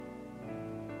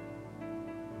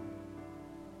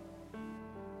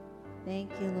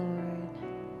Thank you,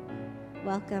 Lord.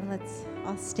 Welcome. Let's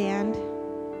all stand.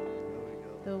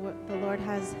 The Lord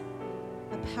has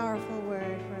a powerful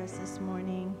word for us this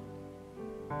morning.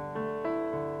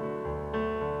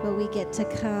 But we get to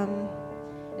come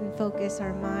and focus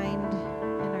our mind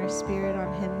and our spirit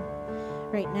on Him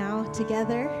right now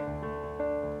together.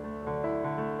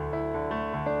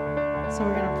 So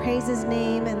we're going to praise His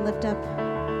name and lift up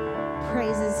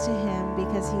praises to Him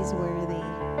because He's worthy.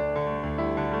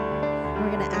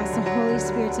 We're going to ask the Holy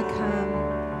Spirit to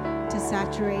come, to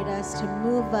saturate us, to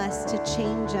move us, to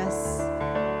change us,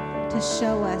 to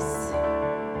show us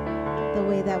the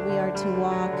way that we are to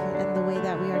walk and the way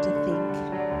that we are to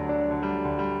think.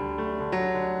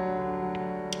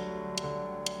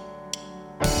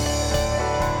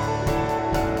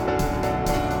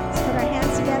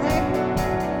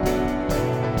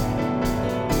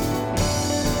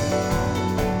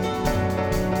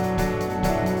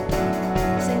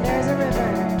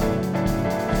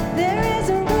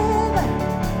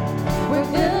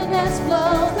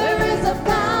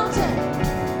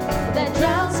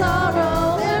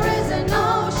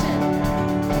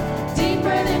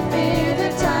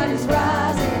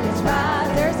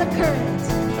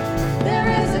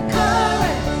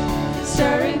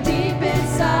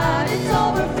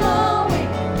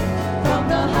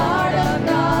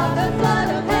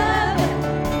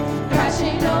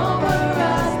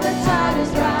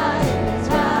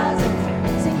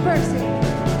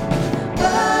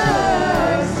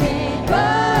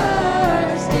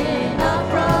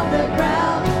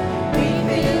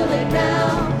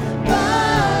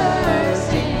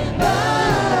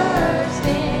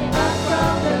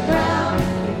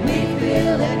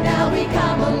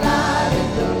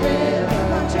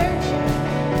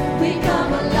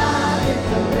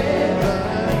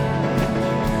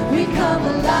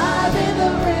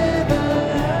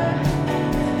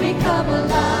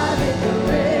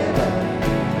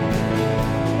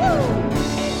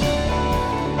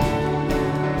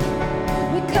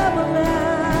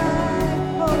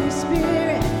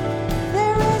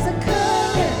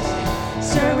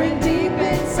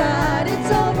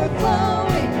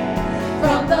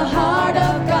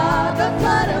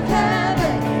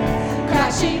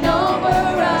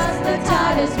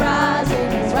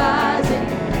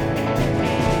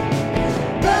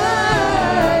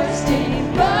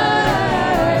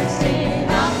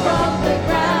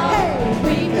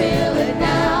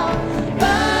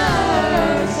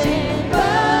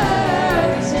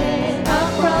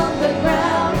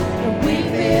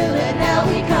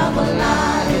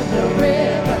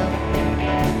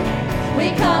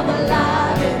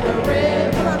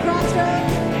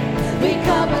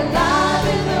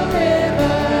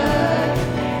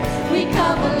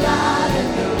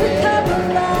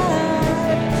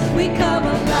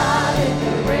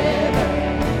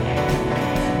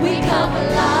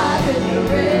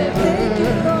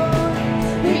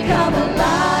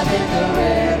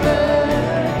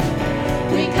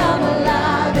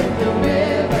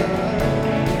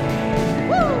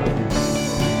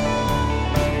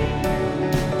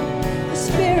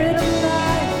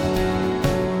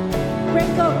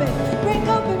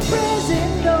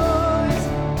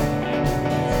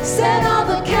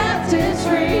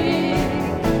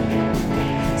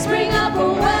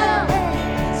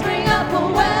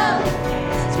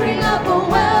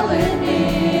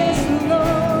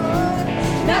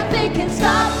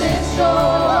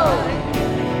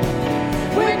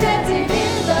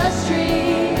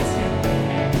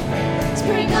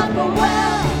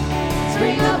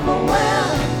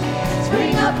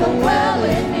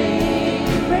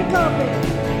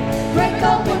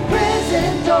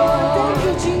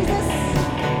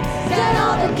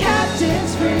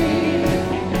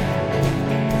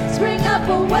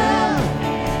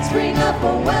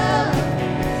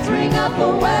 Spring up a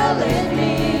well in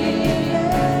me.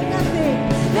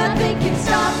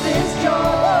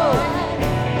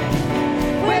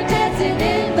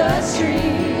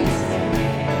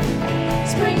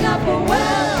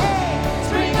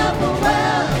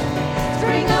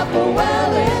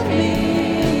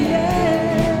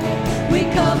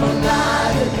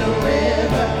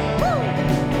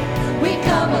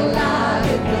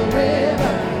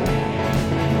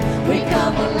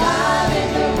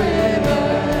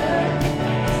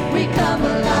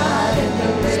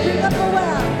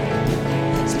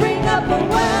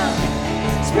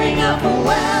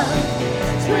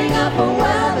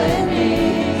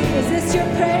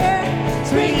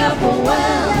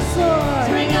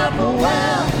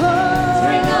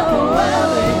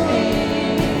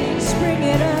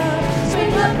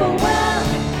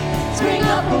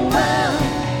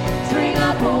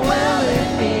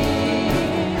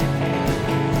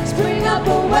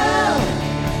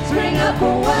 Spring up a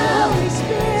well,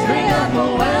 spring up a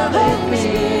well in me.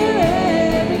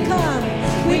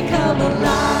 We come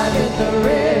alive in the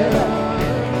river.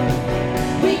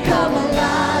 We come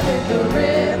alive in the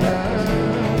river.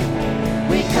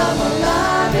 We come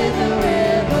alive in the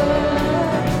river.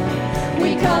 We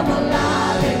come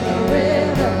alive in the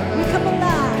river. We come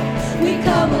alive. We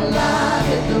come alive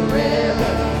in the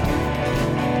river.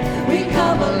 We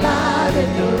come alive in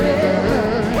the river.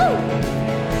 Woo!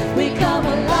 We come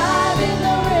alive in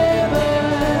the river.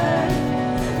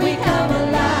 We come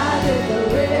alive in the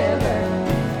river.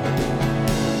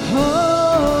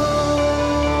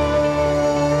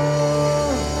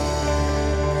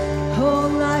 Oh,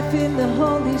 life in the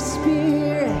Holy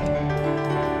Spirit.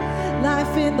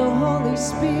 Life in the Holy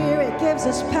Spirit gives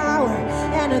us power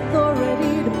and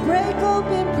authority to break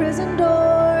open prison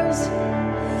doors,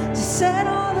 to set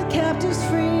all the captives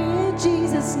free in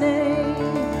Jesus' name.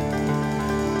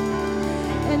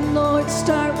 And Lord,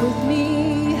 start with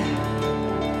me.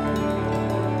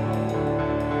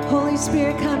 Holy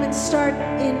Spirit, come and start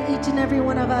in each and every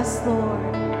one of us, Lord.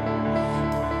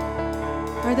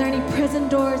 Are there any prison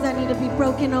doors that need to be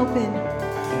broken open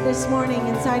this morning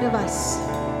inside of us?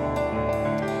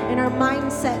 In our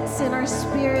mindsets, in our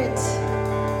spirit?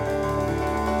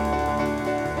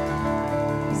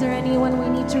 Is there anyone we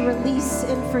need to release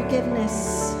in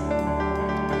forgiveness?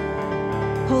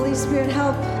 Holy Spirit,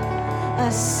 help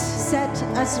us, set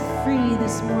us free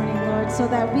this morning, Lord, so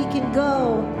that we can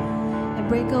go and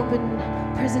break open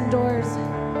prison doors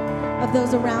of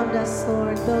those around us,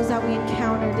 Lord, those that we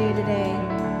encounter day to day.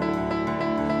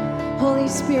 Holy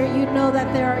Spirit, you know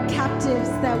that there are captives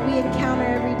that we encounter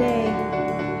every day,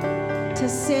 to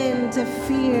sin, to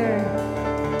fear,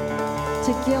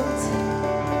 to guilt,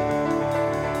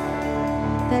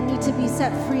 that need to be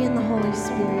set free in the Holy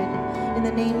Spirit, in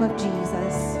the name of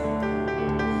Jesus.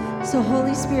 So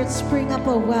Holy Spirit, spring up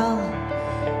a well,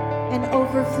 an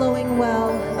overflowing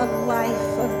well of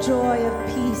life, of joy, of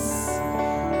peace,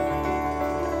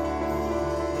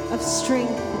 of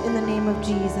strength in the name of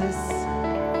Jesus.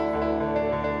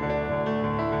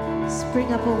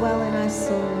 Spring up a well in us,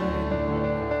 Lord.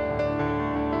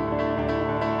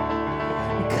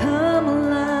 We come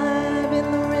alive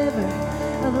in the river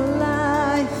of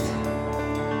life.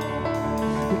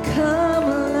 We come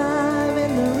alive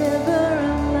in the river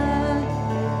of life.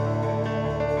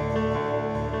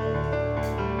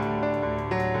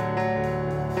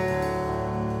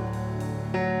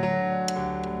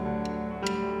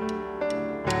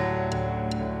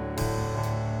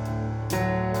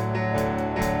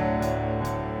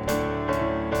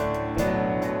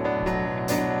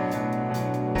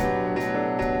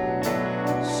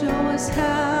 Show us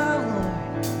how,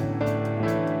 Lord,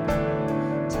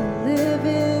 to live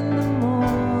in the more.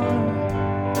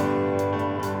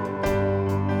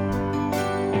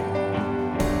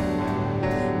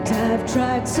 And I've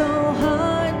tried so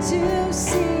hard to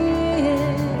see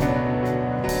it.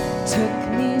 Took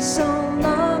me so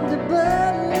long to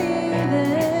believe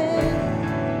it.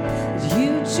 That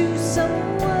you choose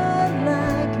someone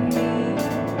like me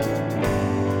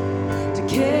to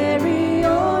carry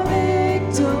your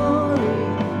victory.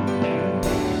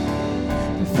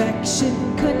 Perfection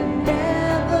could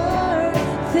never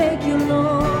thank you,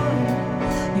 Lord.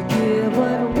 You give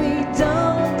what we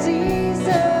don't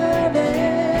deserve,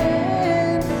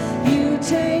 and you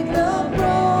take the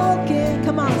broken.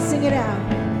 Come on, sing it out.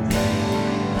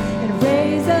 And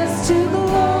raise us to glory.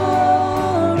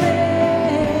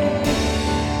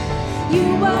 You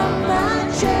are my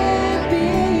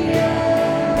champion.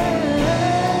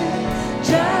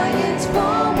 Giants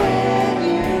fall when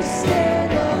you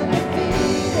stand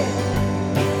undefeated.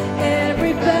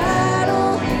 Every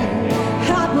battle,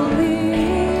 I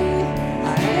believe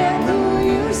I am who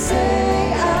you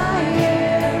say I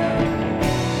am.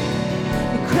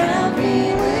 You crown me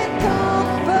with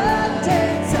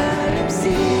confidence. I am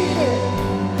seated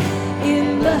in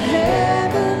the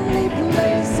heavenly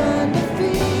place,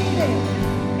 undefeated,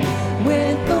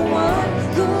 with the one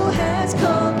who has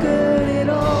conquered it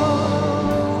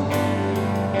all.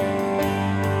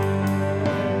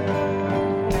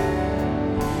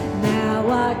 Now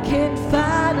I can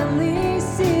finally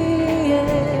see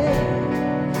it.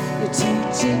 You're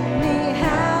teaching me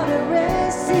how to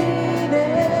receive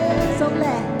it. So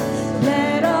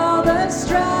let all the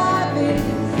striving,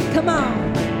 come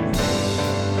on.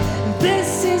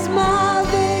 This is my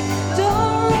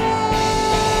victory.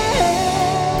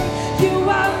 You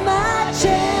are my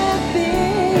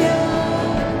champion.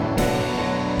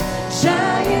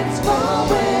 Giants fall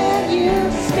when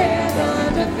you stand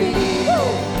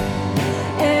undefeated.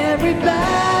 Every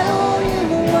battle you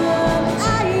won,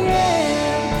 I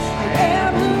am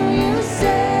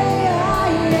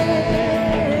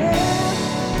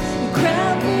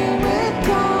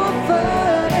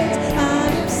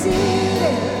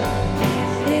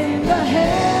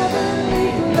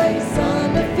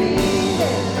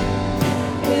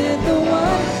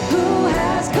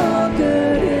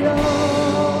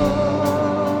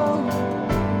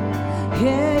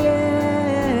Yeah,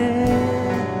 yeah.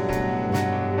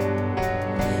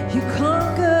 You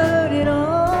conquered it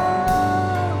all.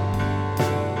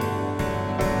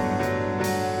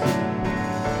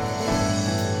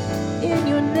 In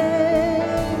your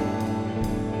name,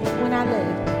 when I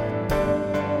lived.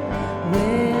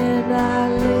 When I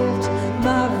lift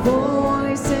my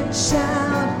voice and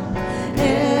shout,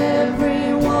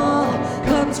 every wall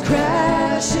comes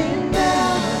crashing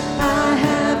down. I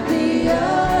have the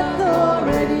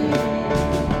authority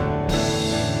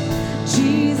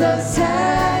Jesus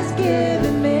has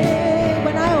given me.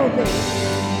 When I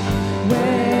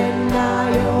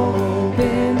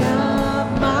open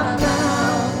up my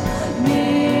mouth,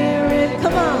 miracles,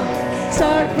 come on,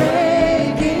 start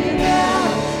breaking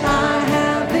out. I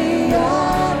have the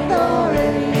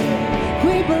authority.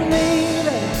 We believe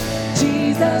it.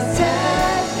 Jesus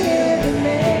has given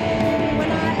me.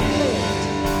 When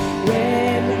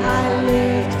I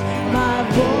lift my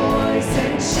voice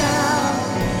and shout,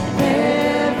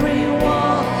 every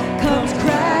wall comes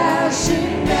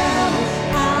crashing down.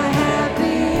 I have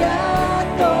the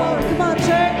authority. Come on,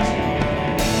 church.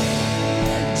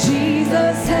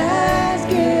 Jesus has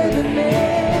given me.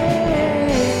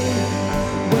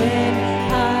 When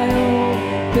I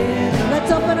open,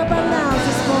 let's open up our mouths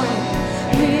this morning.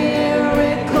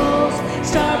 Miracles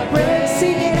start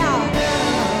breaking it out.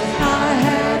 I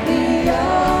have the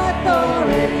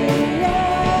authority.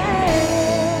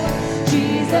 Yeah.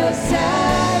 Jesus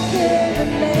has given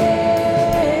me.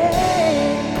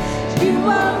 You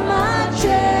are my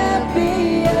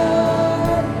champion.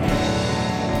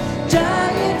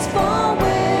 Giants fall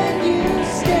when you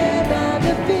stand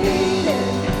undefeated.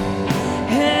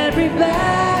 Every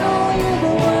battle you've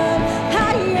won. I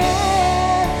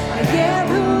am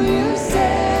who you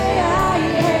say I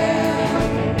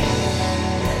am.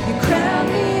 You crown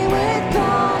me with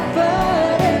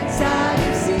confidence. I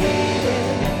am seated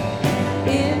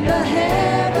in the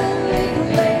heavenly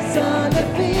place,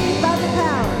 undefeated by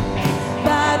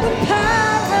the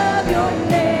power of your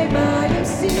name. I am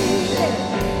seated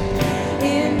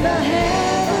in the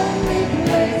heavenly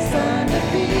place,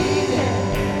 undefeated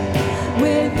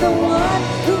with the one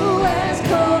who has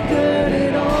conquered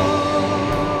it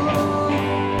all.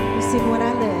 You sing when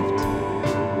I lift.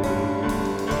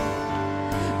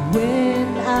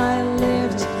 When I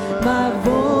lift my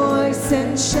voice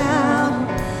and shout,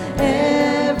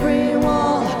 every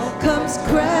wall comes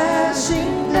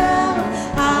crashing down.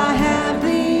 I have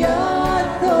the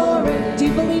authority. Do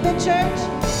you believe in church?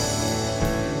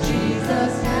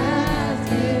 Jesus has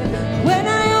given. When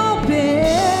I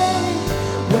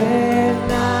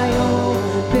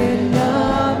open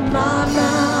up my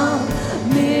mouth,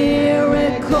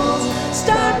 miracles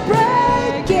start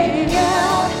breaking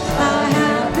out. I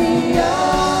have the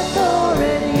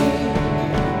authority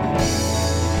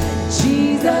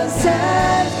Jesus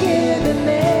has given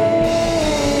me.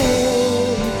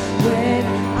 When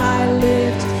I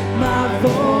lift my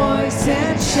voice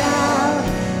and shout,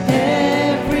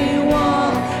 every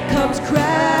wall comes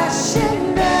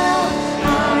crashing down. I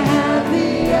have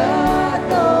the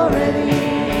authority.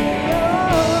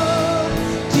 Oh,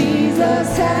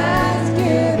 Jesus has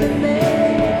given me.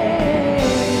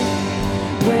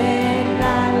 When I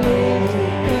lift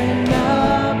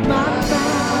up my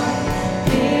mouth,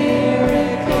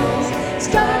 miracles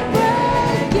start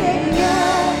breaking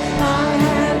out. I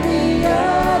have the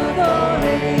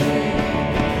authority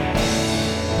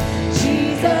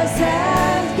Jesus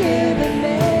has given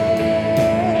me.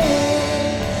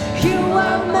 You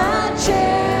are my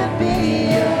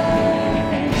champion.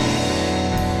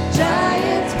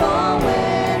 Giants fall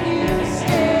when you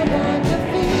stand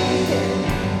undefeated.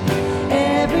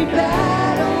 Every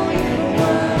battle you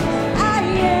won. I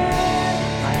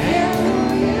am who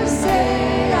you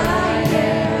say I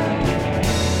am.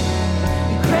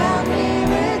 You crown me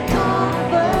with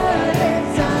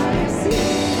confidence. I'm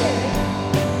seated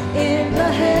in the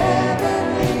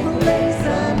heavenly place,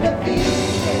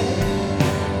 undefeated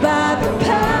by the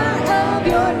power of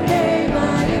your name. I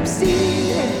am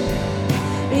seated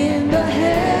in the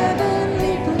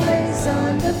heavenly place,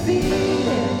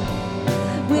 undefeated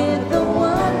with the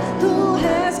one who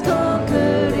has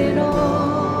conquered it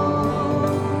all.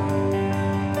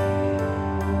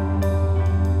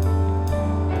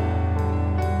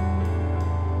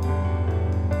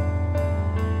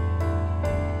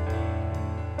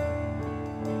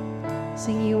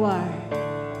 Sing, you are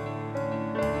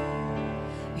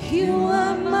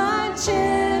my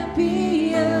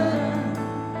champion.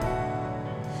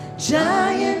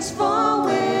 Giants fall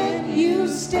when you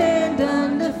stand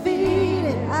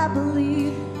undefeated. I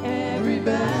believe every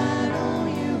battle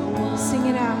you won. Sing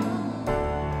it out.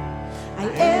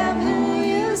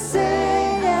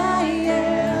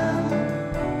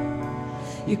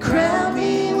 You crown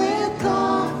me with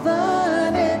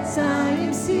confidence. I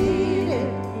am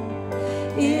seated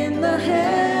in the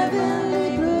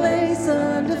heavenly place,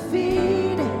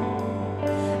 undefeated.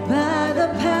 By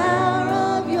the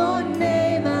power of your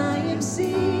name, I am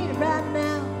seated right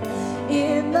now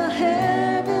in the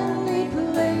heavenly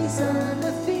place,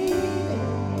 undefeated,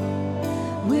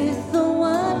 with the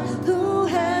one who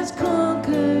has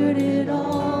conquered it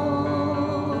all.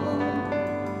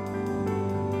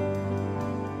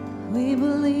 We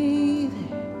believe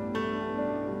it.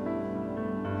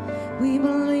 We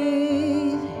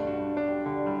believe it.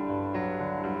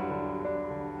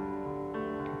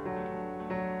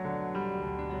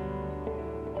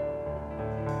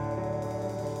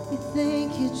 We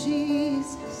thank you,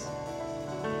 Jesus,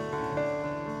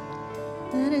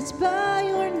 that it's by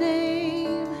your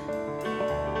name,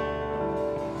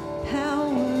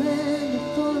 power and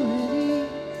authority,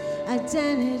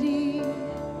 identity,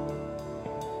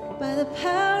 by the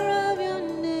power of your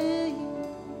name.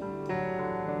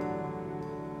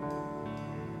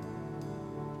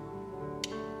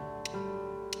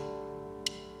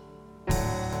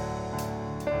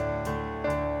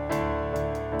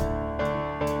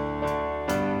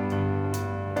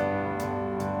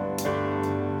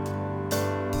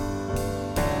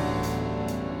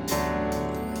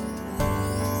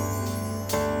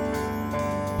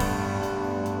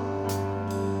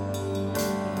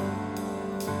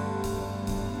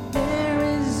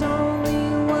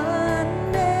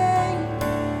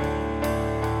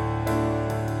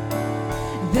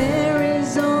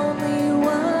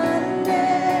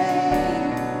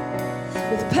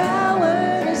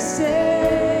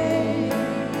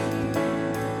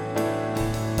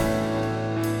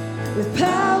 With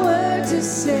power to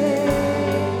save,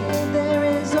 there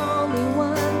is only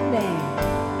one name,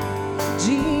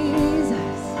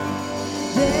 Jesus.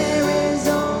 There is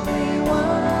only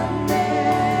one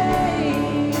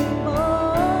name,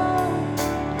 oh,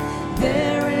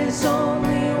 there is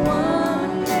only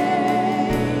one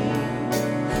name,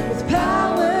 with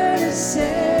power to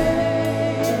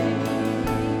save,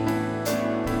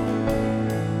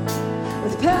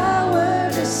 with power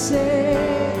to save.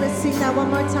 Let's sing that one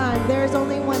more time. There is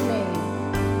only one name.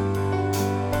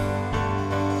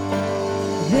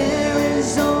 There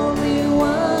is only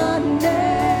one name.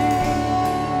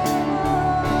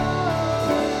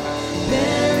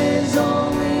 There is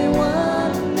only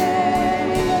one name.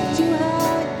 We lift you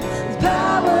high with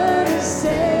power to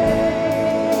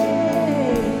save.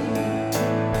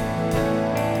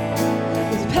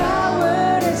 With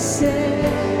power to save.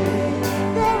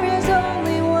 There is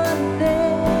only one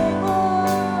name,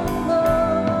 oh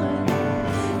Lord.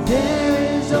 There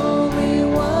is only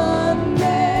one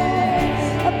name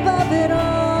above it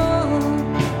all.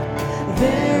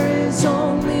 There is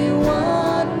only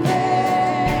one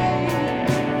name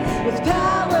with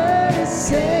power to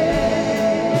save.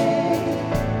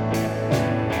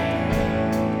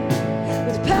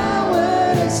 With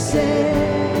power to save.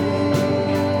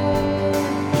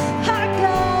 Our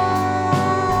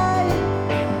God,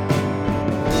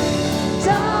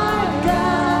 our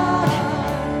God,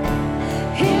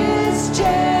 His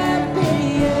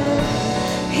champion,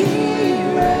 He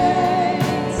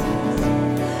reigns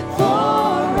forevermore,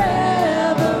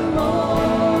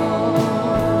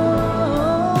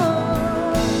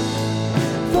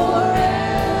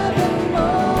 forevermore.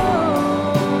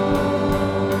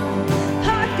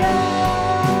 Our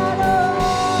God, oh,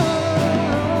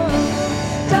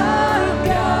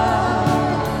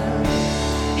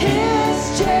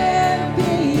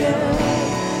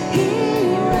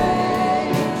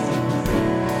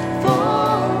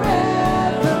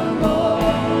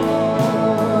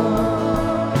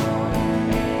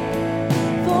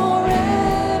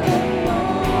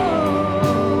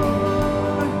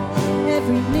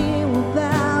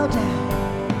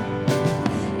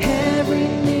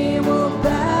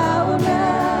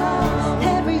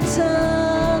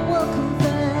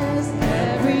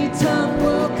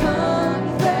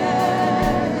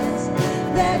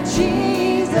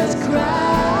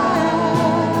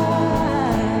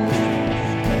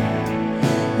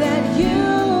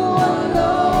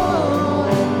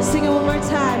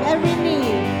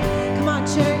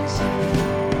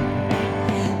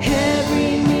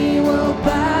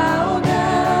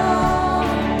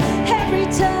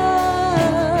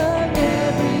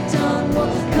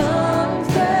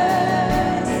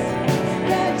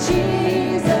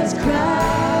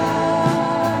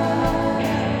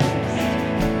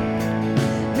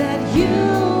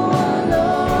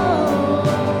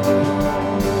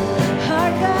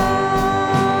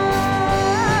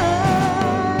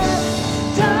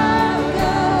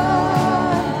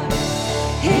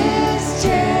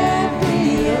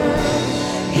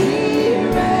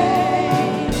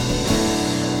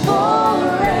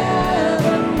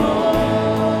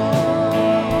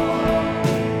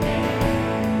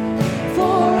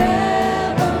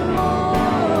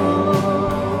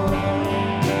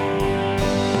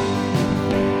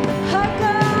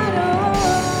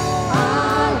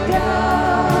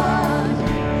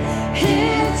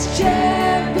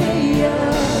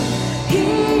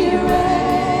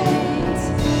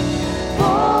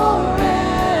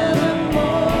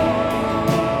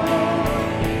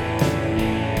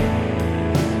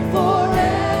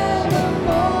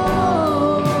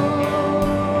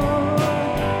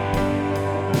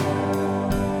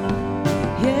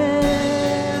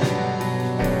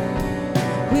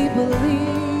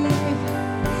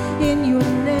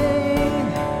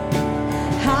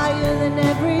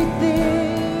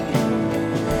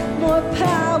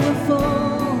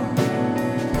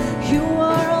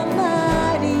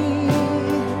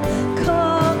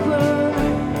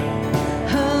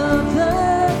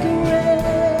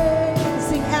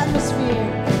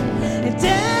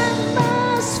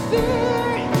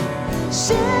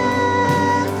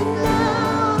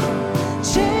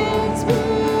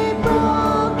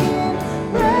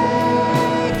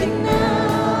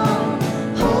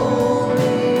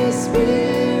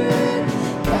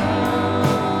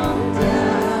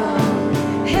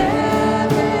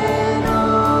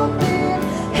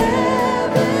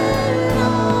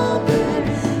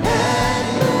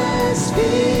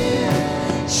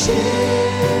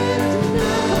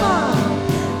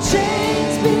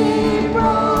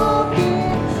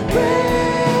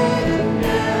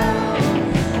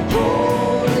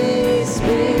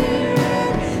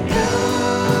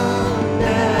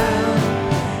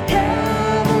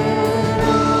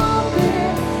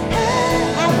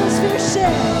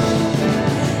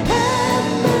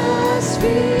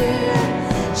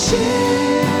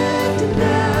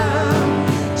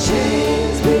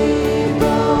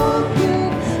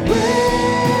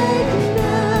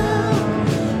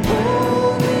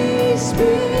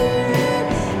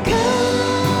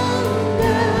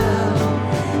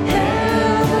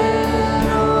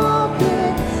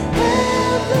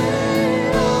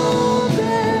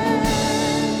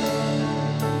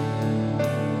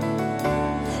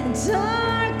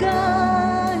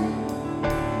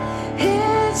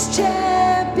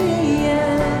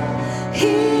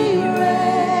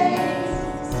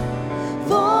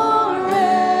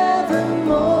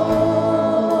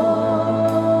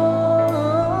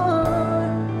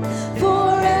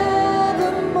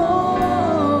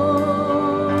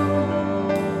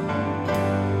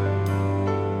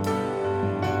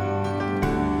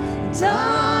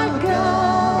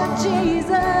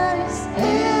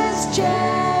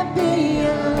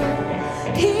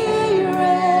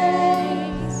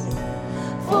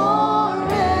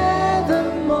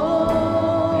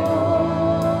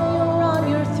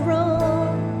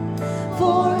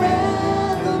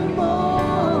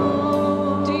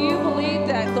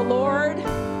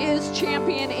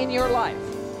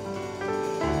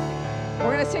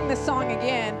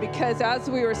 As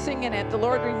we were singing it, the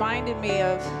Lord reminded me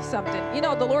of something. You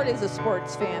know, the Lord is a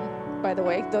sports fan, by the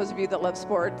way. Those of you that love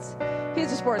sports,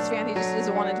 He's a sports fan. He just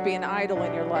doesn't want it to be an idol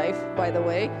in your life, by the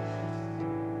way.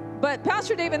 But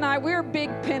Pastor Dave and I, we're big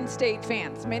Penn State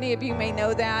fans. Many of you may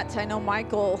know that. I know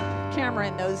Michael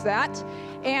Cameron knows that.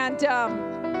 And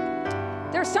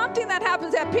there's something that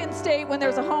happens at Penn State when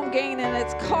there's a home game, and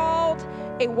it's called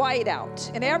a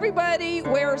whiteout. And everybody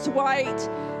wears white,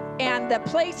 and the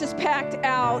place is packed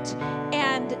out,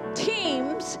 and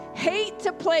teams hate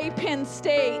to play Penn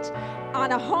State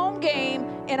on a home game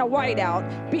in a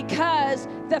whiteout because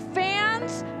the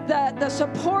fans, the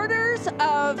supporters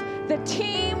of the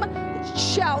team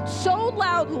shout so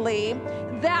loudly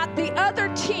that the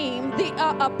other team, the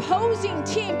opposing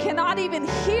team, cannot even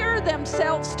hear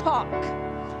themselves talk.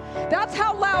 That's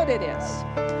how loud it is.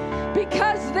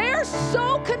 Because they're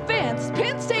so convinced,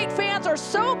 Penn State fans are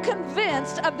so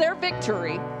convinced of their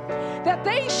victory that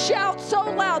they shout so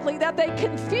loudly that they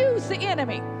confuse the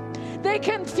enemy. They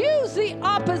confuse the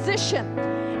opposition.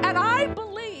 And I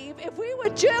believe if we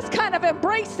would just kind of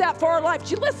embrace that for our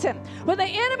lives. You listen, when the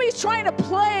enemy's trying to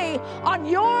play on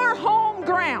your home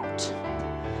ground,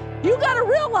 you got to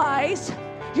realize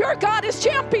your God is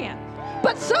champion.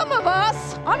 But some of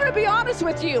us, I'm going to be honest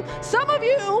with you, some of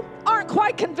you aren't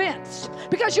quite convinced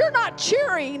because you're not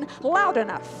cheering loud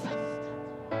enough.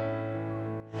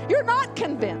 You're not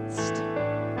convinced.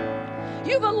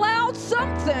 You've allowed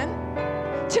something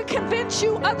to convince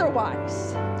you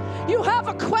otherwise. You have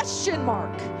a question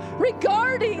mark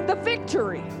regarding the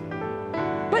victory.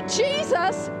 But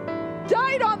Jesus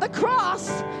died on the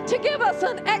cross to give us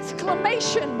an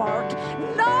exclamation mark,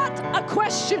 not a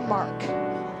question mark.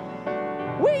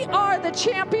 We are the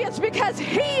champions because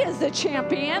He is the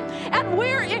champion and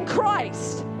we're in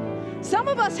Christ. Some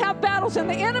of us have battles and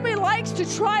the enemy likes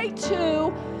to try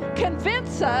to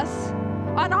convince us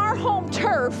on our home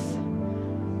turf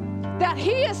that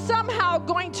he is somehow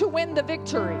going to win the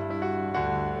victory.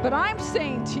 But I'm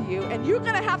saying to you, and you're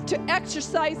going to have to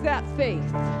exercise that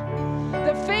faith.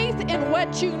 The faith in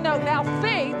what you know. Now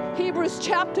faith, Hebrews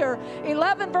chapter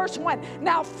 11, verse 1.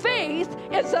 Now faith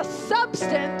is a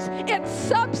substance. It's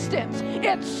substance.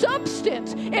 It's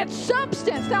substance. It's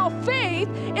substance. Now faith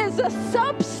is a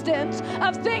substance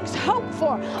of things hoped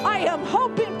for. I am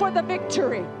hoping for the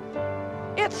victory.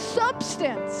 It's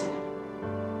substance.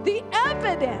 The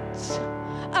evidence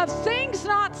of things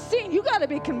not seen. You got to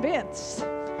be convinced.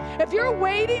 If you're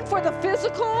waiting for the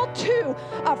physical to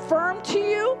affirm to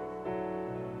you,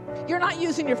 you're not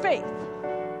using your faith.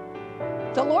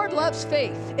 The Lord loves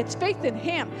faith. It's faith in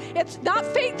Him. It's not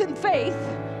faith in faith.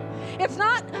 It's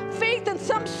not faith in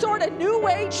some sort of new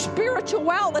age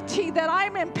spirituality that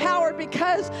I'm empowered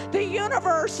because the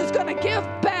universe is going to give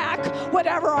back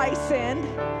whatever I send.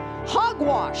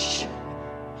 Hogwash.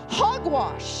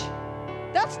 Hogwash.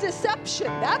 That's deception.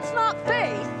 That's not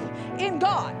faith in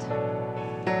God.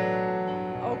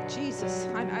 Oh, Jesus.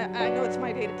 I know it's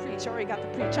my day to preach. I already got the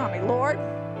preach on me. Lord,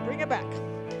 bring it back.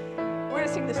 We're going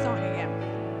to sing this song again.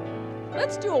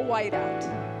 Let's do a whiteout.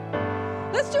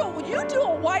 You do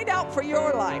a whiteout for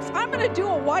your life. I'm going to do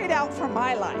a whiteout for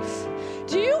my life.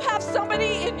 Do you have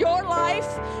somebody in your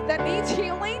life that needs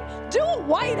healing? Do a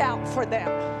whiteout for them.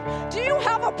 Do you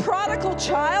have a prodigal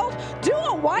child? Do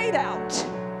a whiteout.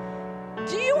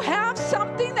 Do you have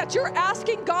something that you're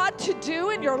asking God to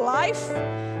do in your life?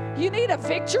 You need a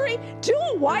victory? Do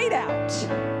a whiteout.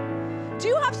 Do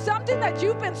you have something that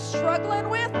you've been struggling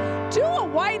with? Do a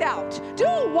whiteout. Do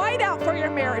a whiteout for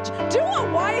your marriage. Do a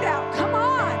whiteout. Come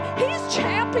on. He's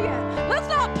champion. Let's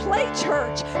not play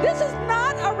church. This is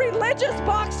not a religious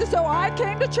box to say, oh, I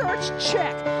came to church,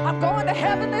 check. I'm going to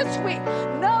heaven this week.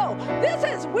 No,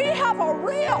 we have a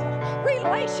real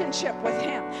relationship with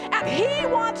him. And he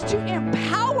wants to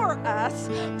empower us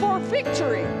for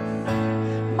victory.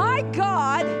 My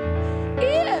God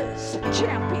is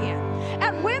champion.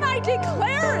 And when I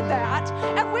declare that,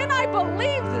 and when I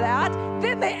believe that,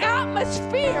 then the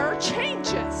atmosphere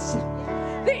changes.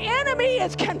 The enemy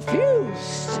is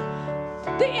confused.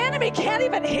 The enemy can't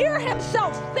even hear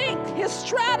himself think his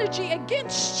strategy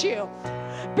against you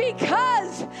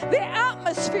because the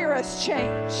atmosphere has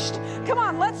changed. Come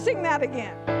on, let's sing that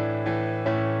again.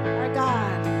 Our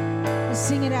God, let's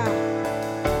sing it out.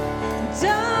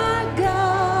 Our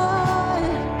God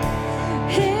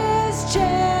is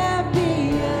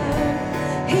champion.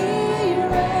 He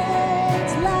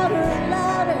reigns. Louder and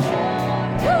louder.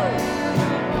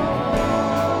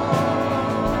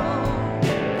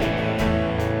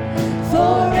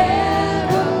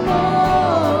 Forevermore,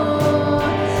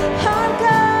 our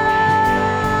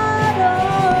God,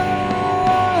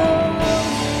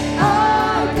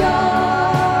 our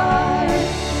God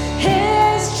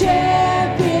is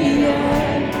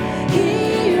champion.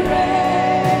 He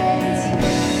reigns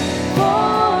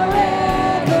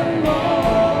forevermore,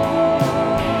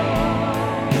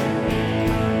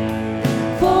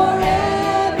 forevermore.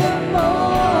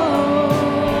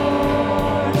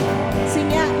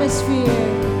 Sing atmosphere.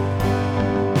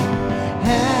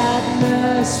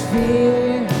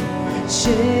 Atmosphere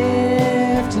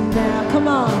shift now. Come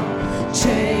on.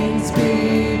 Chains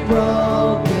be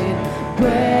broken,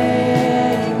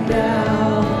 breaking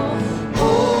down.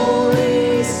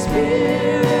 Holy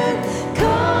Spirit,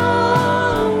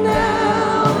 come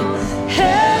now.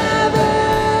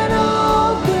 Heaven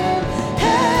open,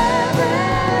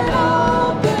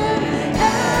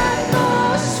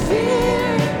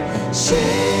 atmosphere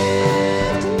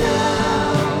shift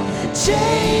now.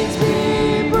 Chains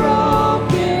be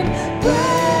broken,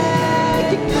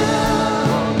 breaking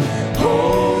down.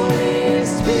 Holy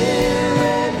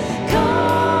Spirit,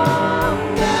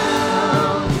 come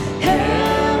down.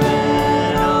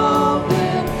 Heaven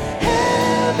open,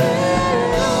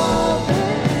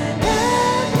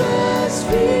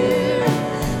 atmosphere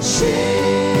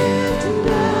shift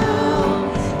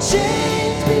now.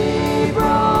 Chains be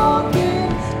broken,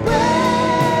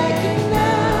 breaking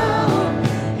down.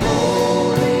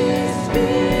 Holy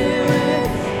Spirit,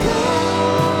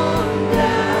 come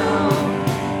down.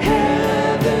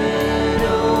 Heaven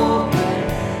open,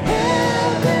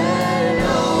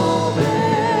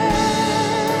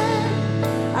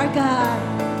 Our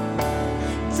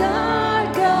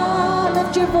God,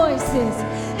 lift your voices.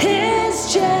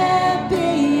 His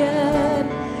champion,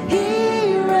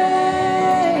 he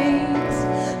reigns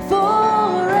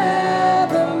forevermore.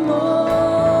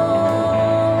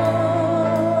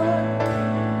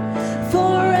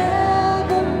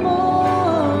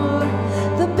 Forevermore.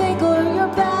 The bigger your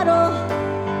battle,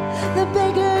 the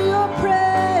bigger your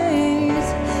praise.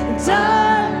 And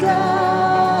our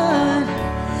God,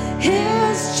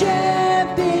 his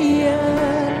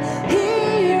champion,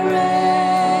 he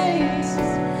reigns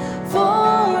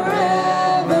forevermore.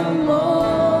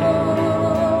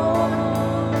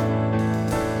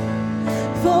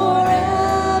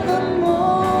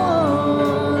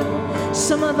 Forevermore.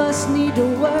 Some of us need to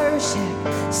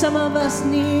worship, some of us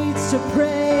needs to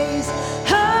praise.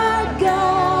 Our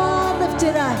God, lift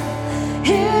it up.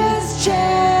 His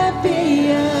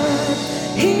champion,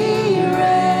 he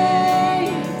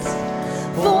reigns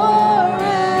forevermore.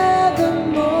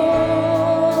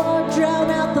 Drown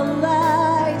out the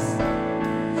lies.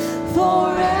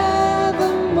 Forevermore.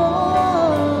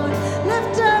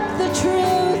 Lift up the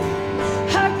truth.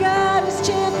 Our God is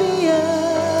champion.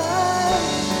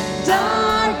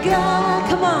 God,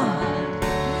 come on,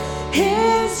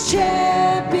 His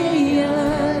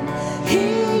champion,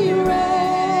 He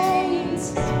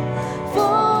reigns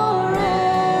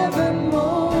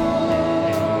forevermore,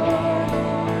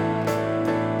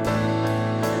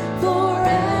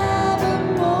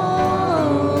 forevermore.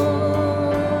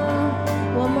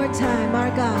 One more time,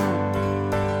 our God.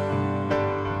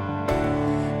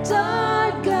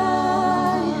 Our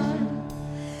God,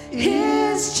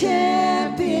 His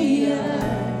champion,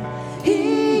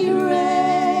 He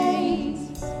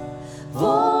reigns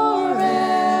forevermore,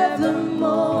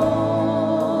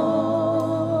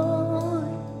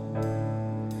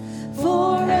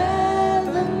 forevermore.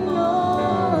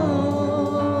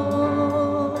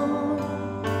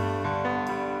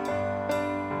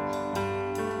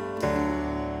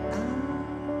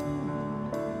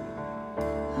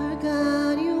 Our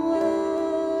God, you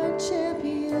are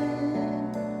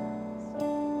champion.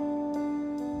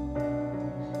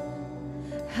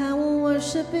 I will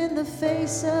worship in the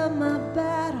face of my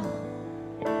battle,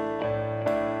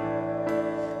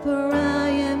 for I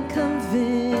am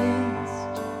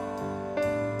convinced.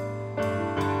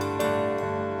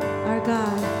 Our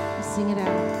God, let's sing it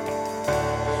out.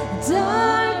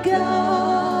 Our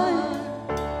God,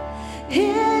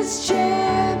 His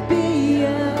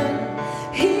champion,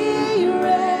 He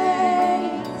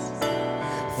reigns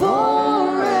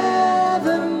forevermore,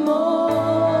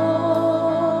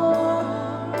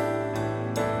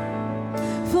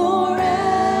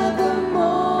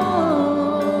 forevermore.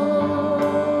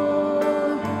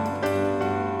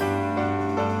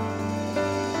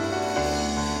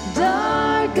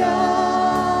 Our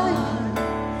God,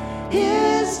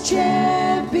 His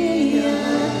champion,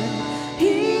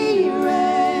 He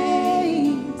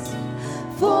reigns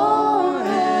forevermore,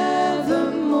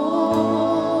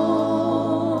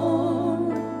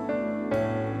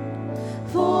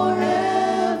 forevermore.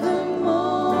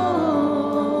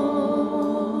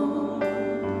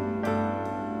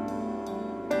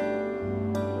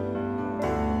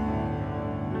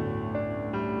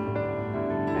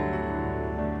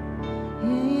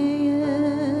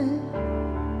 Yeah.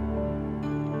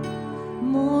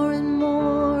 More and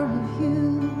more of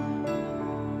you,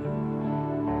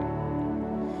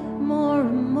 more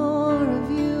and more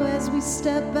of you as we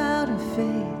step out of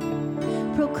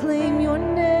faith, proclaim your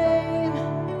name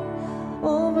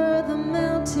over the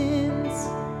mountains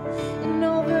and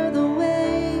over the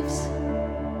waves.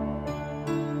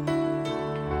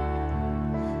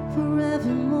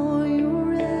 Forevermore you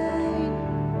reign,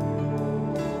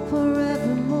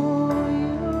 forevermore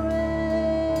you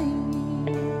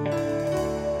reign.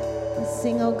 Let's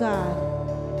sing, oh God.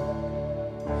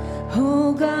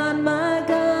 Oh God, my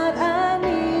God, I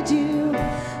need you.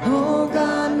 Oh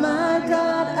God, my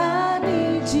God, I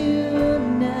need you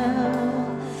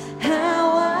now.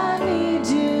 How I need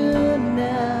you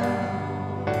now.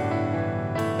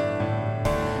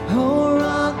 Oh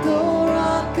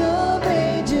rock of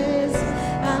ages,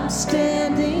 I'm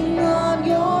standing on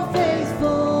your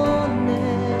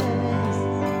faithfulness.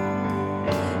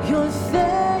 Your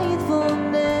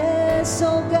faithfulness,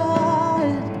 oh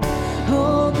God.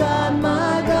 Oh God,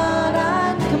 my God,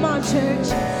 I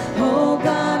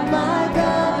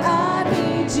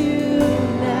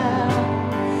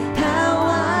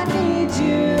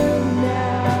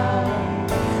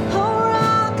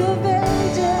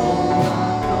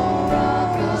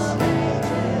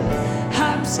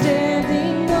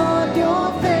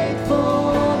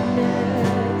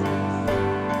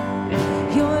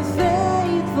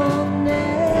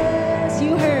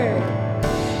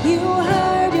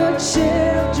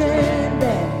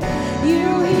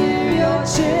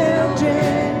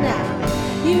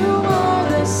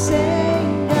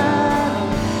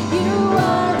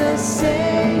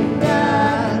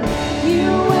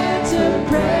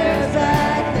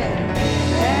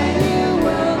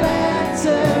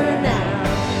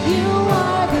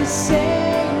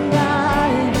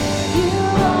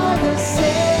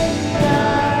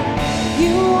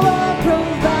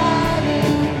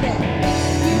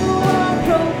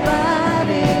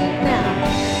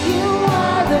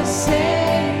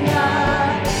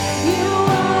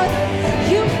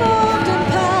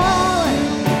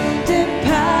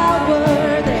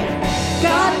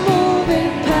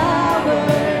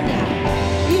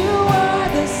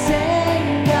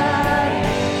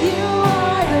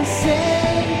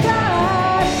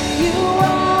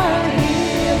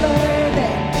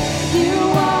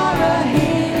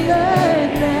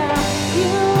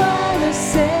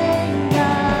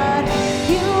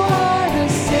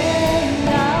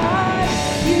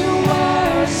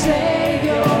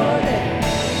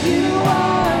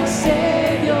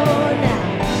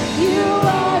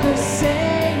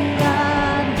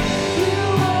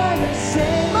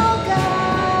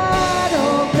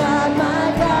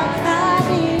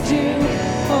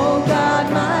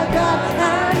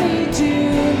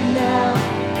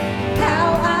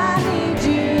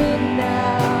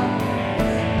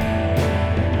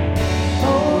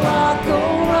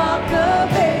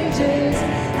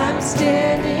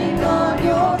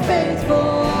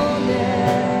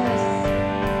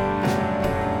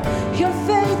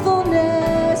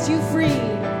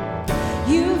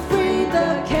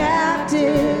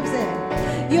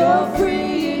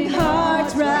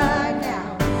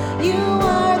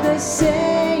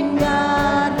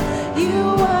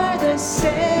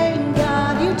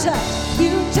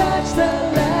You touch the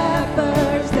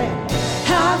lepers there.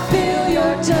 I feel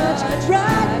your touch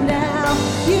right now.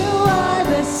 You are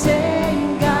the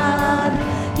same God.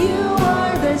 You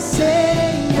are the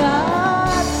same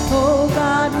God. Oh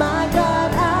God, my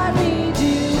God, I need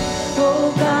you.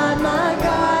 Oh God, my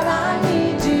God, I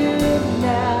need you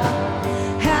now.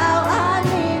 How I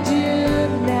need you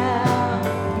now.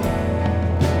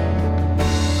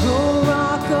 Oh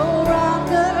rock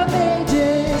of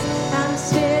ages, I'm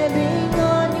standing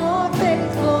on your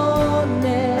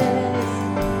faithfulness.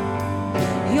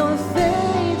 Your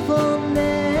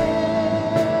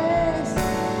faithfulness.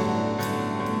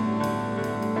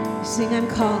 Sing, I'm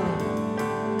calling.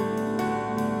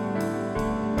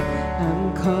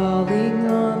 I'm calling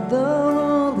on the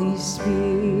Holy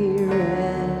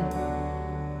Spirit.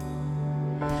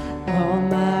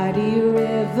 Almighty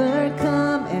river,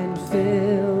 come and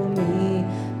fill me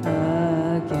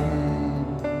again.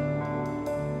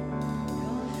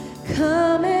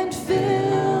 Come and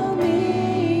fill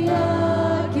me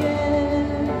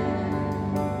again.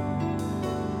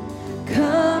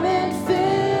 Come and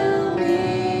fill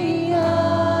me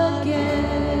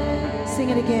again. Sing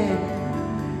it again.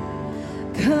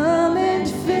 Come and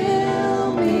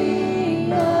fill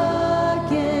me again.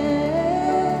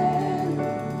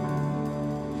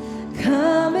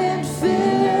 Come and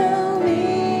fill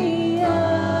me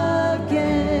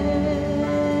again.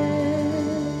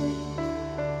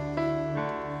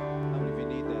 How many of you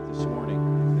need that this morning?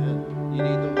 You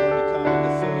need the Lord to come and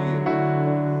to fill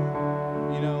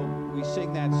you. You know, we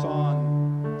sing that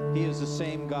song, He is the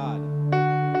same God.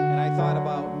 And I thought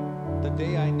about the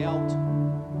day I knelt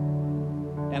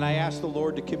and I asked the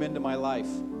Lord to come into my life.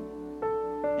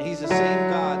 And He's the same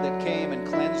God that came and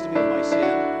cleansed me of my sin.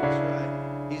 That's right.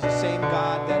 He's the same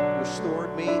God that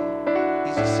restored me.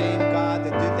 He's the same God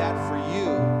that did that for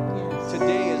you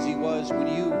today as He was when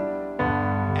you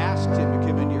asked Him to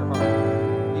come into your heart.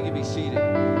 You can be seated. You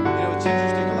know, it's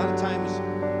interesting. A lot of times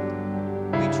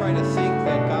we try to think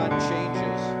that God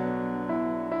changes.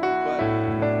 But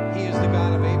He is the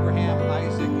God of Abraham,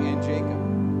 Isaac, and Jacob.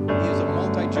 He is a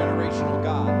multi-generational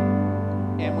God.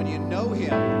 And when you know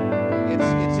Him,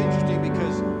 it's interesting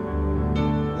because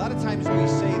a lot of times we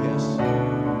say this,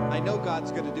 I know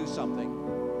God's going to do something.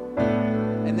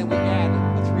 And then we add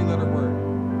a three-letter word.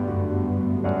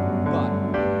 But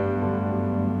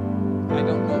I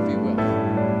don't know if He will.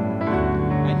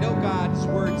 I know God's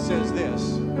word says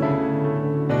this,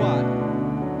 but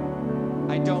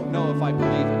I don't know if I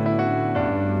believe it.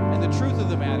 And the truth of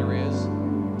the matter is,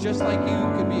 just like you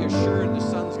can be assured the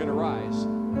sun's going to rise,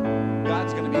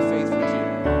 God's going to be faithful to you.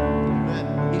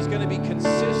 Amen. He's going to be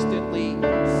consistently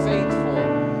faithful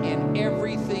in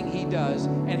everything He does.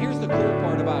 And here's the cool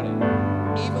part about it.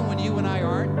 Even when you and I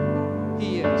aren't,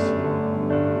 He is.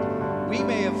 We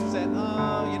may have said,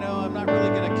 oh, you know, I'm not really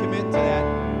going to commit to that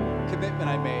commitment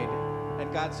I made.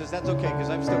 And God says, that's okay, because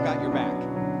I've still got your back.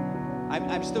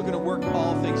 I'm still going to work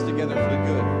all things together for the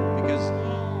good, because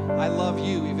I love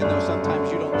you, even though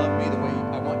sometimes you don't love me the way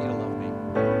I want you to love me.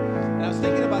 And I was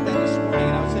thinking about that this morning,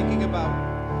 and I was thinking about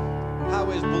how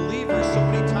as believers, so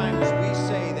many times we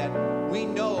say that we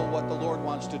know what the Lord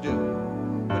wants to do.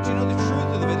 But you know, the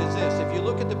truth of it is this. If you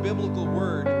look at the biblical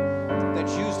word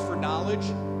that's used for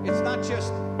knowledge, it's not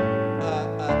just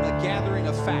a gathering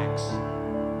of facts.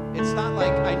 It's not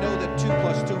like I know that 2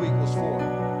 + 2 = 4.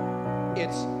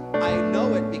 It's I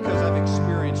know it because I've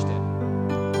experienced it.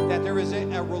 That there is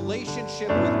a relationship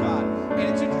with God. And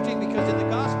it's interesting because in the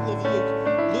Gospel of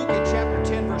Luke in chapter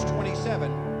 10, verse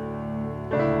 27,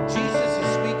 Jesus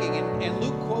is speaking, and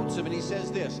Luke quotes him, and he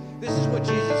says this. This is what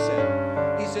Jesus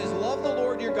said. He says, love the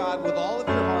Lord your God with all of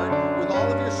your heart, with all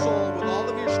of your soul, with all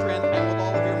of your strength, and with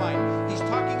all of your mind. He's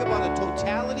talking about a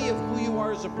totality of who you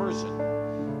are as a person.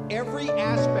 Every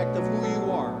aspect of who you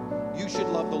are, you should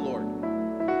love the Lord.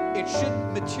 It should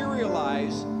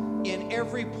materialize in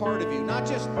every part of you, not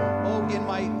just in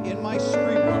my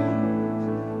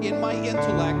cerebrum, in my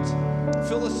intellect.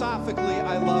 Philosophically,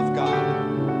 I love God,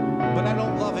 but I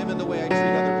don't love Him in the way I treat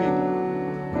other people.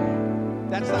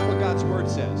 That's not what God's word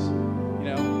says. You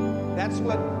know, that's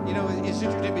what, you know, it's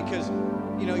interesting because,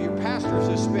 you know, your pastors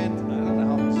have spent, I don't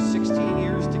know, 16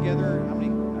 years together. How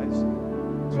many guys?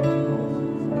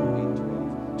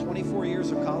 24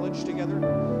 years of college together.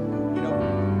 You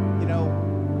know,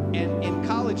 and in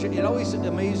college, it always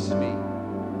amazes me.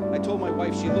 I told my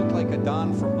wife she looked like a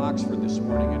Don from Oxford this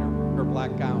morning in her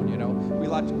black gown, you know. We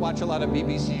watch a lot of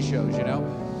BBC shows, you know.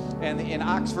 And in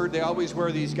Oxford, they always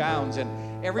wear these gowns. And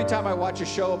every time I watch a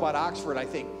show about Oxford, I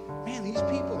think, man, these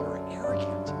people are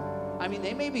arrogant. I mean,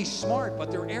 they may be smart, but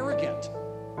they're arrogant.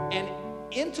 And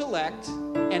intellect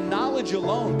and knowledge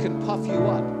alone can puff you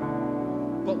up.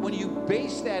 But when you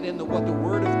base that in what the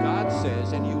Word of God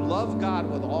says, and you love God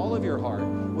with all of your heart,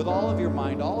 with all of your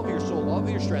mind, all of your soul, all of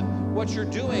your strength, what you're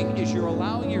doing is you're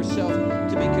allowing yourself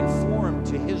to be conformed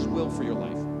to His will for your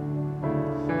life.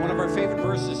 One of our favorite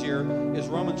verses here is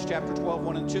Romans chapter 12,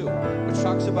 1 and 2, which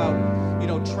talks about,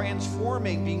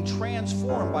 being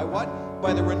transformed by what?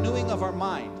 By the renewing of our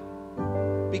mind.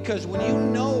 Because when you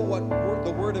know what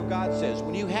the Word of God says,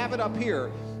 when you have it up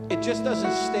here, it just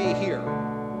doesn't stay here.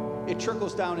 It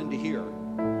trickles down into here.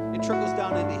 It trickles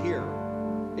down into here.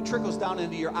 It trickles down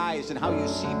into your eyes and how you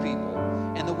see people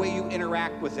and the way you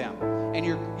interact with them and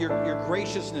your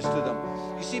graciousness to them.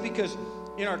 You see, because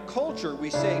in our culture, we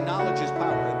say knowledge is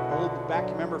power.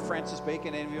 Remember Francis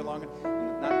Bacon? Any of you along?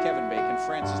 Not Kevin Bacon,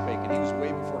 Francis Bacon. He was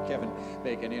way before Kevin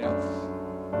Bacon,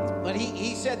 But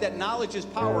he said that knowledge is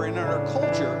power. And in our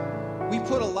culture, we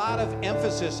put a lot of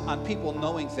emphasis on people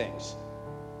knowing things.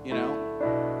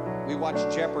 We watch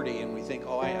Jeopardy and we think,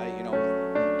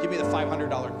 give me the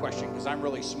 $500 question because I'm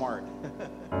really smart.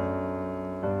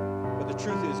 But the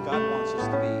truth is, God wants us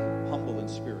to be humble in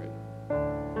spirit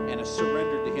and a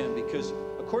surrender to Him, because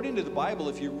according to the Bible,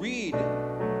 if you read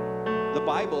the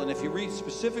Bible, and if you read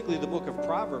specifically the book of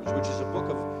Proverbs, which is a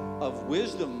book of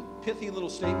wisdom, pithy little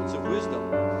statements of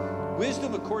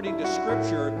wisdom according to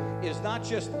Scripture is not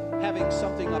just having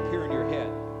something up here in your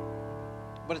head,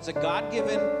 but it's a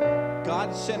God-given,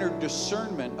 God-centered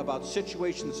discernment about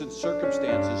situations and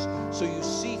circumstances, so you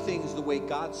see things the way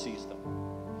God sees them.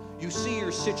 You see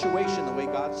your situation the way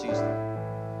God sees them.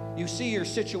 You see your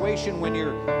situation when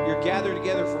you're gathered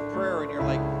together for prayer and you're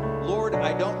like, Lord,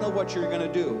 I don't know what you're going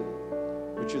to do,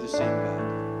 but you're the same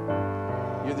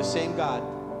God. You're the same God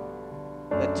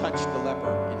that touched the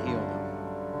leper and healed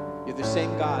him. You're the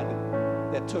same God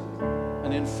that took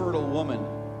an infertile woman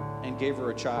and gave her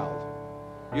a child.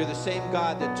 You're the same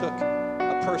God that took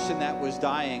a person that was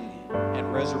dying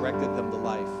and resurrected them to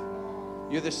life.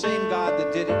 You're the same God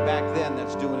that did it back then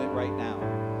that's doing it right now.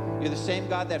 You're the same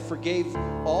God that forgave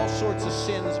all sorts of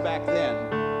sins back then.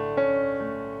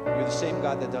 You're the same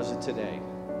God that does it today.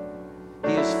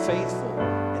 He is faithful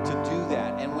to do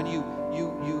that. And when you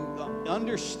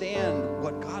understand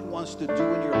what God wants to do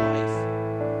in your life,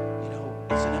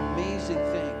 it's an amazing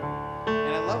thing.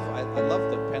 And I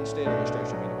love the Penn State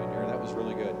illustration, by the way, Nira. That was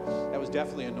really good. That was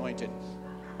definitely anointed.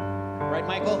 Right,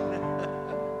 Michael?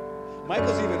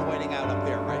 Michael's even whiting out up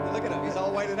there, right? Look at him. He's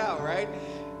all whited out, right?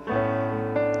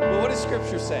 Well, what does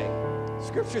Scripture say?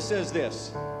 Scripture says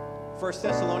this. 1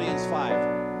 Thessalonians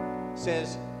 5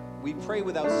 says, we pray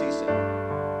without ceasing.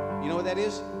 You know what that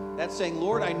is? That's saying,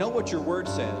 Lord, I know what your word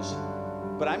says,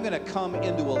 but I'm going to come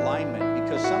into alignment,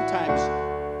 because sometimes,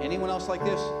 anyone else like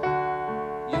this?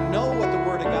 You know what the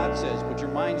Word of God says, but your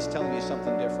mind's telling you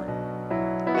something different.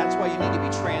 That's why you need to be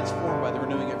transformed by the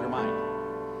renewing of your mind.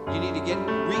 You need to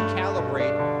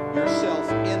recalibrate yourself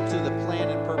into the plan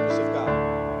and purpose of God.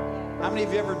 How many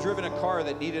of you ever driven a car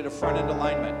that needed a front end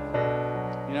alignment?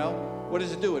 What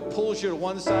does it do? It pulls you to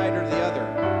one side or the other.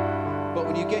 But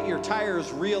when you get your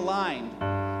tires realigned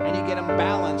and you get them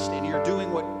balanced and you're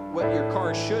doing what your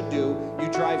car should do, you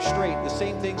drive straight. The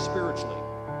same thing spiritually.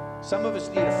 Some of us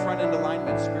need a front end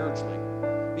alignment spiritually.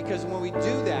 Because when we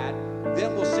do that,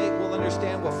 then we'll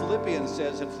understand what Philippians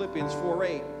says in Philippians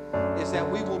 4:8, is that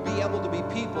we will be able to be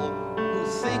people who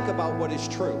think about what is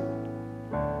true.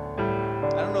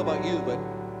 I don't know about you, but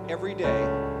every day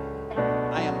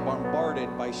I am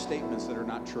bombarded by statements that are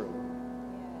not true.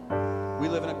 We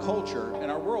live in a culture in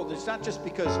our world. It's not just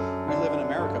because we live in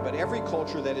America, but every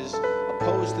culture that is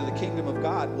opposed to the kingdom of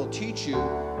God will teach you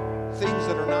things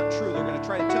that are not true. They're going to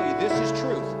try to tell you this is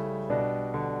truth.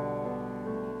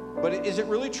 But is it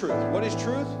really truth? What is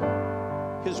truth?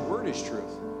 His word is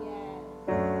truth.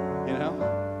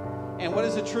 And what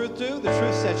does the truth do? The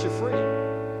truth sets you free.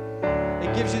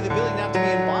 It gives you the ability not to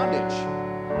be in bondage.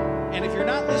 And if you're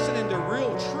not listening to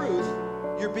real truth,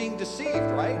 you're being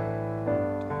deceived, right?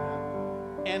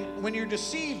 And when you're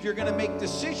deceived, you're going to make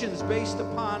decisions based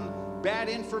upon bad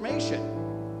information.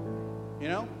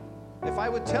 If I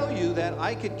would tell you that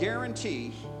I could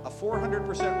guarantee a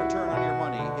 400% return on your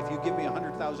money if you give me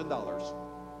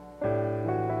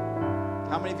 $100,000,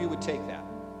 how many of you would take that?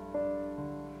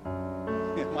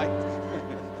 Mike?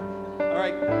 All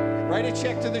right, write a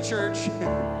check to the church.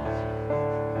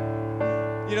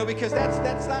 Because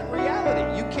that's not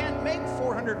reality. You can't make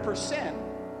 400%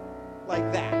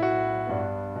 like that.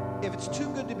 If it's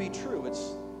too good to be true,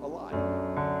 it's a lie.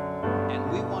 And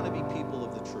we want to be people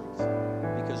of the truth,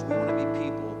 because we want to be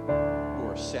people who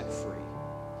are set free.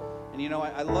 And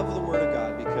I love the Word of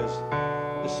God, because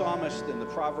the psalmist and the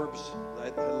Proverbs, I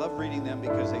love reading them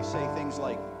because they say things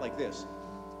like this.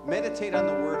 Meditate on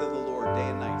the word of the Lord day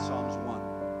and night, Psalms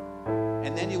 1.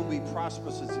 And then you'll be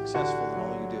prosperous and successful in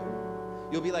all you do.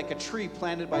 You'll be like a tree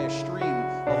planted by a stream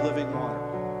of living water.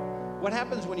 What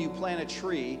happens when you plant a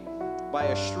tree by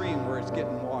a stream where it's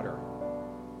getting water?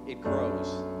 It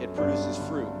grows. It produces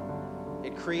fruit.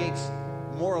 It creates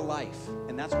more life.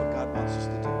 And that's what God wants us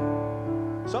to do.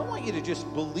 So I want you to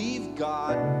just believe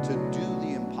God to do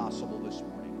the impossible this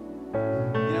morning.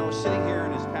 You know, I was sitting here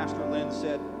and as Pastor Lynn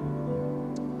said,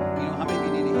 you know, how many of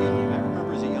you need a healing? I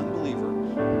remember as a young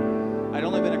believer, I'd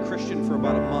only been a Christian for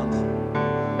about a month,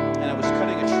 and I was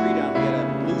cutting a tree down. We had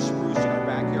a blue spruce in our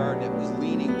backyard that was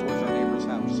leaning towards our neighbor's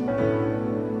house.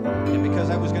 And because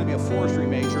I was going to be a forestry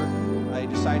major, I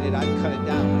decided I'd cut it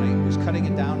down. When I was cutting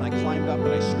it down, I climbed up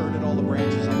and I skirted all the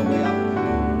branches on the way up.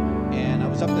 And I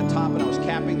was up the top and I was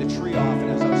capping the tree off.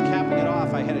 And as I was capping it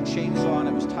off, I had a chainsaw and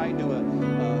it was tied to a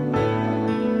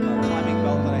climbing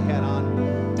belt that I had on.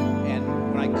 And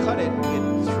when I cut it, it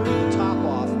threw the top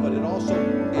off, but it also,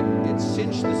 it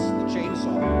cinched the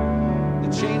chainsaw. The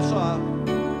chainsaw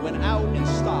went out and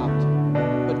stopped,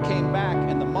 but came back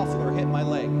and the muffler hit my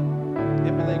leg.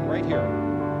 Hit my leg right here.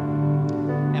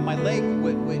 And my leg,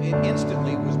 it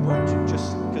instantly was burnt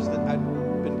just because I'd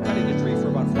been cutting the tree for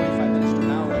about 45 minutes to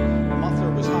an hour. The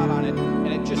muffler was hot on it, and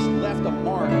it just left a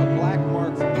mark, a black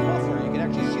mark from the muffler. You can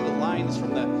actually see the lines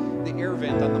from the air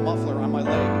vent on the muffler on my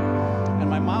leg. And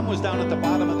my mom was down at the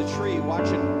bottom of the tree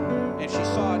watching, and she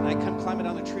saw it, and I come climbing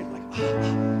down the tree, and I'm like, ah.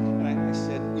 And I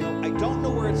said, you know, I don't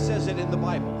know where it says it in the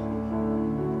Bible,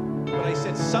 but I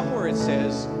said, somewhere it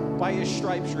says, by his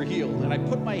stripes you're healed. And I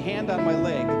put my hand on my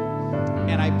leg,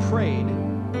 and I prayed,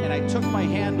 and I took my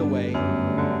hand away,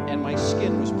 and my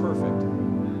skin was perfect.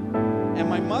 And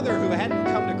my mother, who hadn't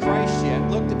come to Christ yet,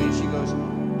 looked at me and she goes,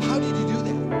 how did you do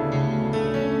that?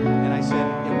 And I said,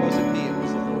 it wasn't me, it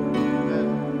was the Lord.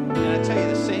 And I tell you,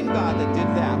 the same God that did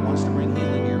that wants to bring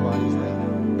healing to your bodies right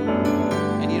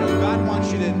now. And you know, God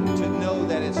wants you to know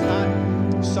that it's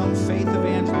not some faith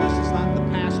evangelist, it's not the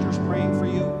pastors praying for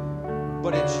you,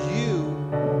 but it's you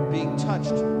being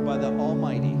touched by the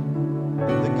Almighty.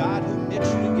 The God who knit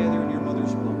you together in your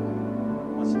mother's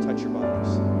womb wants to touch your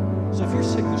bodies. So if you're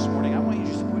sick this morning, I want you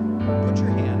to just put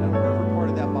your hand on whatever part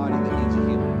of that body that needs a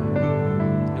healing.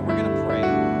 And we're going to pray,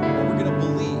 and we're going to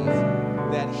believe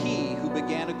that He who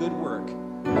began a good work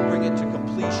will bring it to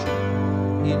completion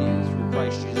in you through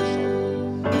Christ Jesus.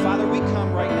 Father, we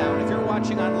come right now, and if you're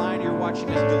watching online, you're watching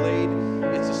us delayed,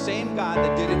 it's the same God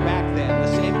that did it back then,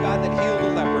 the same God that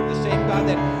healed a leper, the same God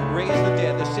that raised the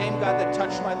dead, the same God that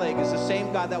touched my leg is the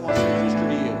same God that wants to minister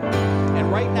to you. And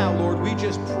right now, Lord, we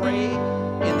just pray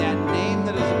in that name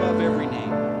that is above every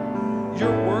name.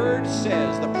 Your word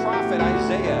says, the prophet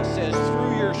Isaiah says,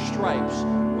 through your stripes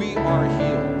we are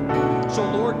healed. So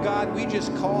Lord God, we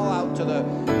just call out to the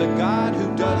God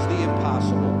who does the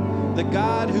impossible, the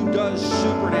God who does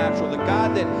supernatural, the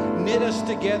God that knit us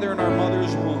together in our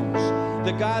mother's wombs,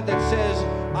 the God that says,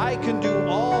 I can do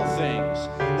all things.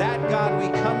 That God, we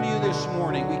come to you this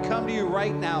morning. We come to you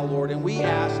right now, Lord, and we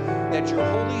ask that your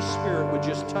Holy Spirit would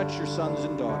just touch your sons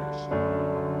and daughters.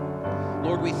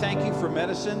 Lord, we thank you for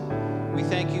medicine. We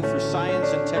thank you for science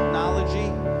and technology.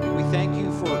 We thank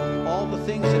you for all the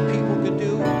things that people could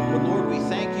do. But Lord, we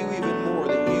thank you even more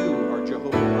that you are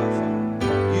Jehovah Rapha.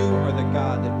 You are the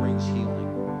God that brings healing.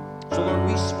 So Lord,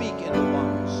 we speak into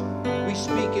lungs. We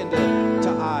speak into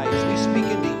eyes. We speak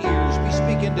into ears. We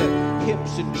speak into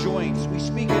hips and joints. We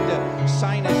speak into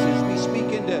sinuses. We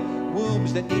speak into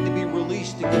wombs that need to be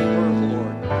released to give birth,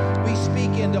 Lord. We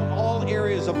speak into all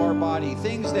areas of our body,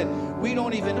 things that we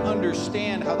don't even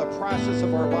understand how the process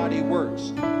of our body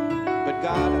works. But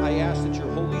God, I ask that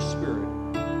your Holy Spirit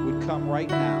would come right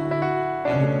now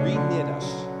and would reknit us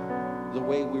the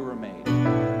way we were made.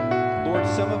 Lord,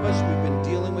 some of us, we've been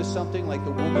dealing with something like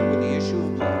the woman with the issue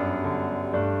of blood.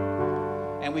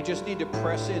 And we just need to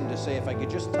press in to say, if I could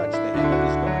just touch the hem of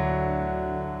his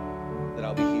garment, that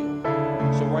I'll be healed.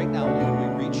 So right now, Lord,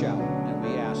 we reach out and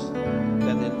we ask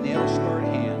that the nail-scarred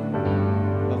hand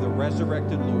of the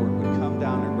resurrected Lord would come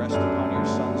down and rest upon your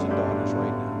sons and daughters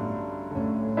right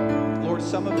now. Lord,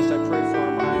 some of us, I pray for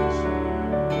our minds,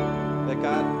 that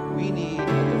God, we need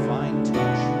a divine touch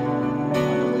on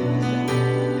the way we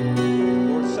think.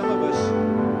 Lord, some of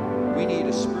us, we need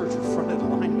a spiritual front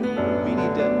alignment. We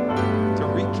need to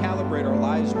recalibrate our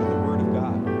lives with the Word of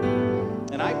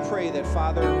God. And I pray that,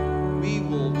 Father, we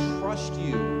will trust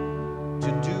you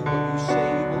to do what you say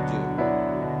you will do,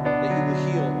 that you will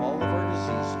heal all of our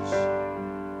diseases,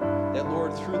 that,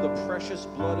 Lord, through the precious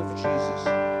blood of Jesus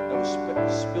that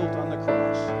was spilt on the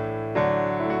cross,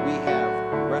 we have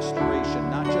restoration,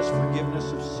 not just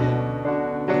forgiveness of sin,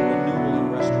 but renewal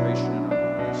and restoration in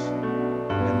our lives.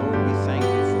 And Lord, we thank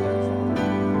you for that, Father,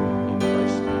 in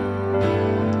Christ's name.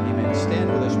 Amen.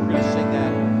 Stand with us. We're going to sing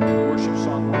that worship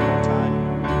song one more time.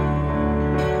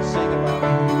 Sing about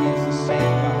He is the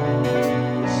same God.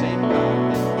 The same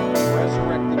God that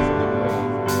resurrected from the grave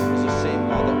is the same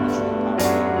God that wants to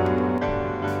empower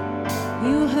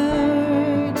you.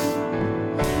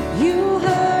 You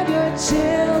heard your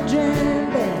children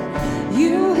then.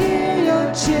 You hear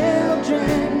your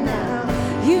children now.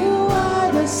 You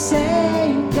are the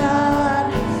same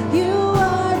God. You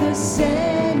are the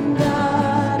same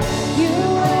God. You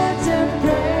answered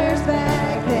prayers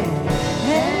back then,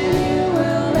 and you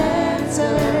will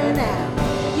answer now.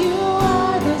 You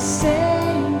are the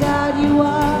same God. You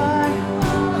are.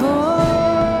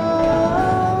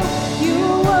 Oh,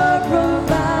 you were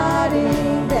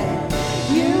providing then.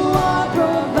 You are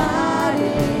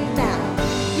providing now.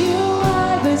 You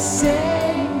are the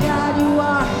same God. You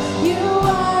are. You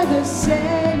are the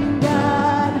same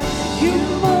God. You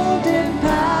moved in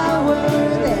power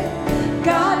then.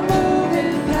 God moved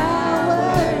in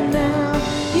power now.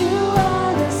 You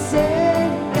are the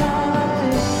same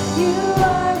God. You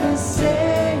are the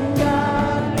same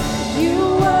God. You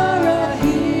are a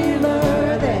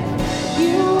healer then.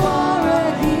 You are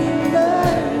a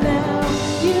healer now.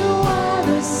 You are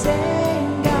the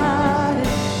same God.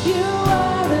 You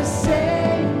are the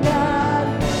same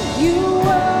God. You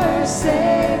were a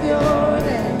Savior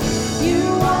then.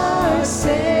 You are a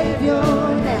Savior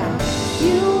now.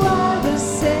 You are the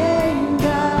same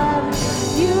God.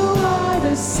 You are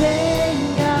the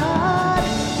same God.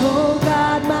 Oh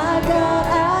God, my God,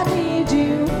 I need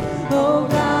you. Oh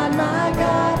God, my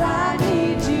God, I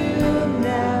need you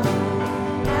now.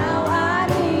 Now I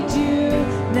need you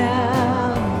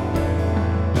now.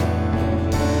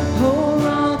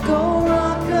 Oh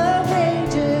rock of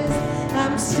ages,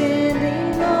 I'm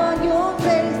standing on your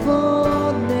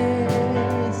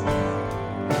faithfulness.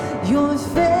 Your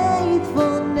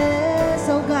faithfulness,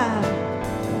 oh God.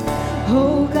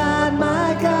 Oh God,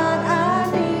 my God, I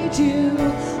need you.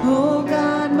 Oh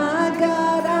God, my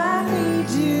God, I need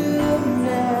you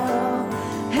now.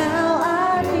 How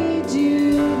I need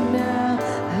you now.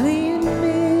 Lead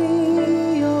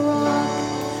me, oh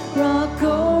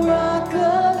rock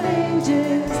of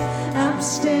ages. I'm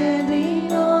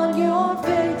standing on your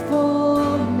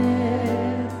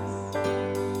faithfulness.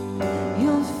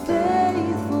 Your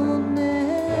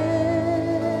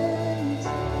faithfulness.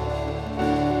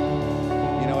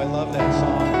 You know, I love that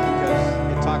song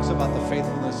because it talks about the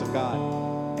faithfulness of God.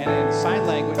 And in sign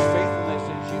language, faithfulness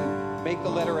is you make the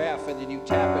letter F and then you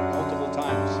tap it multiple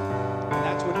times. And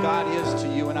that's what God is to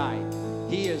you and I.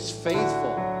 He is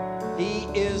faithful. He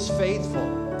is faithful.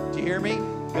 Do you hear me?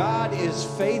 God is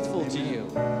faithful to you.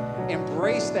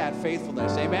 Embrace that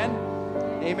faithfulness. Amen?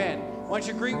 Amen. Why don't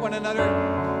you greet one another?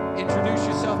 Introduce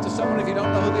yourself to someone. If you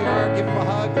don't know who they are, give them a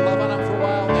hug, love on them for a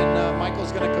while, and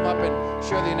Michael's going to come up and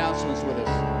share the announcements with us.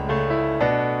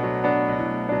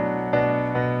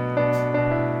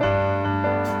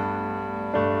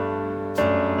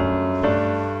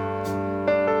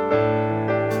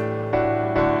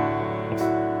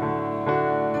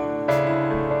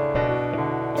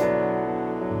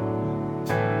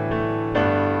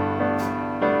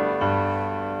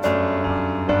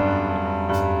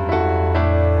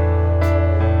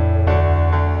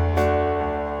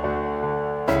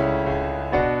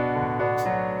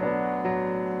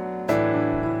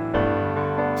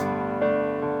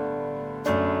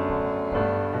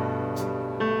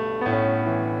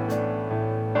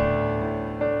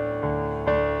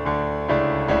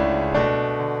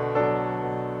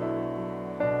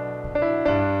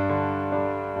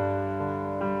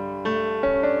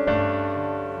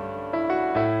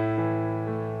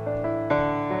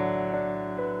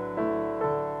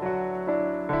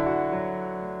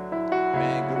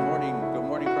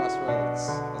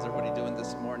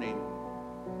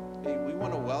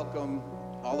 welcome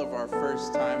all of our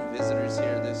first-time visitors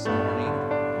here this morning.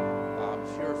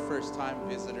 If you're a first-time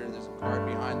visitor, there's a card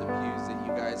behind the pews that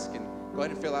you guys can go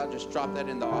ahead and fill out. Just drop that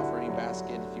in the offering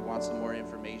basket if you want some more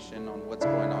information on what's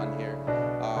going on here.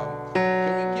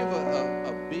 Can we give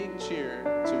a big cheer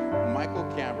to Michael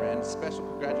Cameron? Special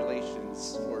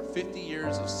congratulations for 50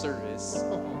 years of service.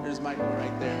 There's Michael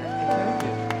right there. Thank you.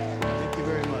 Thank you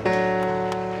very much.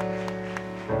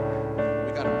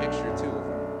 We got a picture too.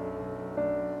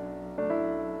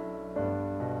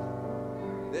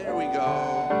 There we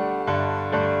go.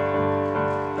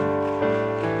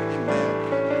 Amen.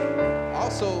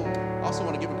 Also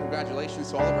want to give a congratulations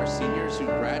to all of our seniors who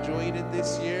graduated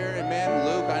this year. Amen.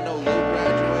 Luke, I know Luke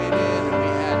graduated, and we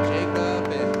had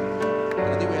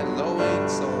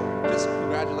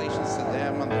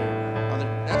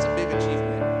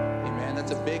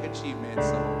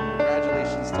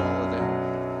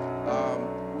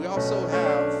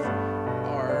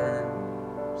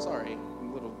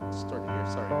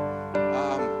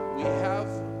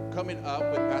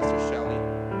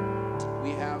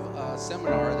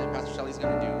seminar that Pastor Shelley's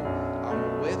going to do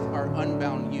with our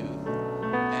Unbound Youth.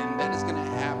 And that is going to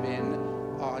happen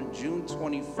on June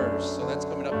 21st. So that's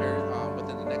coming up here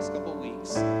within the next couple of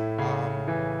weeks.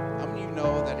 How many of you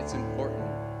know that it's important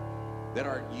that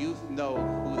our youth know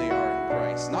who they are in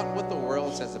Christ? Not what the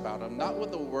world says about them, not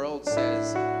what the world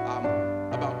says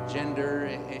about gender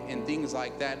and things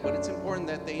like that, but it's important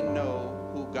that they know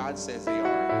who God says they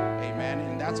are. Amen.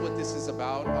 And that's what this is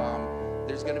about.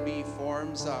 There's going to be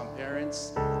forms, parents,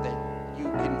 that you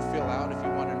can fill out if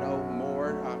you want to know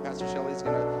more. Pastor Shelley's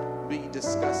going to be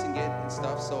discussing it and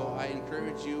stuff. So I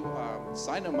encourage you,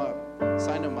 sign them up.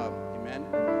 Sign them up. Amen.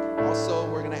 Also,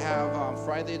 we're going to have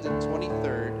Friday the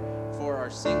 23rd for our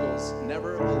singles,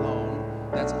 Never Alone.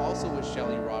 That's also with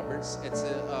Shelley Roberts. It's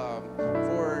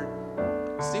for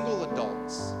single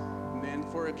adults. And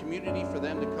for a community for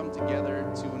them to come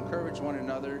together to encourage one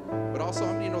another. But also,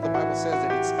 how many know the Bible says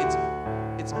that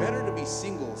it's better to be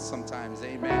single sometimes,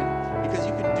 amen? Because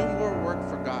you can do more work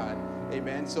for God,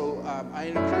 amen? So I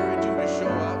encourage you to show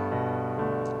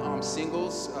up,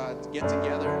 singles, to get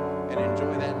together and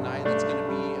enjoy that night. It's going to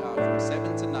be from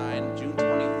 7 to 9, June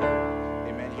 23rd,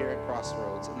 amen, here at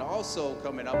Crossroads. And also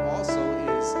coming up also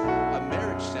is a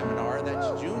marriage seminar.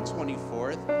 That's June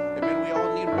 24th. Amen. We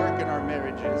all need work in our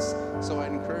marriages. So I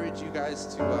encourage you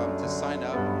guys to sign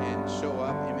up and show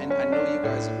up. Amen. I know you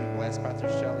guys will be blessed. Pastor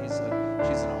Shelley's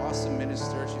she's an awesome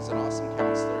minister. She's an awesome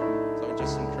counselor. So I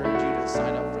just encourage you to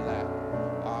sign up for that.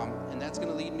 And that's going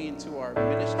to lead me into our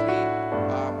ministry.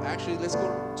 Actually, let's go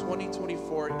to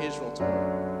 2024 Israel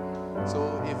tour.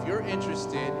 So if you're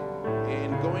interested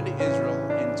in going to Israel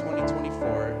in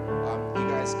 2024, you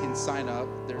guys can sign up.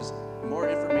 There's more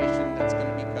information that's going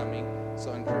to be coming.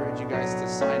 So I encourage you guys to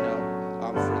sign up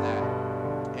for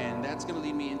that. And that's going to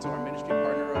lead me into our ministry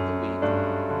partner of the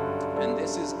week. And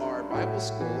this is our Bible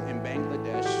school in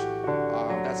Bangladesh.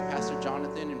 That's Pastor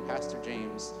Jonathan and Pastor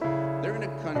James. They're in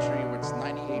a country where it's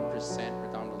 98%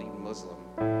 predominantly Muslim.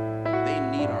 They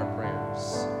need our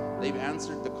prayers. They've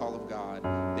answered the call of God.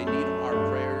 They need our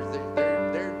prayers.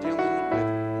 They're dealing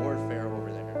with warfare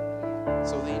over there.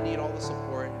 So they need all the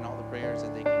support and all the prayers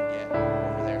that they can get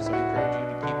over there. So I encourage you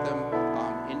to keep them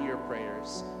in your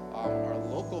prayers. Our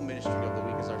local ministry of the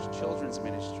week is our children's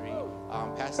ministry.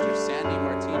 Pastor Sandy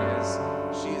Martinez,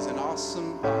 she's an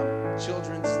awesome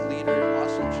children's leader,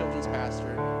 awesome children's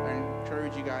pastor. I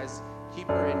encourage you guys, keep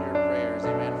her in your prayers,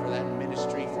 amen, for that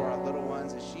ministry for our little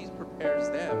ones as she prepares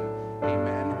them,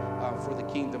 amen, for the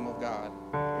kingdom of God,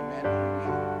 amen.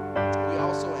 We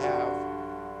also have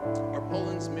our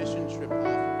Poland's mission trip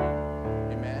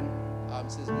offering, amen.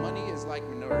 It says money is like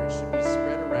manure, it should be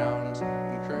spread around,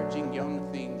 encouraging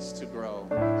young things to grow.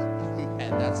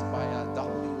 And that's by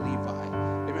Dolly Levi.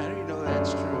 Amen. How do you know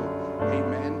that's true?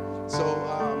 Amen. So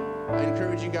I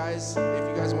encourage you guys, if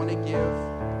you guys want to give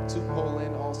to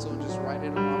Poland, also just write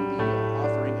it on the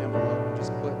offering envelope and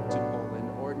just put to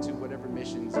Poland or to whatever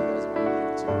missions you guys want to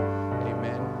give to.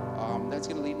 Amen. That's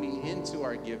going to lead me into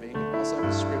our giving. I also have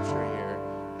a scripture here,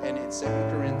 and it's 2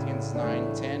 Corinthians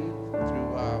 9:10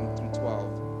 through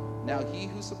 12. Now he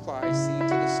who supplies seed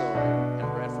to the sower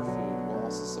and bread for food will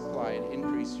also supply and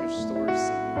increase your store of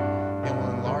seed and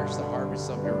will enlarge the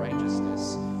harvest of your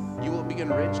righteousness. You will be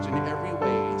enriched in every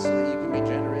way so that you can be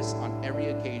generous on every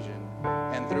occasion.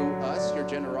 And through us, your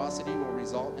generosity will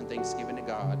result in thanksgiving to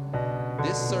God.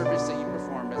 This service that you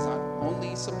perform is not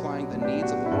only supplying the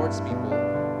needs of the Lord's people,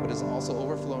 but is also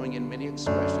overflowing in many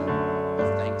expressions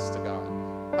of thanks to God.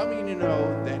 How many of you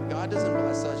know that God doesn't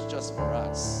bless us just for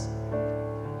us?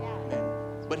 Amen.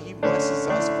 But he blesses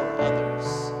us for others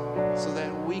so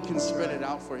that we can spread it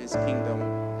out for his kingdom.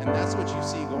 And that's what you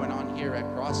see going on here at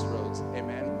Crossroads.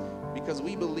 Amen. Because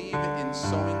we believe in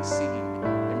sowing seed.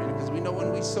 Amen. Because we know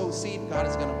when we sow seed, God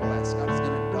is going to bless. God is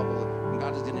going to double. And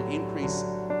God is going to increase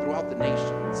throughout the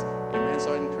nations. Amen.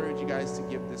 So I encourage you guys to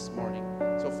give this morning.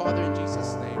 So Father, in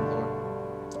Jesus' name,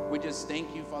 Lord, we just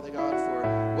thank you, Father God,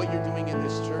 for what you're doing in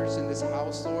this church, in this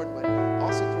house, Lord, but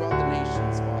also throughout the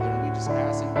nations, Father. And we just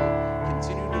ask that you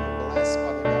continue to bless,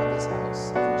 Father God, this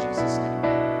house. In Jesus' name.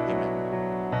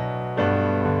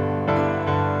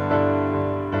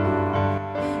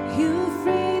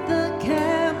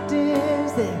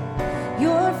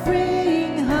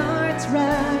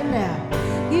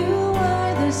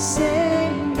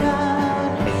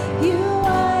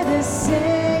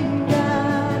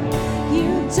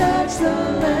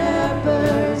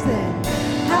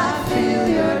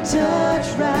 Touch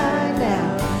right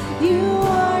now. You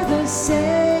are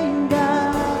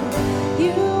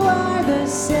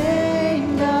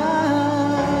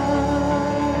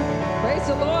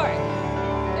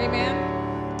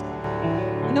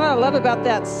love about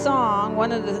that song,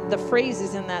 one of the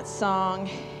phrases in that song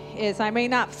is, I may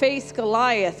not face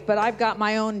Goliath, but I've got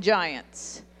my own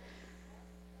giants.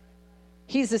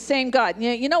 He's the same God.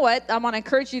 You know what? I want to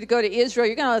encourage you to go to Israel.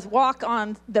 You're going to walk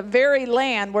on the very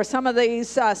land where some of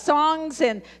these songs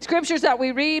and scriptures that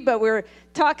we read, but we're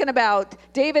talking about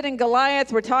David and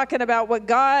Goliath. We're talking about what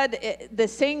God, the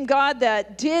same God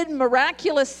that did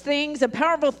miraculous things and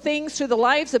powerful things through the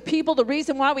lives of people. The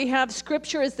reason why we have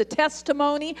scripture is the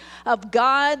testimony of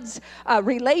God's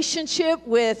relationship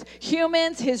with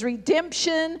humans, his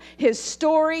redemption, his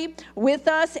story with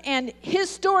us. And his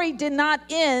story did not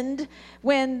end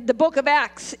when the book of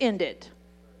Acts ended,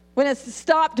 when it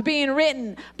stopped being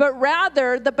written, but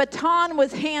rather the baton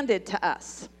was handed to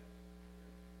us.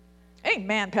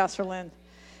 Amen, Pastor Lynn.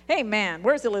 Amen.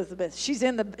 Where's Elizabeth? She's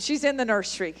in the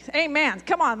nursery. Amen.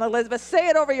 Come on, Elizabeth. Say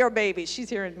it over your baby. She's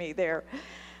hearing me there.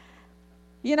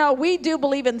 You know, we do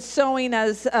believe in sowing,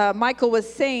 as Michael was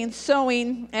saying,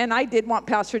 sowing. And I did want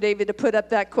Pastor David to put up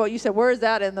that quote. You said, where is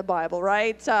that in the Bible,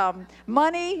 right?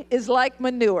 Money is like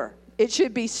manure. It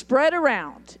should be spread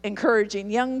around,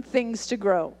 encouraging young things to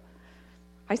grow.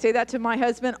 I say that to my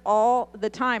husband all the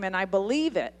time, and I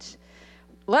believe it.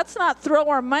 Let's not throw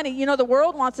our money. You know, the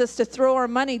world wants us to throw our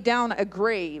money down a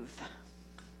grave.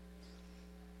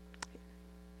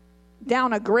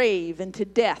 Down a grave into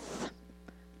death.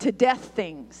 To death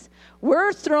things.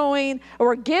 We're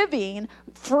giving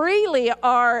freely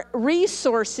our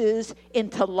resources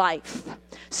into life.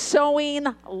 Sowing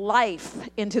life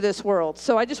into this world.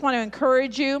 So I just want to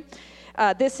encourage you.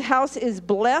 This house is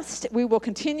blessed. We will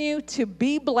continue to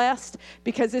be blessed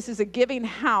because this is a giving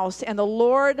house, and the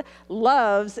Lord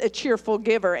loves a cheerful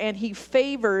giver, and he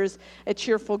favors a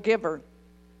cheerful giver.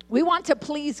 We want to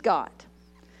please God.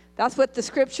 That's what the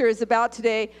scripture is about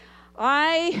today.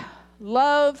 I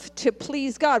love to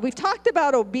please God. We've talked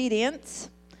about obedience,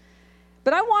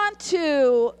 but I want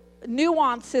to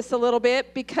nuance this a little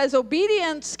bit because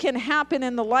obedience can happen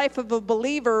in the life of a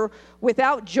believer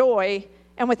without joy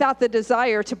and without the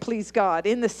desire to please God,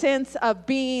 in the sense of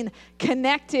being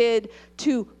connected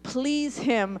to please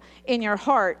him in your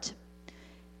heart.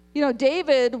 You know,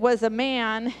 David was a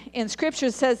man, in Scripture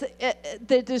says,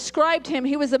 that described him,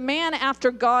 he was a man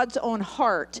after God's own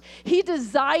heart. He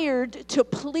desired to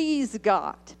please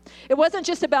God. It wasn't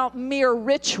just about mere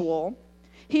ritual.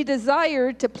 He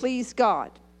desired to please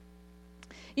God.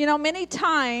 You know, many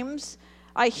times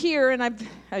I hear, and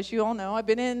as you all know, I've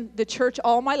been in the church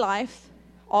all my life,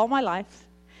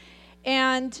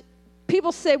 and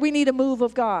people say we need a move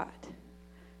of God.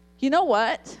 You know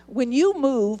what? When you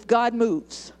move, God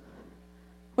moves.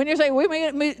 When you're saying we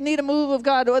need a move of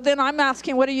God, well, then I'm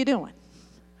asking, what are you doing?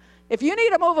 If you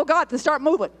need a move of God, then start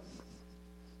moving.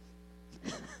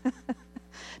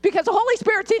 Because the Holy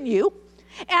Spirit's in you,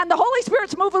 and the Holy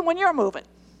Spirit's moving when you're moving.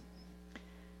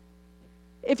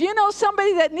 If you know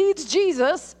somebody that needs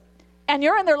Jesus and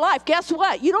you're in their life, guess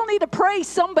what? You don't need to pray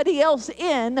somebody else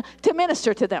in to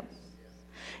minister to them.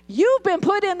 You've been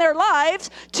put in their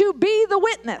lives to be the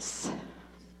witness.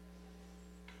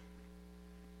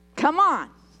 Come on.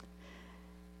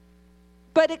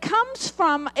 But it comes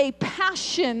from a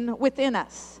passion within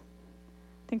us.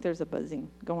 I think there's a buzzing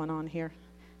going on here.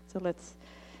 So if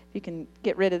you can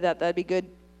get rid of that, that'd be good.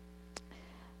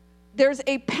 There's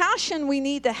a passion we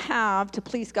need to have to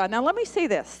please God. Now, let me say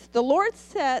this. The Lord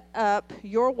set up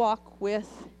your walk with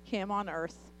him on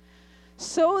earth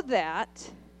so that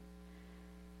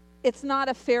it's not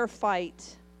a fair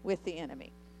fight with the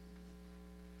enemy.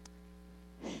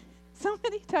 So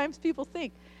many times people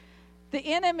think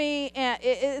the enemy,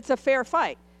 it's a fair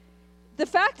fight. The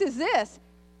fact is this,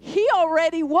 he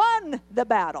already won the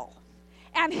battle,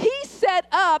 and he set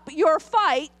up your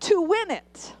fight to win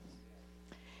it.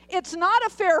 It's not a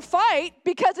fair fight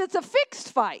because it's a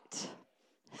fixed fight.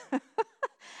 Some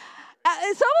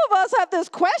of us have this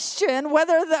question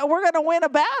whether we're going to win a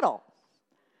battle.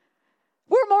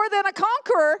 We're more than a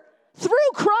conqueror through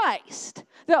Christ.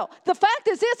 No, the fact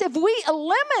is this, if we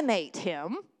eliminate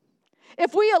him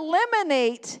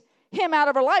out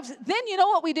of our lives, then you know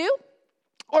what we do?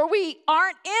 Or we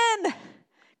aren't in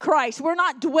Christ. We're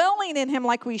not dwelling in him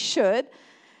like we should.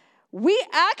 We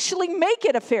actually make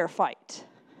it a fair fight.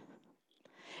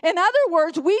 In other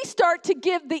words, we start to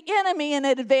give the enemy an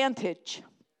advantage.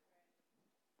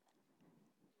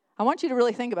 I want you to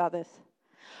really think about this.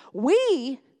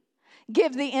 We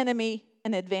give the enemy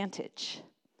an advantage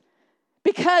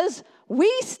because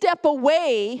we step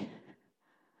away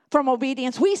from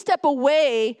obedience. We step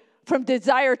away from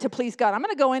desire to please God. I'm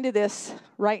going to go into this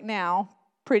right now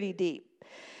pretty deep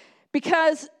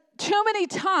because too many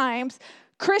times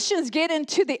Christians get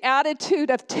into the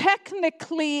attitude of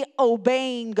technically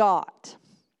obeying God.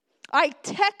 I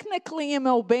technically am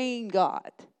obeying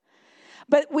God.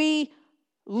 But we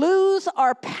lose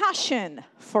our passion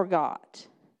for God.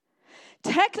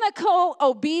 Technical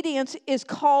obedience is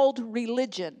called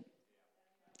religion.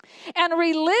 And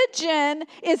religion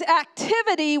is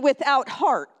activity without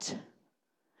heart.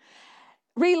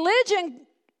 Religion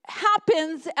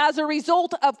happens as a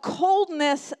result of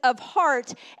coldness of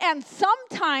heart, and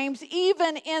sometimes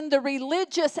even in the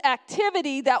religious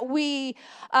activity that we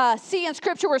see in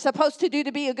Scripture we're supposed to do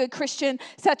to be a good Christian,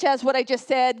 such as what I just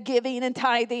said, giving and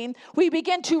tithing, we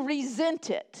begin to resent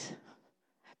it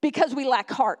because we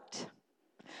lack heart.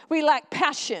 We lack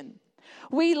passion.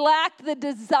 We lack the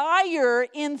desire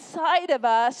inside of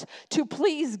us to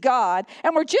please God.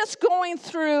 And we're just going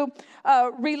through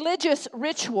a religious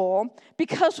ritual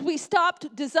because we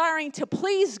stopped desiring to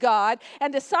please God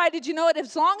and decided, you know what,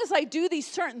 as long as I do these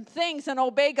certain things and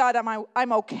obey God,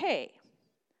 I'm okay.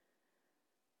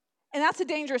 And that's a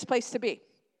dangerous place to be.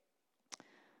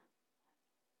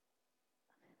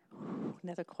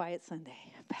 Another quiet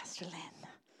Sunday, Pastor Lynn.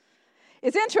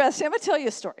 It's interesting. I'm going to tell you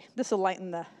a story. This will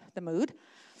lighten the mood.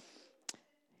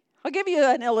 I'll give you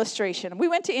an illustration. We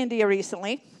went to India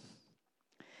recently.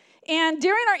 And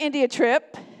during our India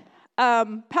trip,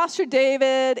 Pastor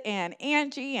David and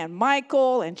Angie and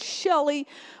Michael and Shelley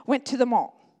went to the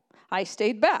mall. I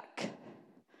stayed back,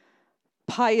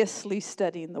 piously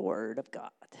studying the Word of God.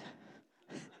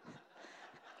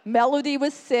 Melody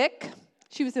was sick.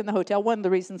 She was in the hotel. One of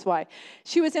the reasons why.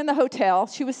 She was in the hotel.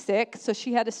 She was sick, so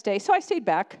she had to stay. So I stayed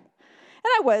back. And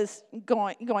I was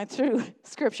going through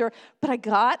Scripture, but I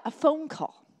got a phone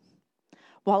call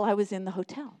while I was in the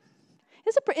hotel.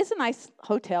 It's a nice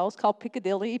hotel. It's called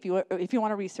Piccadilly, if you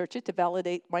want to research it to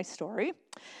validate my story.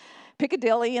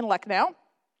 Piccadilly in Lucknow.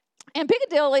 And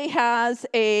Piccadilly has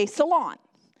a salon.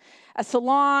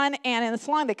 And in the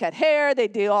salon they cut hair, they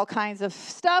do all kinds of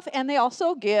stuff, and they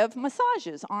also give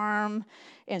massages, arm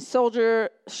and shoulder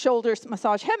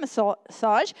massage, head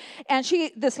massage. And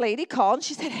this lady called, and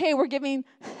she said, hey, we're giving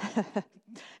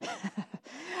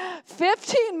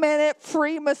 15-minute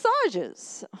free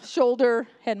massages, shoulder,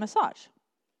 head massage.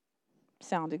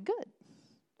 Sounded good.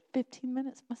 15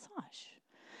 minutes massage.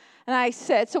 And I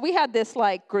said, so we had this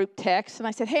group text, and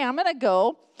I said, hey, I'm going to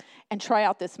go and try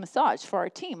out this massage for our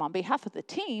team on behalf of the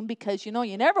team because, you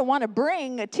never want to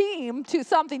bring a team to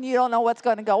something you don't know what's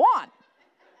going to go on.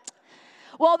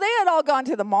 Well, they had all gone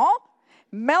to the mall.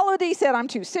 Melody said, I'm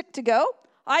too sick to go.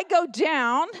 I go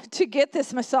down to get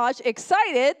this massage,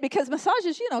 excited because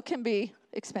massages, can be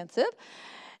expensive.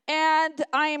 And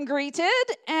I am greeted,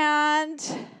 and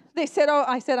they said,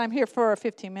 I said, I'm here for a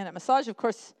 15-minute massage. Of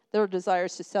course, their desire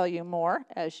is to sell you more,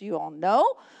 as you all know.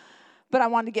 But I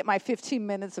wanted to get my 15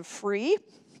 minutes of free.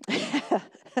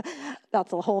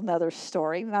 That's a whole nother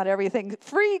story. Not everything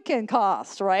free can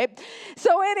cost, right?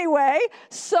 So anyway,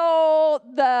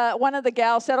 one of the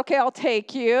gals said, okay, I'll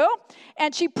take you.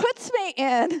 And she puts me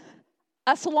in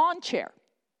a salon chair.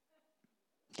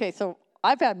 Okay, so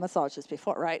I've had massages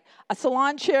before, right? A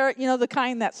salon chair, the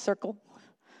kind that circle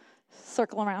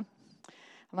around.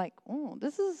 I'm like, oh,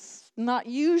 this is not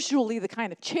usually the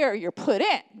kind of chair you're put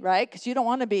in, right? Because you don't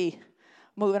want to be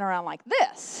moving around like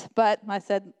this. But I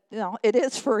said, it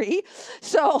is free.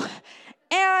 So,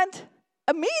 and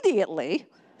immediately,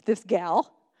 this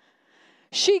gal,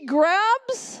 she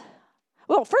grabs,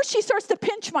 first she starts to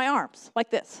pinch my arms like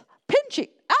this. Pinching.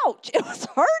 Ouch. It was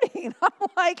hurting. I'm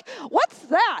like, what's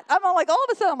that? I'm like, all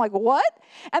of a sudden, I'm like, what?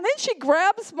 And then she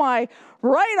grabs my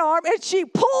right arm and she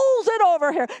pulls it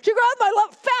over here. She grabs my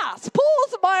left fast,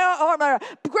 pulls my arm,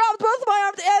 grabs both of my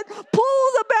arms and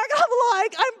pulls it back. I'm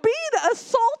like, I'm being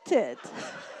assaulted.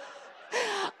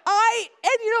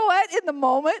 And you know what? In the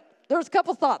moment, there's a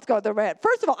couple thoughts going through my head.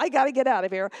 First of all, I got to get out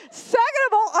of here. Second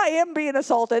of all, I am being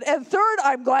assaulted. And third,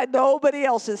 I'm glad nobody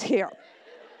else is here.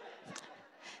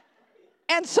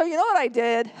 And so you know what I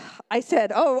did? I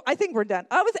said, I think we're done.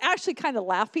 I was actually kind of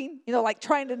laughing,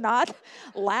 trying to not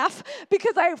laugh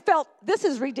because I felt this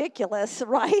is ridiculous,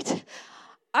 right?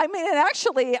 I mean, and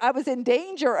actually I was in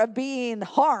danger of being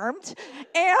harmed.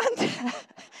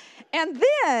 And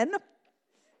then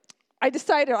I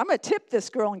decided I'm going to tip this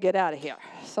girl and get out of here.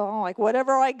 So I'm like,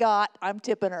 whatever I got, I'm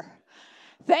tipping her.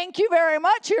 Thank you very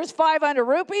much. Here's 500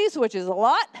 rupees, which is a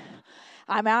lot.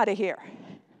 I'm out of here.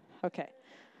 Okay.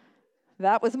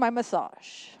 That was my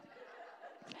massage.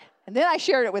 And then I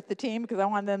shared it with the team because I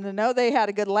wanted them to know they had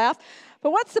a good laugh. But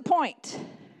what's the point?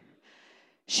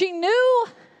 She knew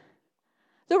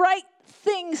the right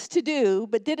things to do,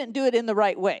 but didn't do it in the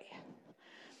right way.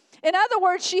 In other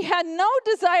words, she had no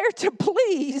desire to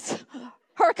please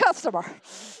her customer.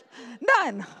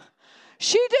 None.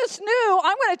 She just knew,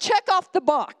 I'm going to check off the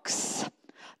box.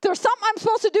 There's something I'm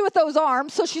supposed to do with those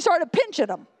arms, so she started pinching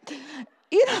them.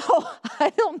 You know,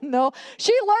 I don't know.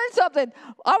 She learned something.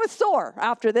 I was sore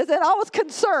after this, and I was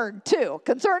concerned, too.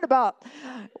 Concerned about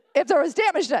if there was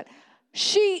damage done.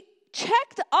 She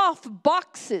checked off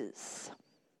boxes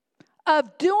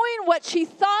of doing what she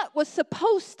thought was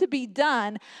supposed to be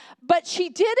done, but she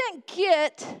didn't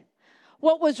get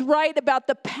what was right about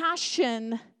the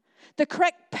passion, the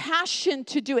correct passion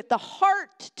to do it, the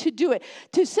heart to do it,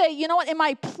 to say, you know what, am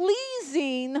I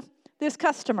pleasing this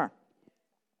customer?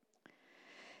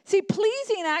 See,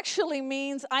 pleasing actually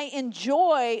means I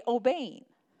enjoy obeying.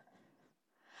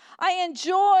 I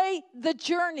enjoy the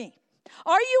journey.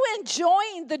 Are you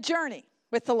enjoying the journey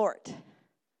with the Lord?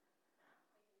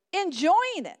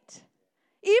 Enjoying it.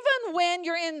 Even when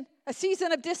you're in a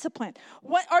season of discipline.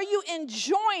 What are you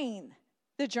enjoying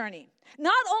the journey?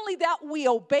 Not only that we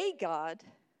obey God,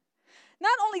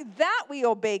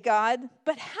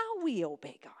 but how we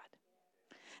obey God.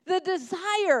 The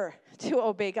desire to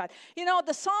obey God. You know,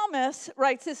 the psalmist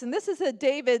writes this, and this is a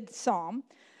David psalm.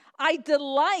 I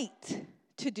delight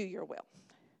to do your will.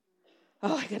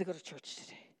 Oh, I got to go to church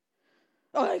today.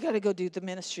 Oh, I got to go do the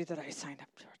ministry that I signed up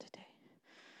for today.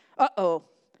 Uh-oh,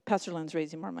 Pastor Lynn's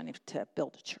raising more money to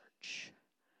build a church.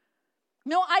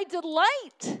 No, I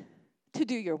delight to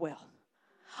do your will.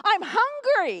 I'm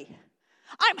hungry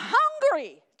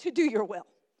to do your will.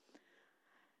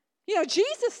 You know,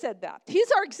 Jesus said that.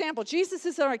 He's our example. Jesus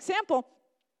is our example.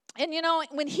 And, you know,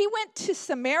 when he went to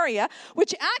Samaria,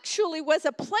 which actually was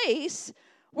a place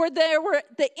where there were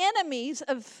the enemies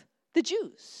of the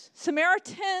Jews.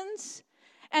 Samaritans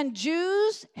and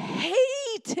Jews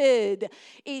hated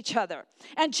each other.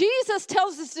 And Jesus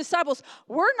tells his disciples,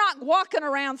 we're not walking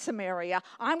around Samaria.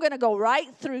 I'm going to go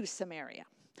right through Samaria.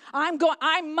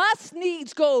 I must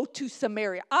needs go to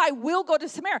Samaria. I will go to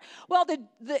Samaria. Well,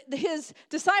 his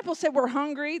disciples said, we're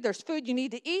hungry. There's food you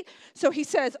need to eat. So he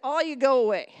says, all you go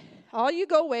away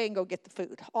and go get the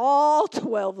food. All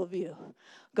 12 of you,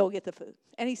 go get the food.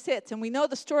 And he sits, and we know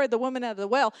the story of the woman out of the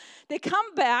well. They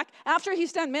come back after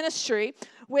he's done ministry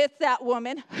with that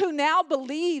woman who now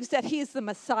believes that he's the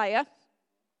Messiah.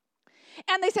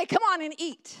 And they say, come on and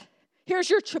eat. Here's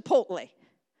your Chipotle.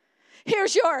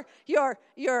 Here's your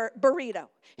burrito.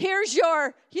 Here's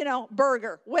your,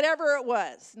 burger, whatever it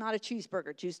was. Not a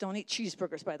cheeseburger. Jews don't eat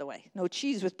cheeseburgers, by the way. No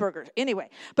cheese with burgers. Anyway,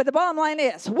 but the bottom line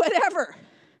is, whatever.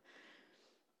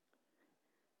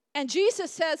 And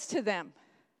Jesus says to them,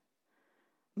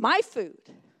 my food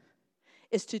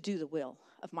is to do the will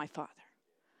of my Father.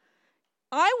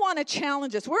 I want to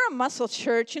challenge us. We're a muscle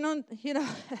church. You know,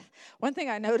 one thing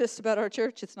I noticed about our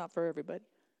church, it's not for everybody.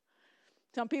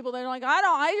 Some people, they're like,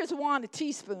 I just want a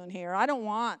teaspoon here. I don't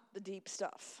want the deep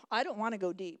stuff. I don't want to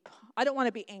go deep. I don't want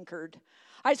to be anchored.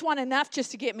 I just want enough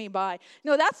just to get me by.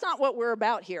 No, that's not what we're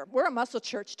about here. We're a muscle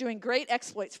church doing great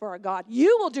exploits for our God.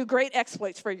 You will do great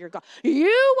exploits for your God.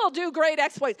 You will do great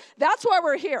exploits. That's why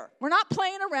we're here. We're not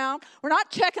playing around. We're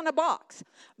not checking a box.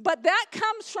 But that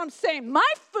comes from saying,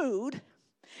 my food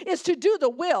is to do the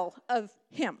will of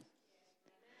him.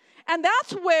 And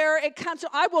that's where it comes to,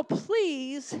 I will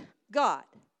please God.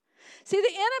 See,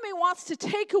 the enemy wants to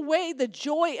take away the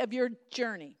joy of your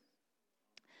journey.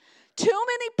 Too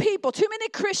many people, too many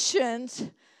Christians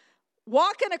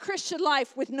walk in a Christian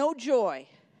life with no joy,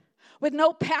 with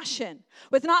no passion,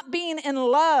 with not being in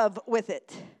love with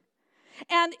it.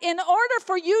 And in order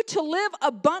for you to live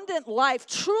abundant life,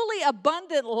 truly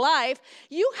abundant life,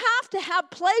 you have to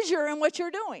have pleasure in what you're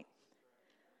doing.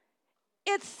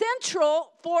 It's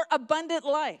central for abundant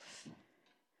life.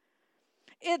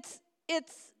 It's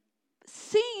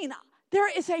seen.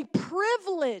 There is a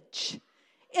privilege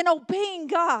in obeying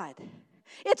God.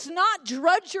 It's not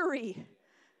drudgery.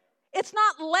 It's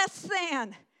not less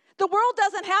than. The world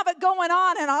doesn't have it going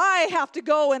on and I have to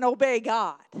go and obey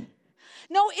God.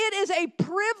 No, it is a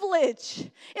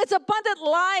privilege. It's abundant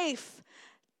life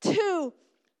to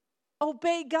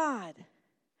obey God.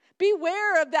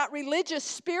 Beware of that religious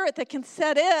spirit that can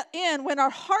set in when our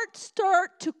hearts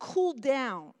start to cool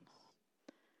down.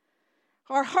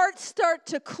 Our hearts start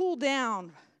to cool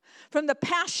down from the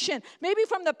passion, maybe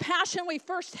from the passion we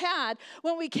first had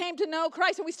when we came to know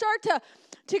Christ, and we start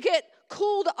to get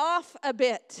cooled off a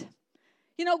bit.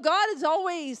 You know, God has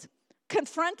always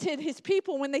confronted his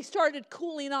people when they started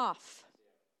cooling off,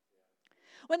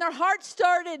 when their hearts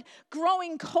started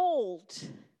growing cold.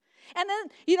 And then,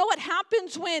 you know what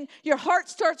happens when your heart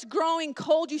starts growing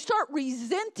cold? You start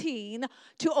resenting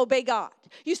to obey God.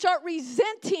 You start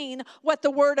resenting what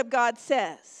the Word of God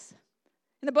says.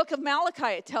 In the book of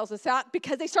Malachi, it tells us that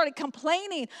because they started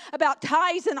complaining about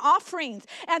tithes and offerings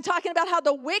and talking about how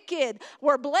the wicked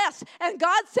were blessed. And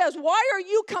God says, why are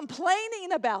you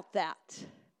complaining about that?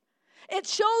 It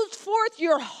shows forth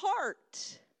your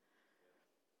heart.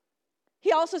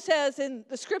 He also says in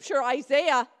the scripture,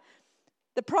 Isaiah,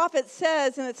 the prophet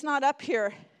says, and it's not up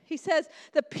here, he says,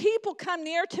 the people come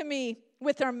near to me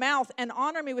with their mouth and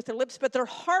honor me with their lips, but their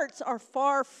hearts are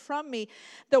far from me.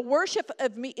 The worship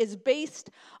of me is based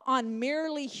on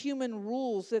merely human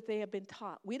rules that they have been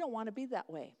taught. We don't want to be that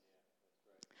way.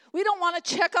 We don't want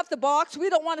to check off the box. We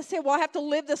don't want to say, well, I have to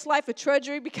live this life of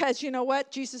treasury because, you know what,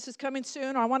 Jesus is coming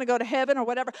soon, or I want to go to heaven or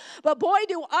whatever. But boy,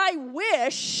 do I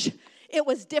wish it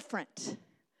was different.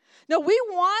 No, we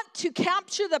want to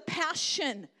capture the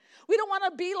passion. We don't want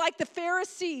to be like the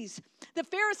Pharisees. The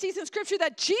Pharisees in Scripture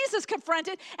that Jesus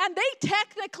confronted, and they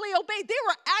technically obeyed. They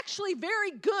were actually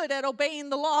very good at obeying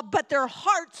the law, but their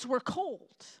hearts were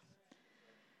cold.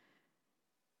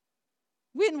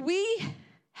 When we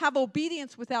have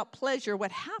obedience without pleasure,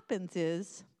 what happens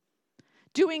is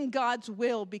doing God's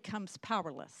will becomes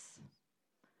powerless.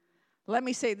 Let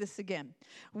me say this again.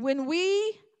 When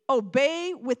we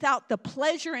obey without the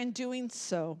pleasure in doing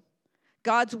so,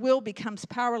 God's will becomes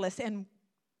powerless. And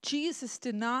Jesus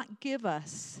did not give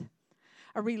us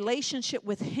a relationship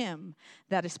with him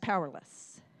that is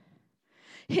powerless.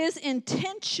 His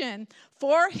intention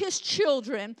for his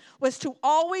children was to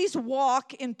always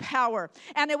walk in power.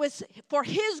 And it was for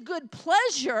his good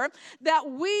pleasure that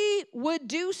we would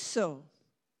do so.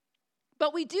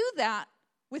 But we do that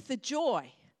with the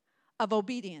joy of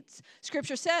obedience.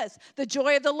 Scripture says, the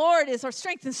joy of the Lord is our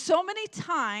strength. And so many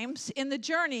times in the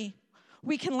journey,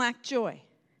 we can lack joy.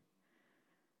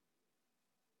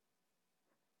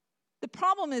 The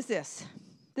problem is this.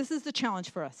 This is the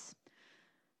challenge for us.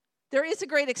 There is a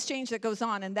great exchange that goes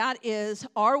on, and that is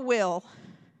our will,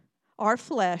 our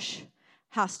flesh,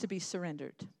 has to be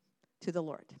surrendered to the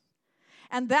Lord.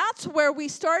 And that's where we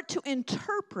start to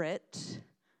interpret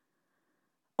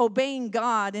obeying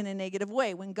God in a negative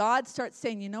way. When God starts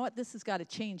saying, you know what, this has got to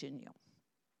change in you.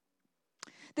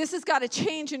 This has got to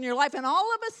change in your life. And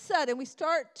all of a sudden, we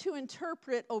start to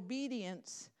interpret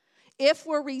obedience, if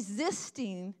we're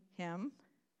resisting him,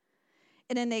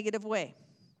 in a negative way.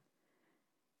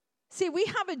 See, we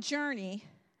have a journey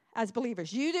as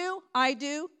believers. You do, I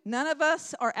do. None of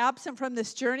us are absent from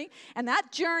this journey. And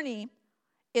that journey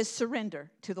is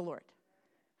surrender to the Lord.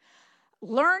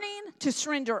 Learning to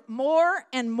surrender more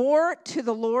and more to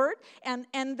the Lord. And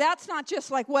that's not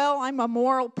just like, well, I'm a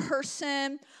moral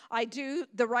person, I do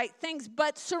the right things,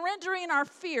 but surrendering our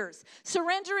fears,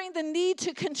 surrendering the need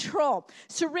to control,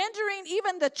 surrendering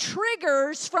even the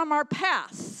triggers from our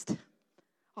past.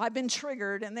 I've been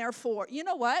triggered, and therefore, you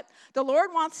know what? The Lord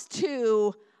wants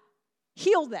to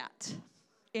heal that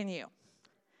in you.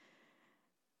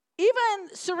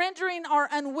 Even surrendering our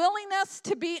unwillingness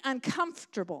to be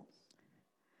uncomfortable.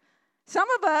 Some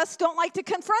of us don't like to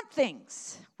confront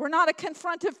things. We're not a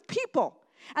confrontive people.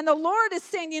 And the Lord is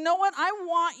saying, you know what? I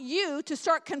want you to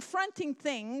start confronting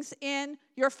things in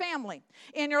your family,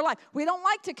 in your life. We don't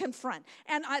like to confront.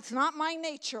 And it's not my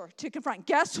nature to confront.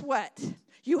 Guess what?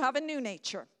 You have a new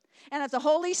nature. And if the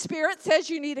Holy Spirit says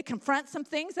you need to confront some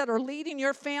things that are leading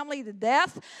your family to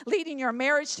death, leading your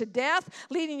marriage to death,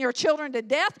 leading your children to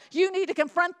death, you need to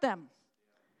confront them.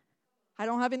 I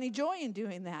don't have any joy in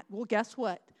doing that. Well, guess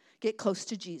what? Get close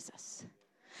to Jesus.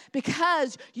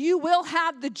 Because you will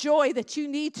have the joy that you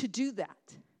need to do that.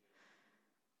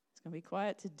 It's going to be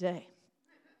quiet today.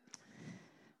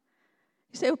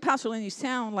 You say, well, Pastor Lynn, you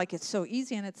sound like it's so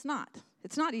easy, and it's not.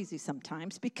 It's not easy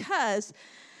sometimes because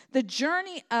the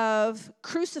journey of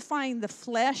crucifying the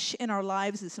flesh in our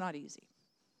lives is not easy.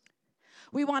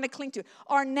 We want to cling to it.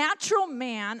 Our natural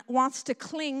man wants to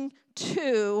cling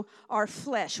to our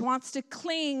flesh, wants to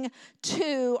cling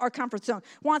to our comfort zone,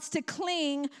 wants to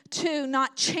cling to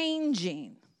not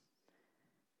changing.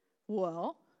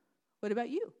 Well, what about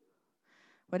you?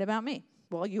 What about me?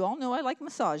 Well, you all know I like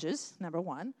massages, number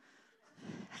one.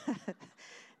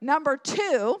 Number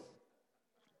two,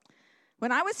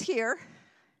 when I was here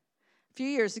a few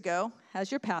years ago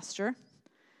as your pastor,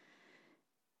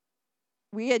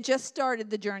 we had just started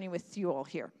the journey with you all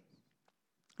here.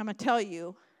 I'm going to tell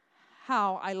you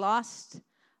how I lost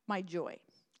my joy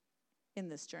in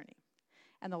this journey,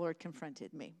 and the Lord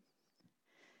confronted me.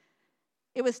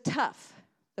 It was tough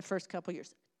the first couple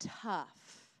years.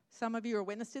 Tough. Some of you are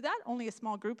witness to that. Only a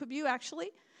small group of you actually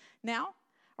now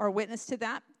are witness to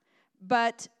that.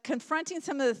 But confronting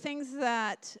some of the things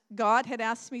that God had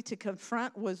asked me to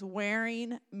confront was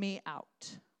wearing me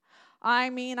out. I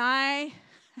mean, I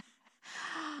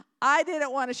I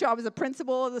didn't want to show. I was a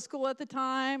principal of the school at the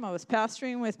time. I was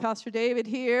pastoring with Pastor David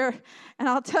here. And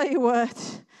I'll tell you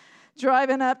what,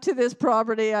 driving up to this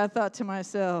property, I thought to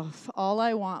myself, all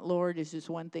I want, Lord, is just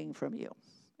one thing from you.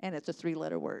 And it's a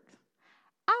 3-letter word.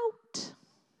 Out.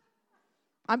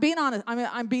 I'm being honest.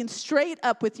 I'm being straight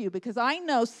up with you because I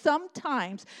know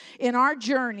sometimes in our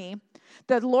journey,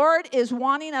 the Lord is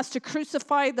wanting us to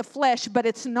crucify the flesh, but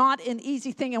it's not an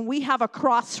easy thing, and we have a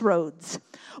crossroads.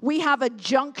 We have a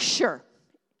juncture.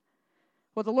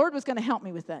 Well, the Lord was going to help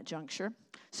me with that juncture.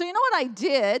 So you know what I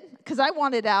did? Because I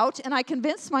wanted out, and I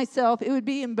convinced myself it would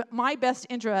be in my best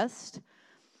interest.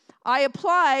 I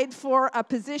applied for a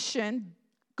position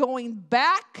going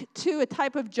back to a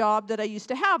type of job that I used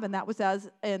to have, and that was as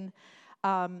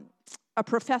a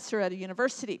professor at a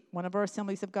university, one of our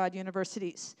Assemblies of God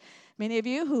universities. Many of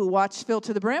you who watched Fill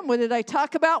to the Brim, what did I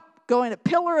talk about? Going to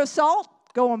Pillar of Salt,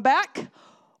 going back,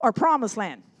 or Promised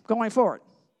Land, going forward.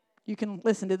 You can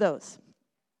listen to those.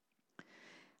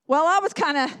 Well, I was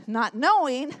kind of not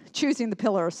knowing, choosing the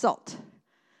Pillar of Salt.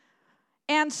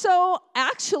 And so,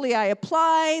 actually, I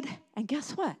applied, and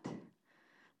guess what?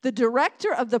 The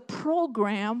director of the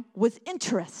program was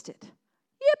interested.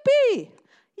 Yippee!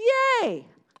 Yay!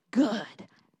 Good.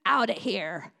 Out of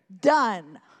here.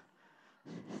 Done.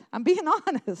 I'm being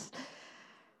honest.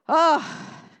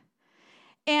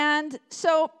 And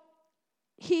so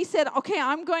he said, okay,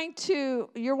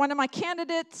 you're one of my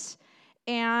candidates,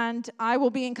 and I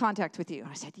will be in contact with you.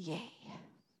 I said, yay.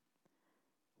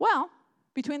 Well,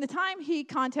 between the time he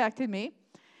contacted me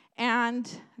and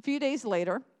a few days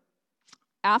later,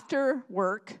 after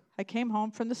work, I came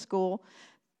home from the school,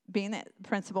 being the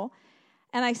principal,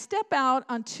 and I step out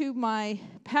onto my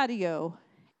patio,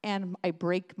 and I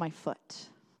break my foot.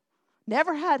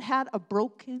 Never had a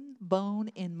broken bone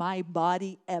in my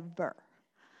body ever.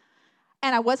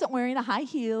 And I wasn't wearing a high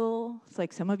heel. It's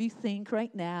like some of you think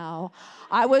right now.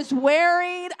 I was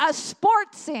wearing a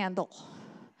sports sandal.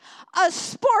 A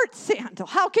sports sandal.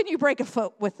 How can you break a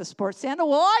foot with a sports sandal?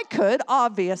 Well, I could,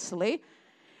 obviously.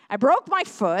 I broke my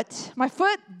foot. My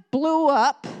foot blew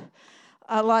up.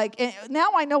 Now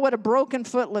I know what a broken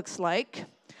foot looks like.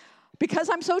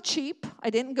 Because I'm so cheap, I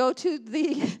didn't go to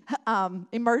the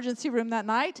emergency room that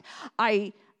night.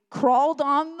 I crawled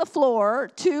on the floor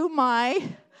to my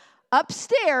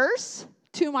upstairs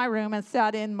to my room and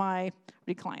sat in my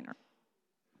recliner.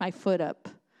 My foot up,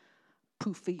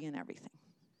 poofy and everything.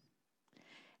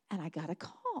 And I got a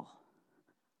call,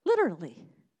 literally.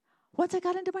 Once I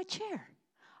got into my chair,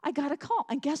 I got a call.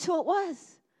 And guess who it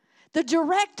was? The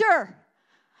director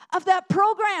of that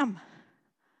program.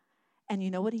 And you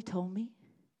know what he told me?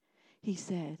 He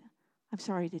said, I'm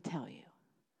sorry to tell you,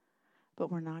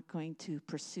 but we're not going to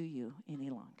pursue you any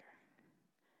longer.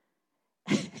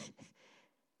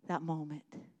 That moment,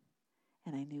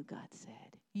 and I knew God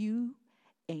said, you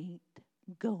ain't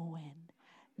going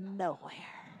nowhere.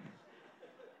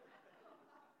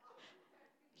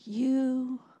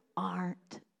 You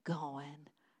aren't going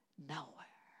nowhere.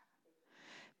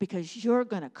 Because you're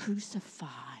going to crucify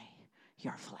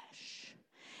your flesh.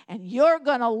 And you're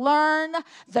going to learn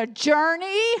the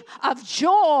journey of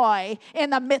joy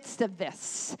in the midst of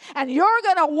this. And you're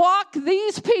going to walk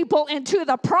these people into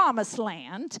the promised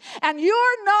land. And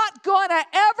you're not going to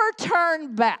ever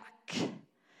turn back.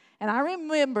 And I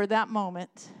remember that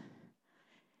moment.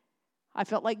 I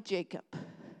felt like Jacob,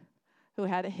 who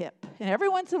had a hip. And every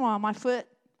once in a while, my foot,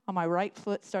 on my right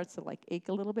foot, starts to ache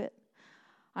a little bit.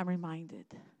 I'm reminded,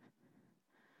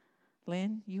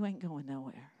 Lynn, you ain't going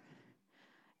nowhere.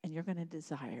 And you're going to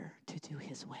desire to do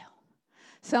his will.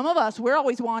 Some of us, we're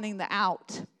always wanting the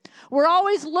out. We're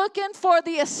always looking for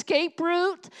the escape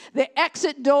route, the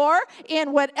exit door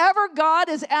in whatever God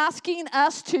is asking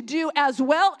us to do, as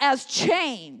well as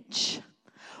change.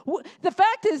 The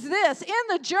fact is this, in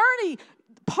the journey,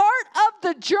 part of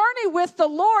the journey with the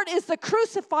Lord is the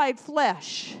crucified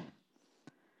flesh.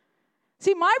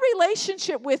 See, my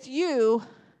relationship with you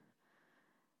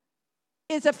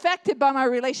is affected by my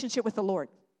relationship with the Lord.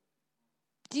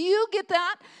 Do you get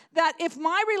that? That if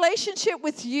my relationship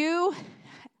with you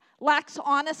lacks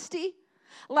honesty,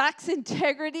 lacks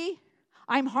integrity,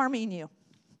 I'm harming you.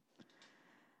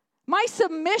 My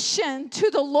submission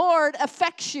to the Lord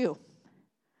affects you.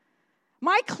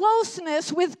 My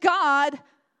closeness with God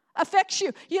affects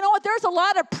you. You know what? There's a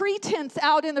lot of pretense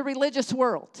out in the religious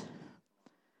world.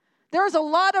 There's a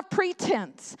lot of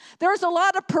pretense. There's a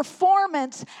lot of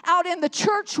performance out in the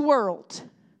church world.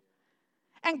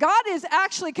 And God is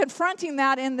actually confronting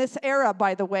that in this era,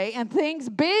 by the way. And things,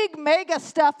 big, mega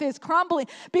stuff is crumbling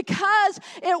because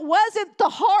it wasn't the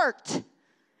heart.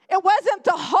 It wasn't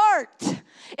the heart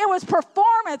It was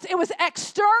performance. It was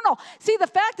external. See, the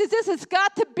fact is this, it's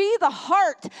got to be the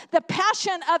heart, the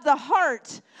passion of the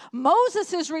heart.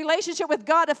 Moses' relationship with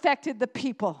God affected the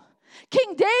people.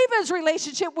 King David's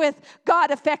relationship with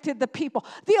God affected the people.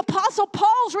 The Apostle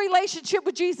Paul's relationship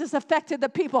with Jesus affected the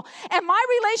people. And my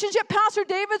relationship, Pastor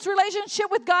David's relationship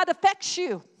with God affects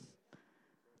you.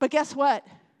 But guess what?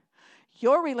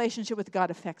 Your relationship with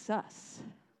God affects us.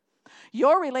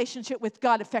 Your relationship with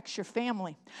God affects your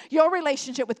family. Your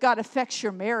relationship with God affects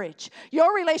your marriage.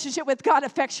 Your relationship with God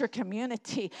affects your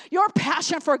community. Your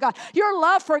passion for God, your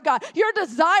love for God, your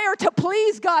desire to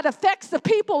please God affects the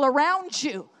people around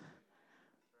you.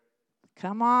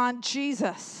 Come on,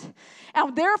 Jesus.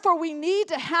 And therefore, we need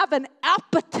to have an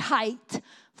appetite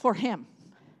for Him,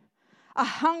 a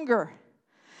hunger,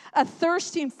 a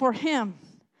thirsting for Him,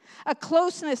 a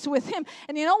closeness with Him.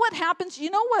 And you know what happens?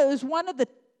 You know what is one of the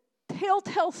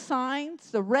telltale signs,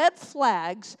 the red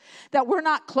flags that we're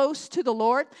not close to the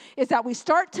Lord, is that we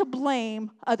start to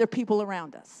blame other people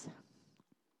around us.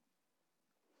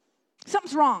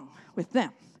 Something's wrong with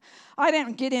them. I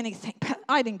didn't get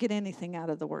anything out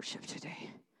of the worship today.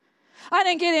 I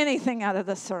didn't get anything out of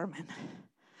the sermon.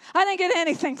 I didn't get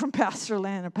anything from Pastor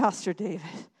Lynn or Pastor David.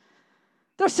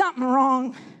 There's something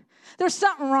wrong. There's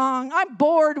something wrong. I'm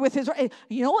bored with his.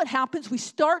 You know what happens? We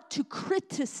start to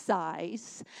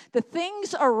criticize the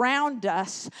things around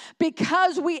us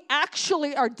because we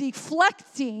actually are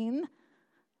deflecting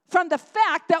from the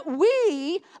fact that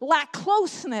we lack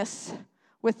closeness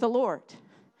with the Lord.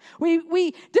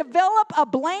 We develop a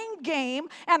blame game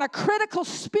and a critical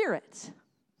spirit.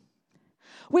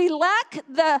 We lack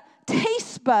the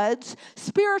taste buds,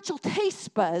 spiritual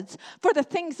taste buds for the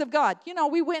things of God. You know,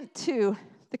 we went to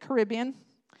the Caribbean,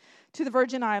 to the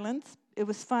Virgin Islands. It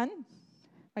was fun.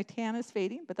 My tan is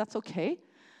fading, but that's okay.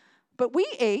 But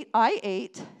I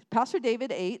ate, Pastor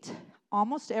David ate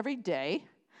almost every day.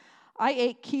 I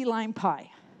ate key lime pie.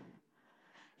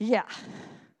 Yeah.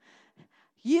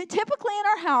 Typically in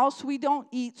our house, we don't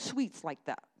eat sweets like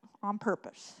that on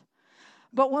purpose.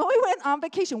 But when we went on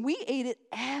vacation, we ate it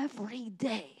every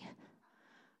day.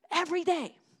 Every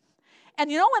day. And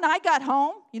you know, when I got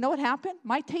home, you know what happened?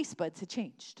 My taste buds had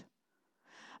changed.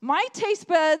 My taste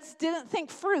buds didn't think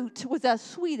fruit was as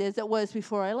sweet as it was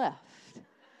before I left.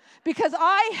 Because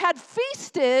I had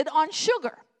feasted on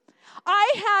sugar.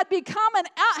 I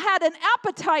had an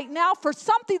appetite now for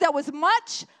something that was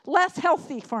much less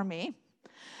healthy for me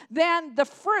than the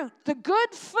fruit, the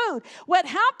good food. What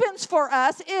happens for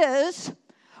us is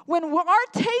when our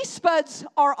taste buds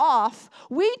are off,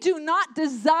 we do not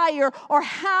desire or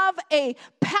have a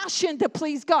passion to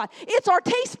please God. It's our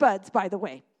taste buds, by the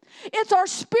way. It's our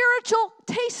spiritual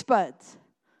taste buds.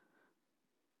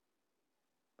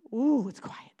 Ooh, it's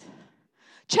quiet.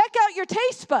 Check out your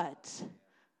taste buds.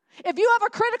 If you have a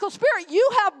critical spirit, you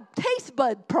have taste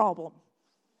bud problem.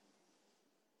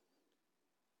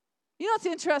 You know what's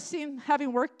interesting?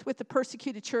 Having worked with the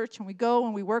persecuted church, and we go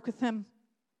and we work with them,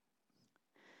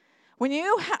 when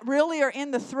you really are in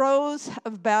the throes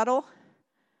of battle,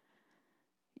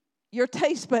 your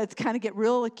taste buds kind of get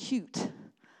real acute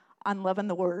on loving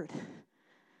the Word.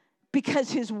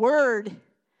 Because His Word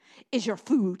is your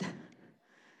food.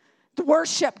 The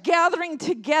worship, gathering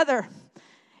together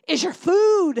is your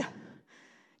food.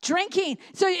 Drinking.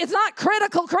 So it's not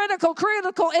critical.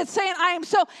 It's saying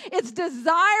it's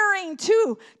desiring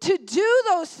to do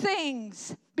those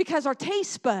things because our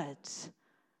taste buds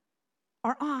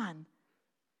are on.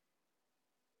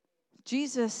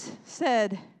 Jesus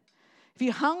said, if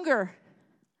you hunger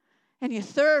and you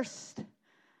thirst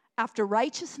after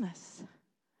righteousness,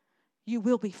 you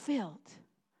will be filled.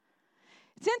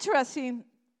 It's interesting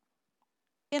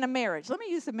in a marriage. Let me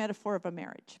use the metaphor of a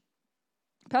marriage.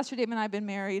 Pastor David and I have been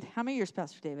married. How many years,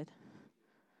 Pastor David?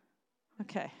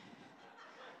 Okay.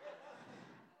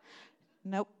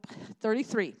 Nope,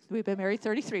 33. We've been married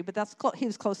 33, but he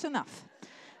was close enough.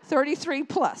 33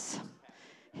 plus.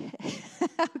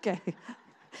 Okay.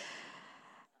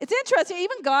 It's interesting.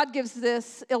 Even God gives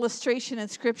this illustration in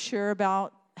Scripture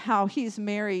about how He's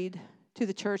married to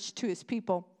the church, to His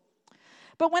people.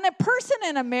 But when a person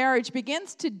in a marriage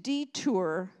begins to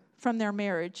detour from their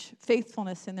marriage,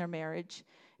 faithfulness in their marriage,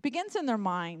 it begins in their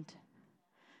mind.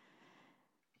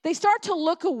 They start to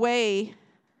look away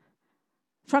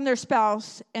from their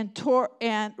spouse and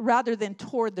rather than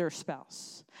toward their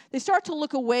spouse. They start to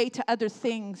look away to other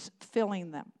things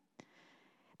filling them.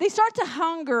 They start to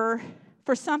hunger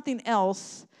for something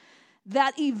else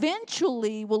that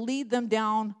eventually will lead them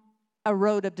down a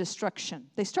road of destruction.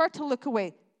 They start to look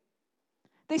away.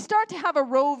 They start to have a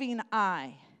roving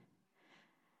eye.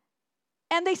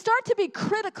 And they start to be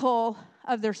critical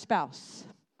of their spouse.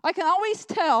 I can always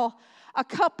tell a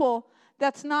couple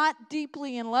that's not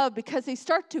deeply in love because they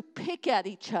start to pick at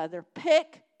each other,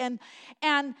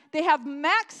 and they have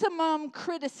maximum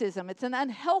criticism. It's an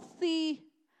unhealthy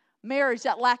marriage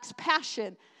that lacks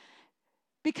passion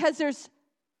because there's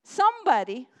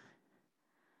somebody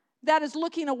that is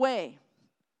looking away.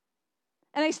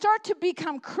 And they start to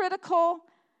become critical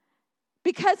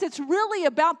because it's really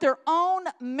about their own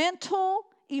mental,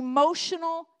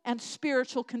 emotional, and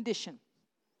spiritual condition.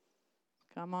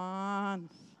 Come on.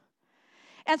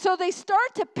 And so they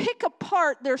start to pick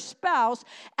apart their spouse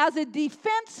as a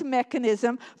defense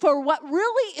mechanism for what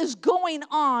really is going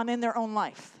on in their own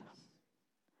life.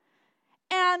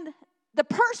 And the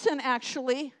person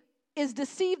actually is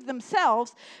deceived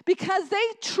themselves because they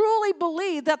truly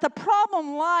believe that the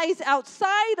problem lies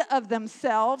outside of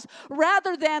themselves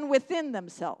rather than within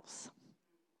themselves.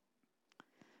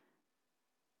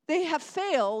 They have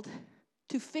failed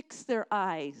to fix their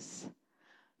eyes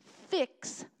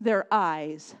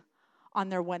on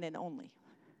their one and only.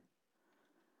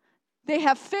 They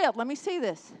have failed, let me say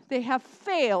this, they have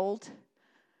failed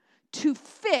to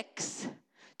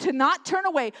not turn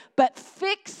away, but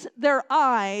fix their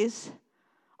eyes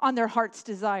on their heart's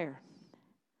desire.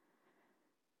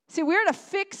 See, we're to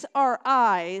fix our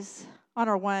eyes on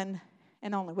our one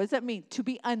and only. What does that mean? To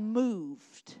be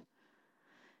unmoved.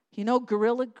 You know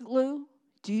Gorilla Glue?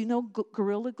 Do you know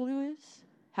Gorilla Glue is?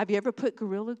 Have you ever put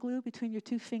Gorilla Glue between your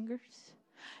two fingers?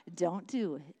 Don't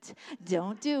do it.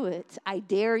 Don't do it. I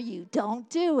dare you. Don't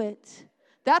do it.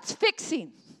 That's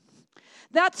fixing.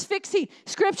 That's fixing.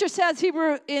 Scripture says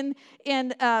in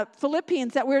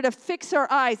Philippians that we're to fix our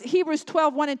eyes. Hebrews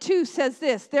 12, 1 and 2 says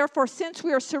this. Therefore, since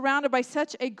we are surrounded by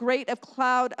such a great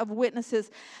cloud of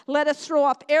witnesses, let us throw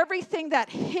off everything that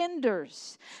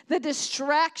hinders, the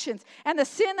distractions, and the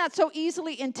sin that so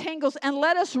easily entangles, and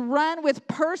let us run with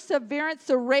perseverance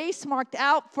the race marked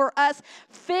out for us,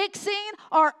 fixing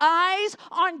our eyes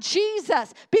on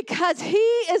Jesus, because He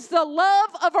is the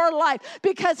love of our life,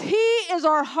 because He is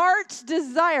our heart's desire,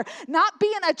 not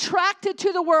being attracted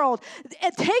to the world,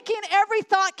 and taking every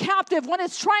thought captive when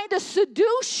it's trying to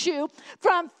seduce you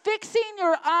from fixing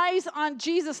your eyes on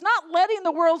Jesus, not letting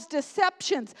the world's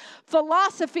deceptions,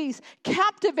 philosophies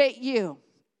captivate you.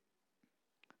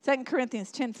 2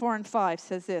 Corinthians 10, 4 and 5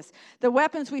 says this. The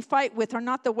weapons we fight with are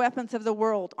not the weapons of the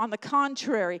world. On the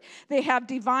contrary, they have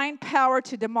divine power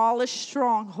to demolish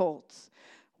strongholds.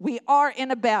 We are in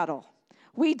a battle.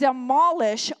 We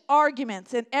demolish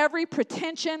arguments and every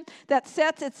pretension that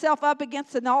sets itself up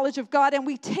against the knowledge of God, and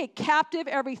we take captive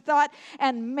every thought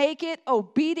and make it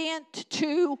obedient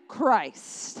to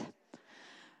Christ.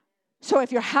 So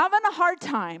if you're having a hard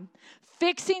time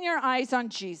fixing your eyes on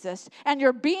Jesus and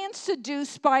you're being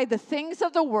seduced by the things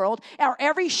of the world or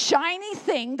every shiny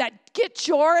thing that gets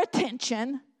your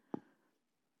attention,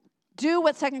 do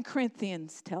what 2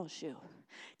 Corinthians tells you.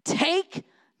 Take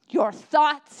your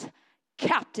thoughts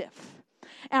captive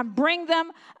and bring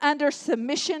them under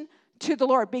submission to the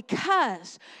Lord,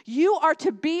 because you are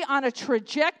to be on a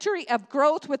trajectory of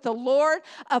growth with the Lord,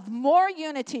 of more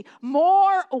unity,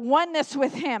 more oneness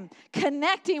with Him,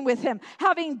 connecting with Him,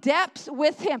 having depths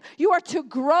with Him. You are to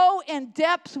grow in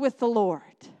depths with the Lord.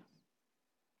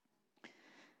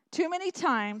 Too many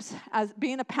times, as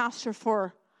being a pastor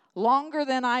for longer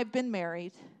than I've been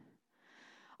married,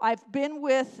 I've been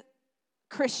with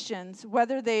Christians,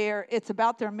 whether it's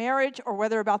about their marriage or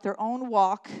whether about their own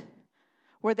walk,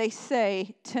 where they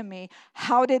say to me,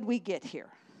 how did we get here?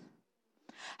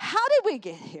 How did we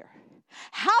get here?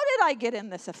 How did I get in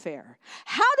this affair?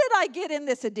 How did I get in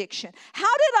this addiction?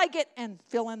 How did I get, and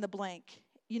fill in the blank.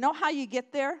 You know how you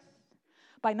get there?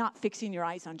 By not fixing your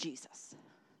eyes on Jesus.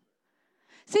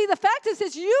 See, the fact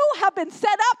is you have been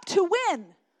set up to win.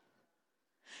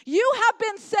 You have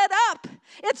been set up.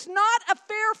 It's not a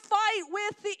fair fight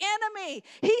with the enemy.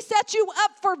 He sets you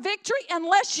up for victory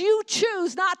unless you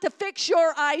choose not to fix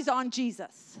your eyes on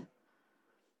Jesus.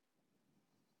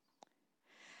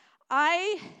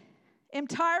 I am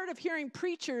tired of hearing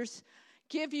preachers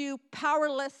give you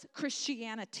powerless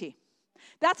Christianity.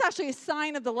 That's actually a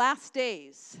sign of the last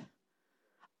days.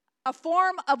 A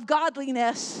form of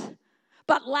godliness,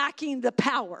 but lacking the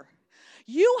power.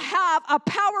 You have a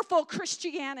powerful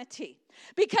Christianity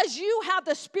because you have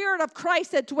the Spirit of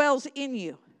Christ that dwells in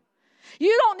you.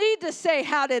 You don't need to say,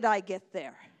 how did I get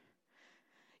there?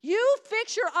 You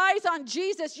fix your eyes on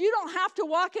Jesus. You don't have to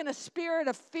walk in a spirit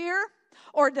of fear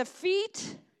or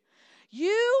defeat. All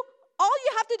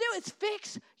you have to do is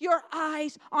fix your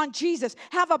eyes on Jesus.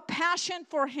 Have a passion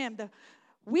for Him.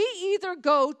 We either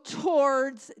go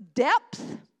towards depth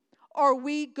or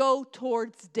we go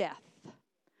towards death.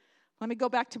 Let me go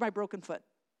back to my broken foot.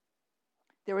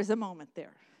 There was a moment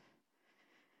there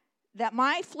that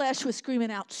my flesh was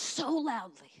screaming out so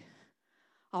loudly.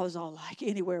 I was all like,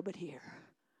 anywhere but here.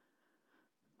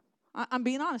 I'm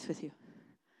being honest with you.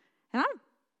 And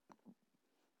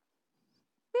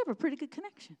we have a pretty good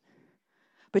connection.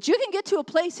 But you can get to a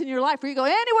place in your life where you go,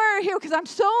 anywhere here, because I'm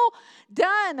so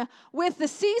done with the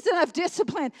season of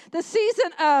discipline, the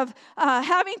season of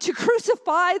having to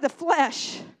crucify the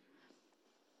flesh.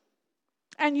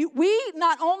 And we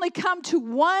not only come to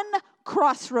one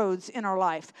crossroads in our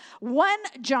life, one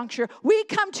juncture. We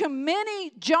come to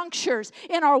many junctures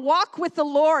in our walk with the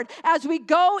Lord as we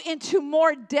go into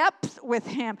more depth with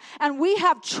Him. And we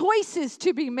have choices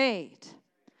to be made.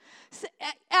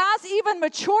 As even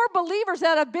mature believers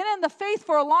that have been in the faith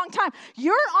for a long time,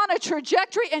 you're on a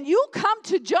trajectory and you come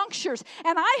to junctures.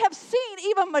 And I have seen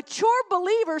even mature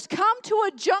believers come to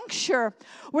a juncture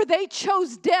where they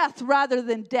chose death rather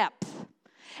than depth.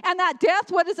 And that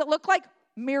death, what does it look like?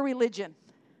 Mere religion.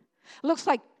 It looks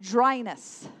like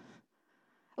dryness.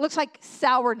 It looks like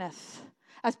sourness.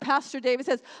 As Pastor David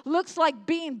says, looks like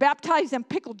being baptized in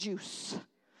pickle juice.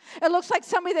 It looks like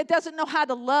somebody that doesn't know how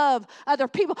to love other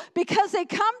people because they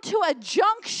come to a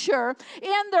juncture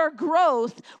in their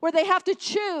growth where they have to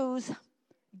choose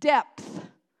depth,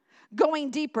 going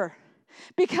deeper,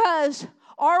 because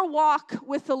our walk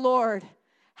with the Lord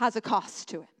has a cost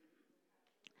to it.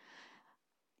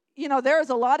 You know, there's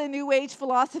a lot of New Age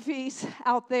philosophies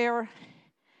out there.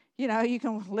 You know, you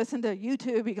can listen to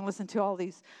YouTube, you can listen to all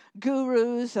these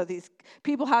gurus, or these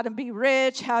people, how to be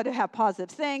rich, how to have positive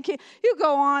thinking. You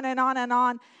go on and on and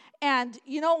on. And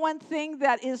you know, one thing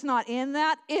that is not in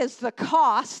that is the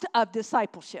cost of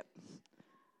discipleship.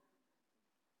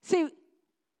 See,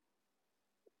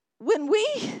 when we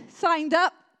signed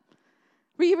up,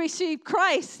 we received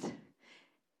Christ,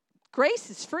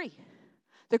 grace is free.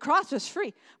 The cross was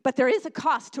free, but there is a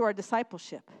cost to our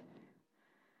discipleship.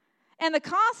 And the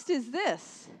cost is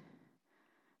this.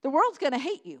 The world's going to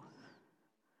hate you.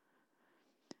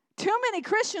 Too many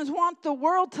Christians want the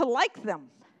world to like them.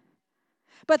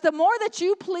 But the more that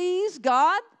you please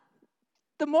God,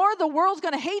 the more the world's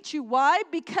going to hate you. Why?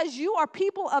 Because you are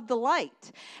people of the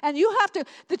light. And you have to,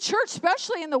 the church,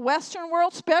 especially in the Western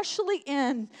world, especially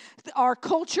in our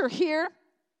culture here,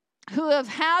 who have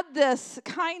had this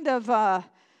kind of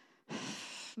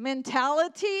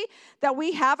mentality that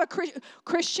we have a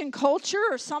Christian culture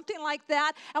or something like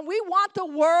that, and we want the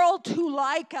world to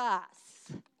like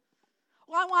us.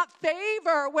 Well, I want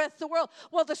favor with the world.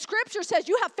 Well, the scripture says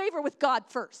you have favor with God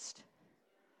first.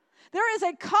 There is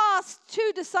a cost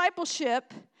to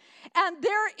discipleship, and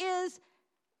there is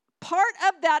part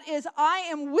of that is I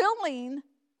am willing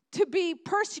to be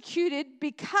persecuted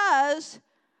because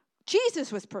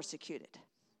Jesus was persecuted.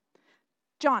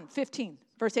 John 15.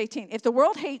 Verse 18, if the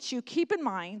world hates you, keep in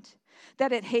mind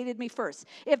that it hated me first.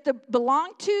 If you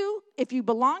belong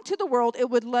to the world, it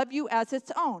would love you as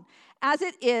its own. As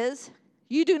it is,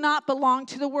 you do not belong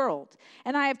to the world,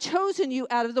 and I have chosen you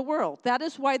out of the world. That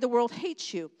is why the world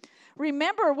hates you.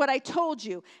 Remember what I told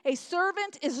you. A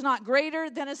servant is not greater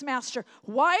than his master.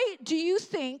 Why do you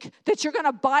think that you're going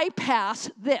to bypass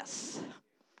this?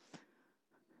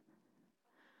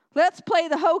 Let's play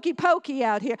the hokey pokey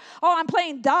out here. Oh, I'm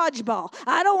playing dodgeball.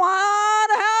 I don't want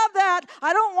to have that.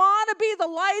 I don't want to be the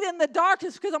light in the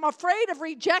darkness because I'm afraid of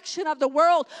rejection of the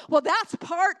world. Well, that's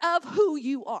part of who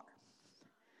you are.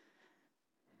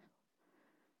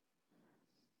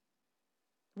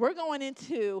 We're going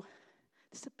into,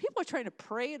 people are trying to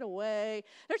pray it away.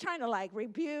 They're trying to like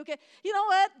rebuke it. You know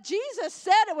what? Jesus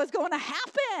said it was going to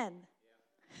happen.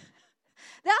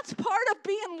 That's part of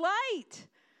being light.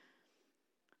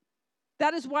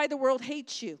 That is why the world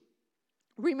hates you.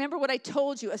 Remember what I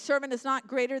told you. A servant is not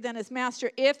greater than his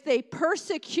master. If they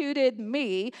persecuted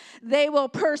me, they will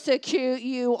persecute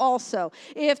you also.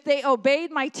 If they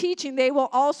obeyed my teaching, they will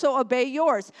also obey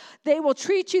yours. They will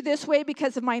treat you this way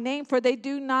because of my name, for they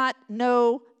do not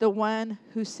know the one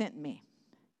who sent me.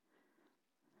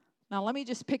 Now, let me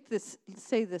just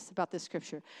say this about this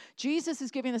scripture. Jesus is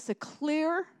giving us a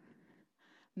clear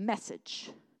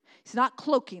message. He's not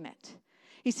cloaking it.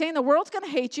 He's saying the world's going to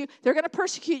hate you. They're going to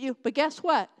persecute you. But guess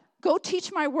what? Go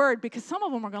teach my word because some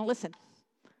of them are going to listen.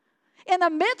 In the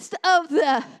midst of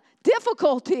the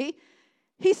difficulty,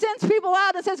 he sends people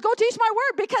out and says, go teach my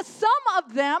word because some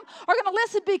of them are going to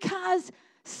listen because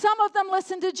some of them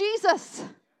listen to Jesus.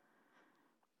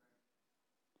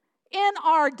 In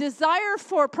our desire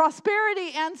for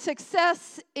prosperity and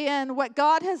success in what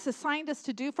God has assigned us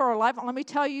to do for our life, let me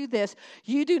tell you this,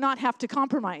 you do not have to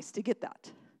compromise to get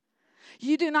that.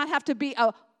 You do not have to be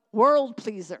a world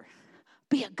pleaser.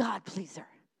 Be a God pleaser.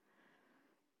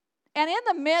 And in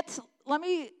the midst, let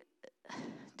me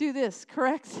do this,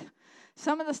 correct?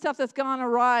 Some of the stuff that's gone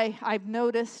awry, I've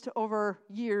noticed over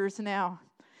years now.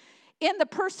 In the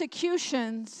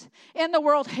persecutions, in the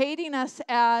world hating us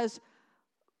as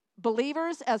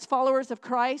believers, as followers of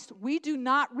Christ, we do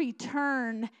not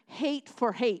return hate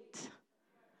for hate.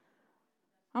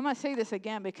 I'm going to say this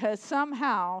again because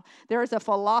somehow there is a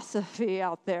philosophy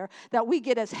out there that we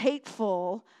get as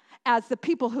hateful as the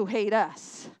people who hate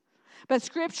us. But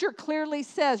Scripture clearly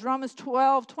says, Romans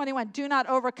 12:21, do not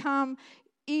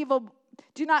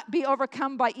be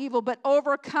overcome by evil, but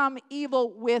overcome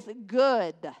evil with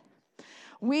good.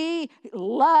 We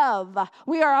love.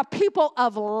 We are a people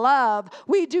of love.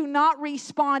 We do not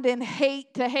respond in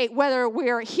hate to hate, whether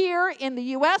we're here in the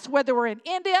U.S., whether we're in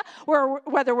India,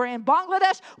 whether we're in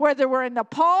Bangladesh, whether we're in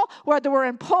Nepal, whether we're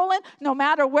in Poland, no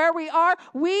matter where we are,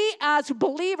 we as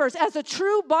believers, as a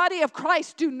true body of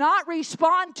Christ, do not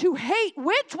respond to hate,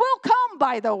 which will come,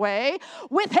 by the way,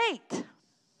 with hate.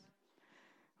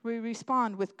 We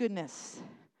respond with goodness,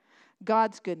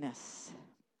 God's goodness.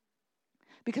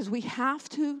 Because we have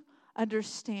to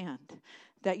understand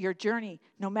that your journey,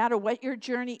 no matter what your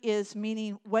journey is,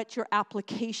 meaning what your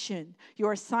application,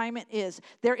 your assignment is,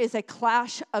 there is a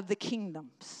clash of the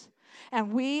kingdoms.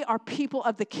 And we are people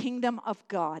of the kingdom of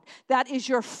God. That is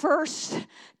your first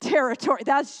territory.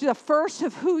 That's the first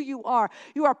of who you are.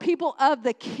 You are people of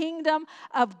the kingdom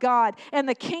of God. And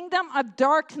the kingdom of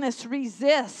darkness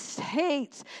resists,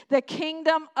 hates the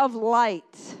kingdom of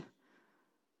light.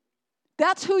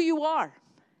 That's who you are.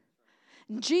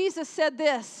 Jesus said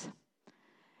this,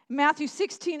 Matthew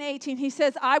 16:18, he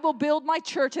says, I will build my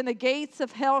church and the gates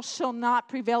of hell shall not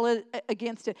prevail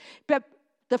against it. But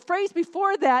the phrase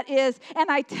before that is, and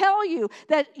I tell you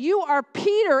that you are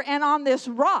Peter and on this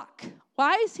rock.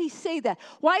 Why does he say that?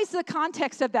 Why is the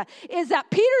context of that? Is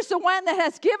that Peter's the one that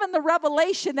has given the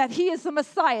revelation that he is the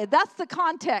Messiah. That's the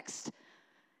context.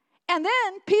 And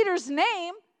then Peter's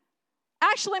name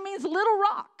actually means little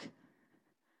rock.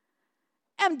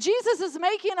 And Jesus is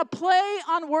making a play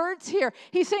on words here.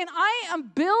 He's saying, I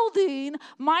am building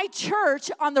my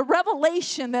church on the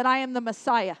revelation that I am the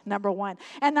Messiah, number one.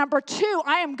 And number two,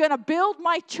 I am going to build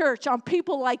my church on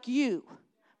people like you,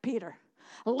 Peter,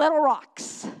 little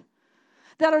rocks,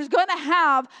 that are going to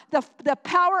have the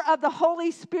power of the Holy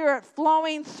Spirit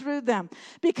flowing through them.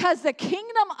 Because the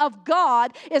kingdom of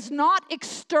God is not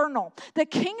external. The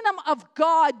kingdom of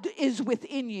God is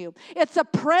within you. It's the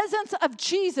presence of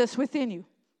Jesus within you.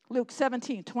 Luke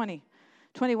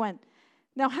 17:20-21.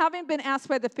 Now, having been asked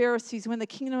by the Pharisees when the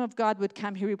kingdom of God would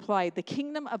come, he replied, the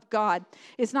kingdom of God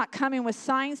is not coming with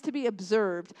signs to be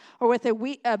observed or with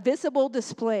a visible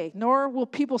display, nor will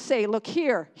people say, look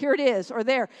here it is, or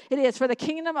there it is. For the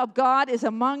kingdom of God is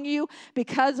among you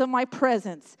because of my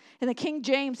presence. In the King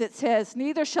James it says,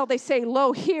 neither shall they say,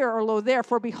 lo here or lo there,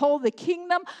 for behold, the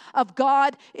kingdom of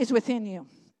God is within you.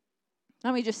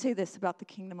 Let me just say this about the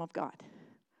kingdom of God.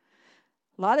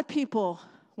 A lot of people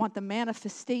want the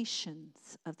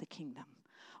manifestations of the kingdom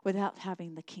without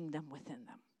having the kingdom within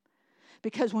them.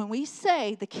 Because when we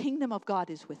say the kingdom of God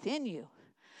is within you,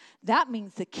 that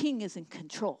means the king is in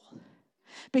control.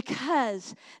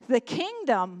 Because the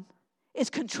kingdom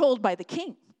is controlled by the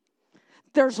king.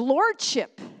 There's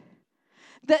lordship.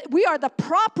 That we are the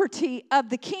property of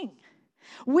the king.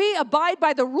 We abide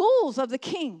by the rules of the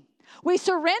king. We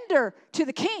surrender to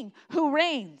the king who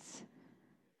reigns.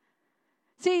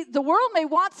 See, the world may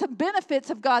want some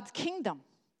benefits of God's kingdom.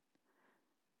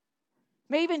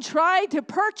 May even try to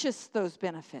purchase those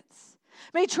benefits.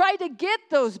 May try to get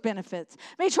those benefits.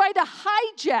 May try to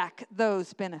hijack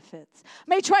those benefits.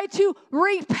 May try to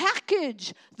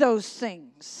repackage those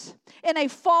things in a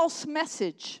false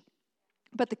message.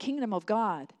 But the kingdom of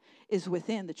God is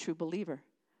within the true believer.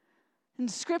 In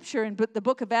Scripture, in the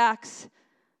book of Acts,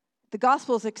 the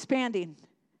gospel is expanding.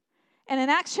 And in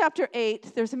Acts chapter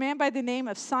 8, there's a man by the name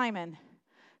of Simon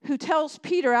who tells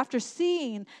Peter, after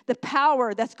seeing the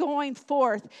power that's going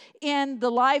forth in the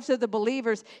lives of the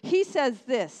believers, he says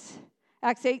this,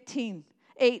 Acts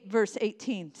 8 verse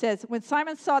 18 says, when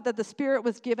Simon saw that the Spirit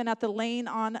was given at the laying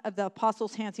on of the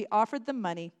apostles' hands, he offered them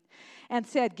money and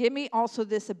said, give me also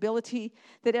this ability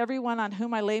that everyone on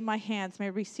whom I lay my hands may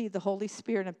receive the Holy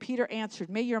Spirit. And Peter answered,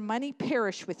 may your money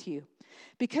perish with you,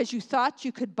 because you thought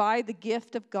you could buy the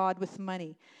gift of God with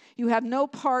money. You have no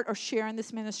part or share in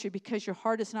this ministry because your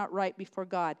heart is not right before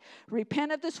God.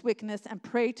 Repent of this wickedness and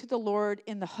pray to the Lord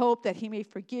in the hope that he may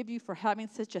forgive you for having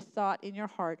such a thought in your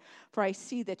heart. For I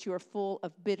see that you are full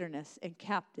of bitterness and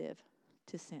captive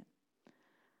to sin.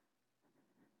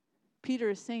 Peter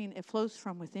is saying it flows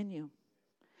from within you.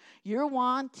 You're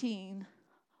wanting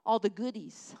all the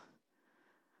goodies.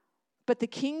 But the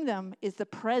kingdom is the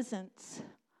presence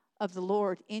of the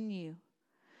Lord in you.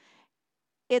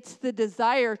 It's the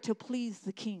desire to please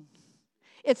the King.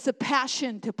 It's the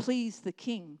passion to please the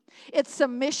King. It's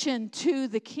submission to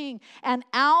the King. And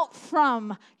out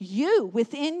from you,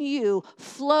 within you,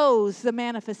 flows the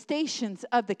manifestations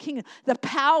of the kingdom, the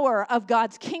power of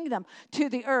God's kingdom to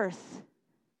the earth.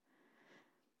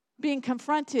 Being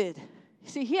confronted.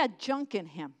 See, he had junk in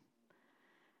him.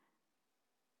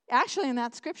 Actually, in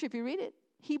that scripture, if you read it,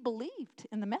 he believed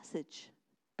in the message,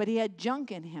 but he had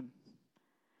junk in him.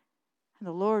 And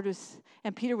the Lord was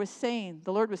saying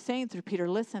through Peter,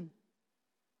 listen,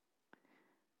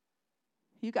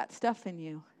 you got stuff in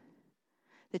you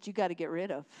that you got to get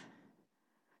rid of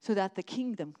so that the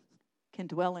kingdom can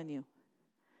dwell in you.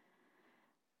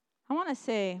 I want to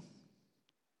say,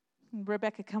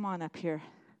 Rebecca, come on up here.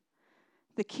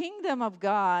 The kingdom of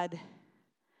God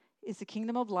is the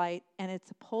kingdom of light, and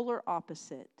it's a polar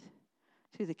opposite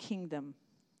to the kingdom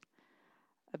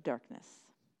of darkness.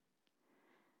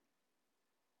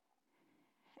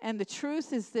 And the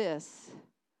truth is this: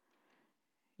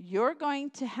 you're going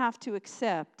to have to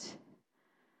accept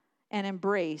and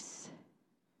embrace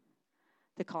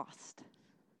the cost.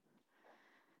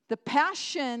 The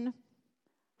passion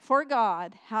for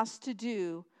God has to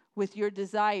do with your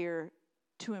desire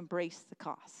to embrace the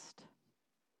cost.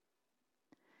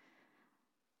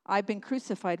 I've been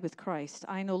crucified with Christ.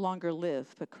 I no longer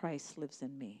live, but Christ lives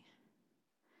in me.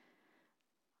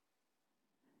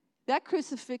 That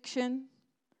crucifixion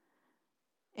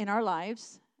in our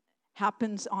lives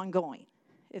happens ongoing.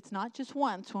 It's not just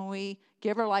once when we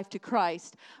give our life to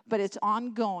Christ, but it's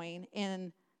ongoing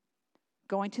in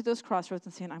going to those crossroads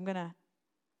and saying, I'm going to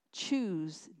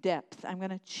choose depth. I'm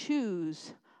going to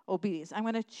choose obedience. I'm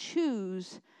going to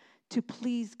choose to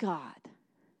please God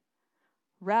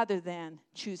rather than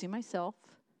choosing myself,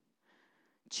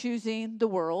 choosing the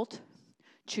world,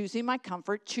 choosing my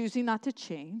comfort, choosing not to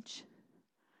change.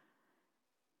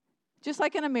 Just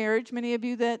like in a marriage, many of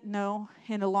you that know,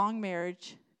 in a long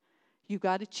marriage, you've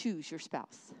got to choose your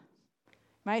spouse.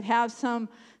 Might have some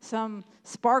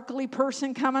sparkly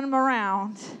person coming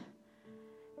around,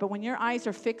 but when your eyes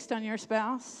are fixed on your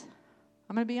spouse,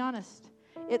 I'm going to be honest,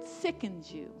 it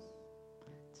sickens you.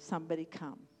 Somebody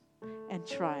come and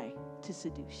try to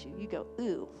seduce you. You go,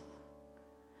 ooh,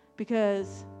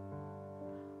 because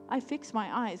I fix my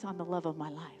eyes on the love of my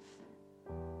life.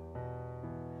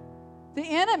 The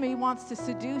enemy wants to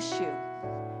seduce you.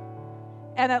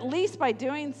 And at least by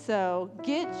doing so,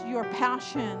 get your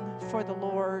passion for the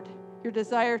Lord, your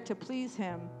desire to please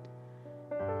Him,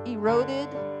 eroded,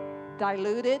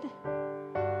 diluted,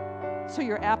 so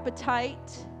your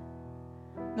appetite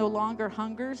no longer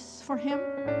hungers for Him.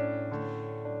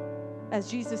 As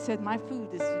Jesus said, my food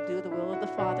is to do the will of the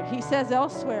Father. He says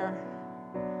elsewhere,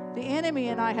 the enemy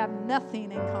and I have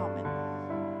nothing in common.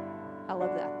 I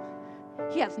love that.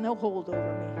 He has no hold over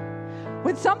me.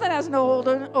 When something has no hold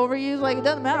over you, it's like it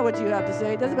doesn't matter what you have to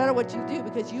say. It doesn't matter what you do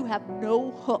because you have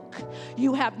no hook.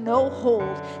 You have no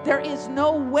hold. There is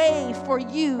no way for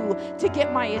you to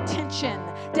get my attention,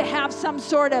 to have some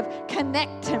sort of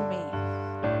connect to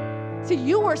me. See,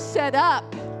 you were set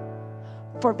up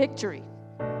for victory.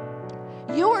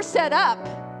 You were set up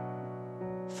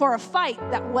for a fight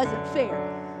that wasn't fair.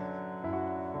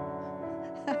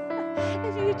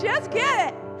 If you just get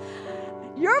it,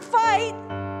 your fight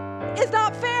is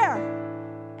not fair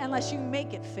unless you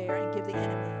make it fair and give the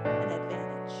enemy an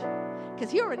advantage. Because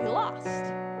he already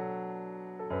lost.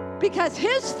 Because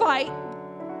his fight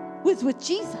was with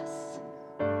Jesus.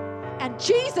 And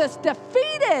Jesus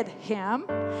defeated him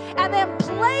and then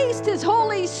placed his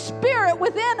Holy Spirit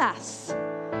within us.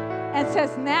 And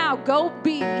says, now go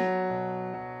be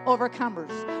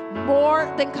overcomers,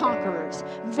 more than conquerors,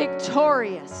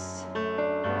 victorious.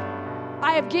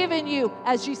 I have given you,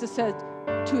 as Jesus said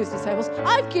to his disciples,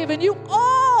 I've given you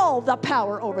all the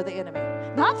power over the enemy.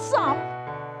 Not some,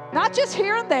 not just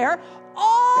here and there,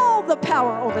 all the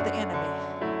power over the enemy.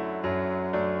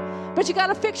 But you got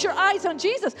to fix your eyes on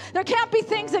Jesus. There can't be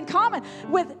things in common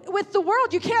with the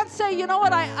world. You can't say, you know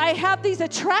what, I have these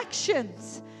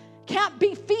attractions. Can't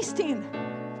be feasting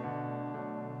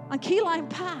on key lime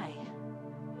pie.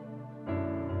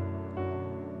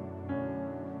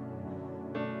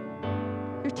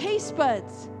 Your taste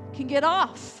buds can get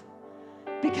off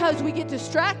because we get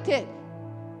distracted.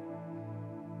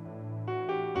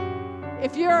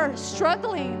 If you're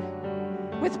struggling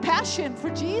with passion for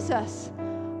Jesus,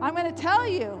 I'm going to tell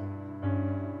you,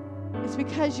 it's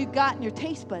because you've gotten your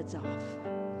taste buds off.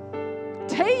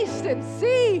 Taste and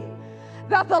see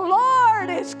that the Lord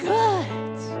is good.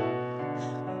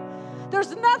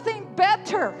 There's nothing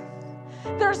better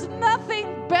There's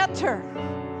nothing better.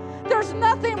 There's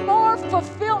nothing more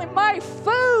fulfilling. My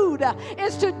food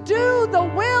is to do the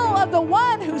will of the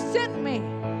one who sent me.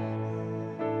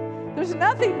 There's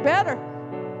nothing better.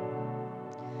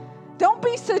 Don't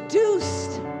be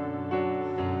seduced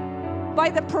by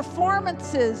the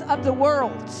performances of the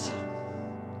world.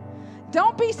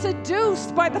 Don't be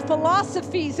seduced by the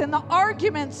philosophies and the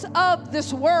arguments of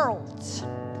this world.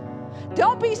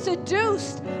 Don't be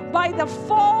seduced by the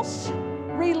false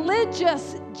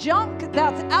religious junk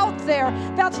that's out there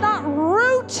that's not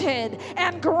rooted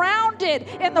and grounded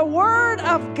in the Word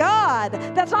of God,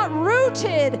 that's not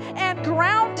rooted and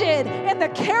grounded in the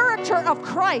character of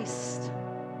Christ.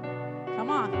 Come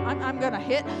on, I'm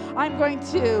going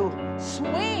to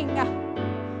swing.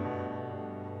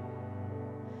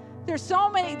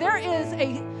 There is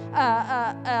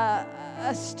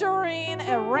a stirring,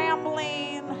 a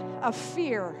rambling of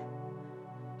fear.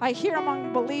 I hear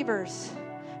among believers,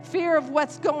 fear of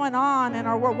what's going on in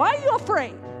our world. Why are you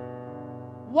afraid?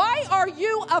 Why are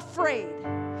you afraid?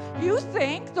 You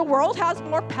think the world has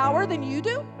more power than you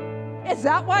do? Is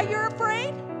that why you're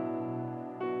afraid?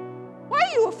 Why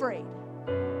are you afraid?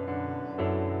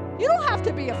 You don't have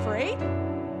to be afraid.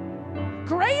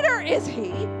 Greater is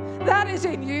He that is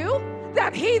in you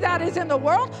than he that is in the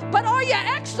world. But are you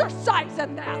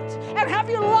exercising that? And have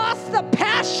you lost the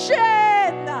passion?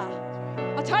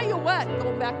 I'll tell you what,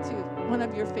 going back to one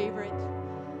of your favorite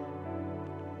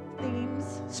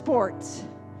themes, sports.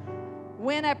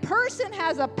 When a person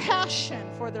has a passion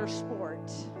for their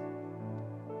sport,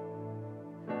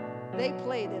 they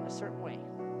play it in a certain way.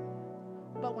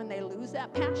 But when they lose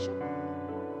that passion,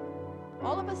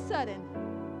 all of a sudden,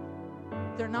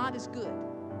 they're not as good.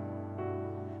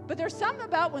 But there's something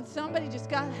about when somebody just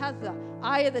has the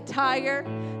eye of the tiger,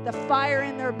 the fire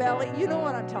in their belly. You know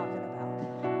what I'm talking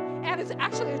about. And it's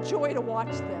actually a joy to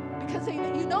watch them because they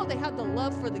have the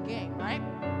love for the game, right?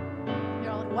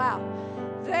 You're like, wow,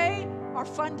 they are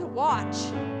fun to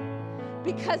watch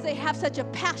because they have such a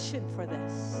passion for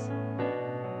this.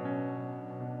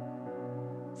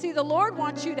 See, the Lord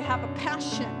wants you to have a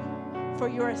passion for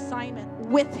your assignment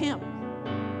with Him.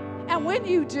 And when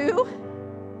you do,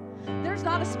 there's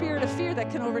not a spirit of fear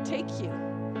that can overtake you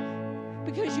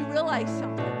because you realize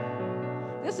something.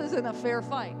 This isn't a fair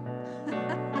fight.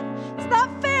 It's not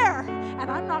fair.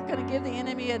 And I'm not going to give the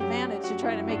enemy advantage to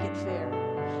try to make it fair.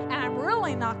 And I'm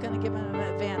really not going to give him an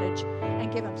advantage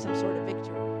and give him some sort of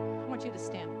victory. I want you to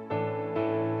stand.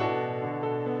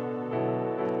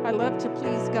 I love to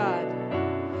please God.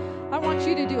 I want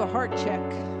you to do a heart check.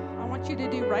 I want you to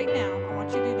do right now. I want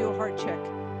you to do a heart check.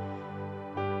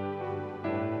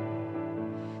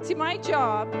 See, my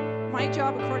job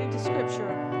according to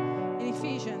Scripture in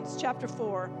Ephesians chapter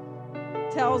 4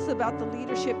 tells about the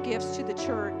leadership gifts to the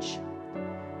church.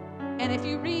 And if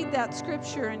you read that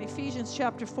Scripture in Ephesians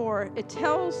chapter 4, it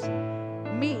tells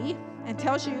me and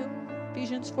tells you,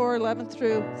 Ephesians 4, 11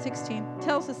 through 16,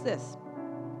 tells us this.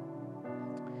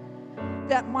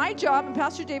 That my job and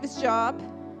Pastor David's job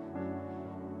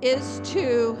is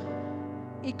to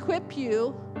equip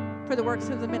you for the works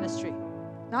of the ministry.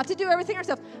 Not to do everything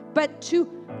ourselves, but to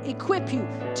equip you,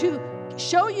 to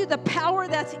show you the power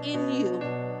that's in you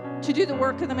to do the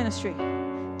work of the ministry,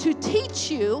 to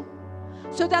teach you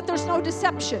so that there's no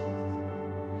deception,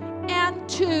 and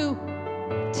to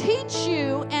teach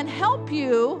you and help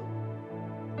you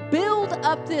build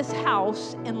up this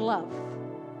house in love.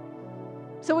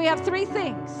 So we have three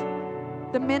things: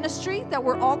 the ministry that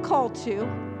we're all called to,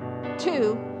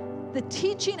 2, the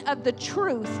teaching of the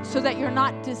truth so that you're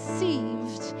not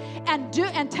deceived, and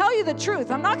tell you the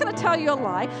truth. I'm not going to tell you a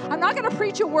lie. I'm not going to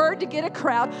preach a word to get a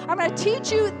crowd. I'm going to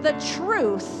teach you the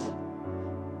truth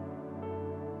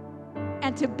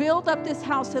and to build up this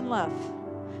house in love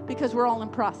because we're all in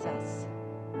process.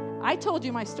 I told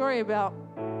you my story about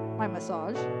my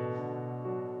massage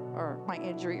or my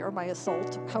injury or my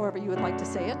assault, however you would like to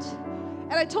say it.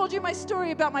 And I told you my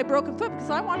story about my broken foot because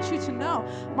I want you to know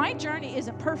my journey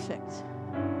isn't perfect.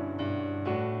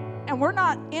 And we're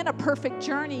not in a perfect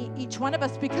journey, each one of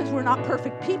us, because we're not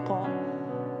perfect people.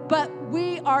 But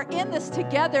we are in this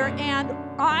together, and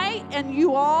I and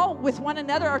you all with one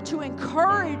another are to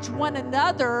encourage one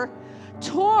another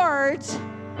towards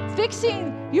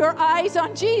fixing your eyes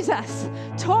on Jesus,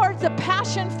 towards a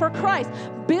passion for Christ,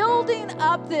 building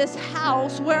up this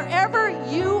house wherever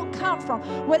you come from,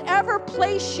 whatever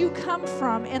place you come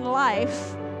from in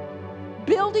life,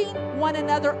 building one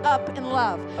another up in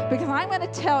love. Because I'm going to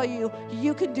tell you,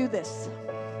 you can do this.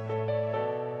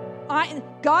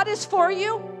 God is for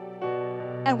you,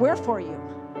 and we're for you.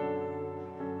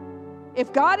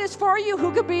 If God is for you,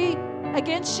 who could be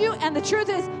against you. And the truth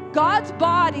is, God's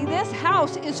body, this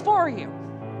house, is for you,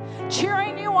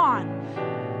 cheering you on,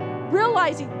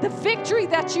 realizing the victory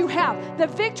that you have, the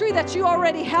victory that you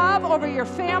already have over your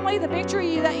family, the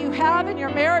victory that you have in your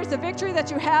marriage, the victory that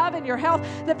you have in your health,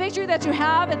 the victory that you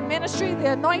have in ministry,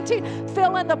 the anointing,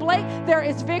 fill in the blank. There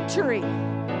is victory.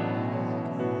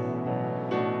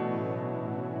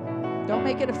 Don't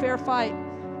make it a fair fight.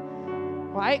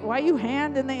 Why you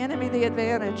handing the enemy the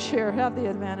advantage here? Have the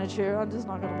advantage here. I'm just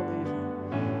not going to believe.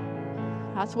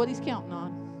 That's what he's counting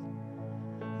on.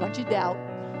 Bunch of doubt,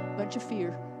 bunch of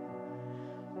fear.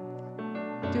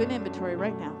 Do an inventory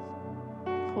right now.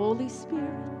 Holy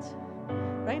Spirit,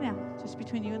 right now, just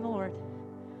between you and the Lord.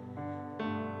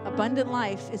 Abundant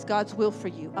life is God's will for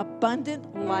you.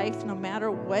 Abundant life, no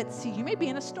matter what. See, you may be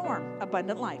in a storm.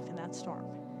 Abundant life in that storm.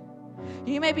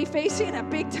 You may be facing a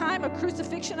big time of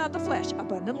crucifixion of the flesh.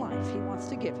 Abundant life He wants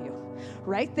to give you.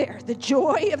 Right there, the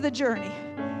joy of the journey.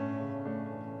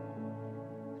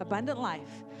 Abundant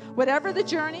life. Whatever the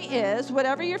journey is,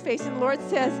 whatever you're facing, the Lord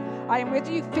says, I am with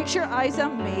you. Fix your eyes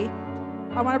on me.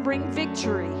 I want to bring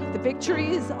victory. The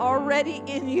victory is already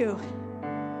in you.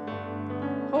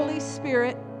 Holy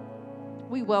Spirit,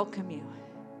 we welcome you.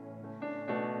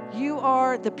 You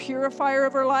are the purifier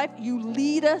of our life. You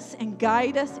lead us and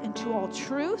guide us into all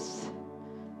truth.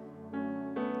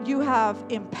 You have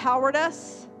empowered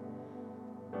us.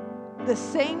 The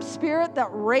same Spirit that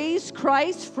raised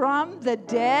Christ from the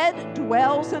dead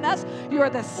dwells in us. You are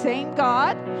the same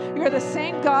God. You're the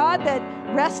same God that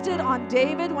rested on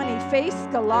David when he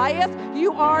faced Goliath.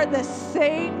 You are the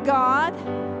same God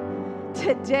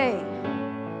today.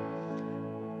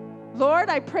 Lord,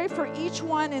 I pray for each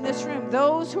one in this room,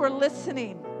 those who are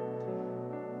listening.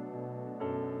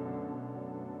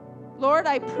 Lord,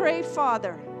 I pray,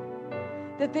 Father,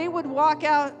 that they would walk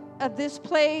out of this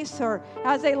place, or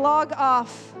as they log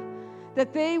off,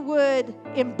 that they would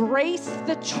embrace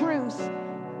the truth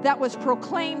that was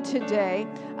proclaimed today,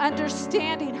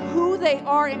 understanding who they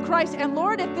are in Christ. And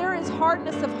Lord, if there is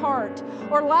hardness of heart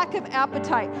or lack of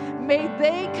appetite, may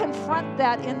they confront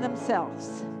that in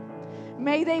themselves.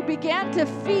 May they begin to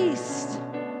feast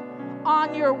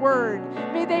on your word.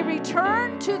 May they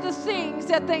return to the things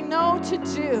that they know to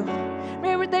do.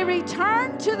 May they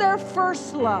return to their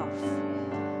first love.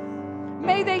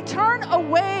 May they turn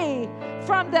away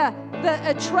from the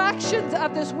attractions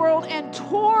of this world and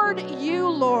toward you,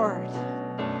 Lord.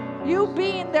 You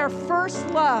being their first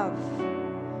love,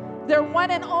 their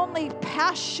one and only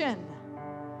passion.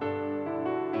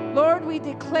 Lord, we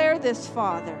declare this,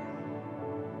 Father,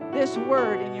 this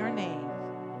word in your name.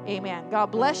 Amen. God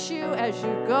bless you as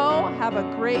you go. Have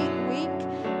a great week.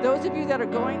 Those of you that are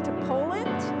going to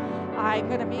Poland, I'm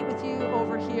going to meet with you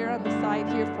over here on the side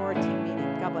here for a team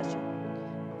meeting. God bless you.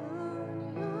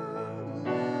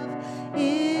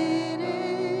 It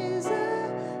is a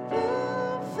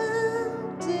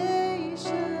firm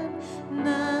foundation, and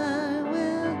I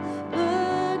will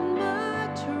put my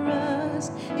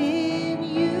trust in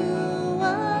you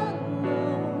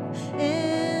alone,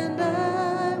 and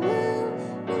I will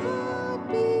not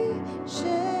be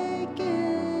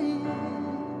shaken.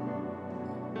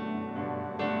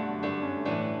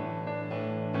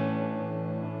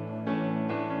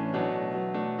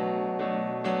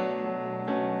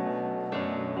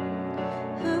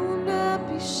 I will not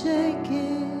be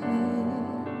shaken.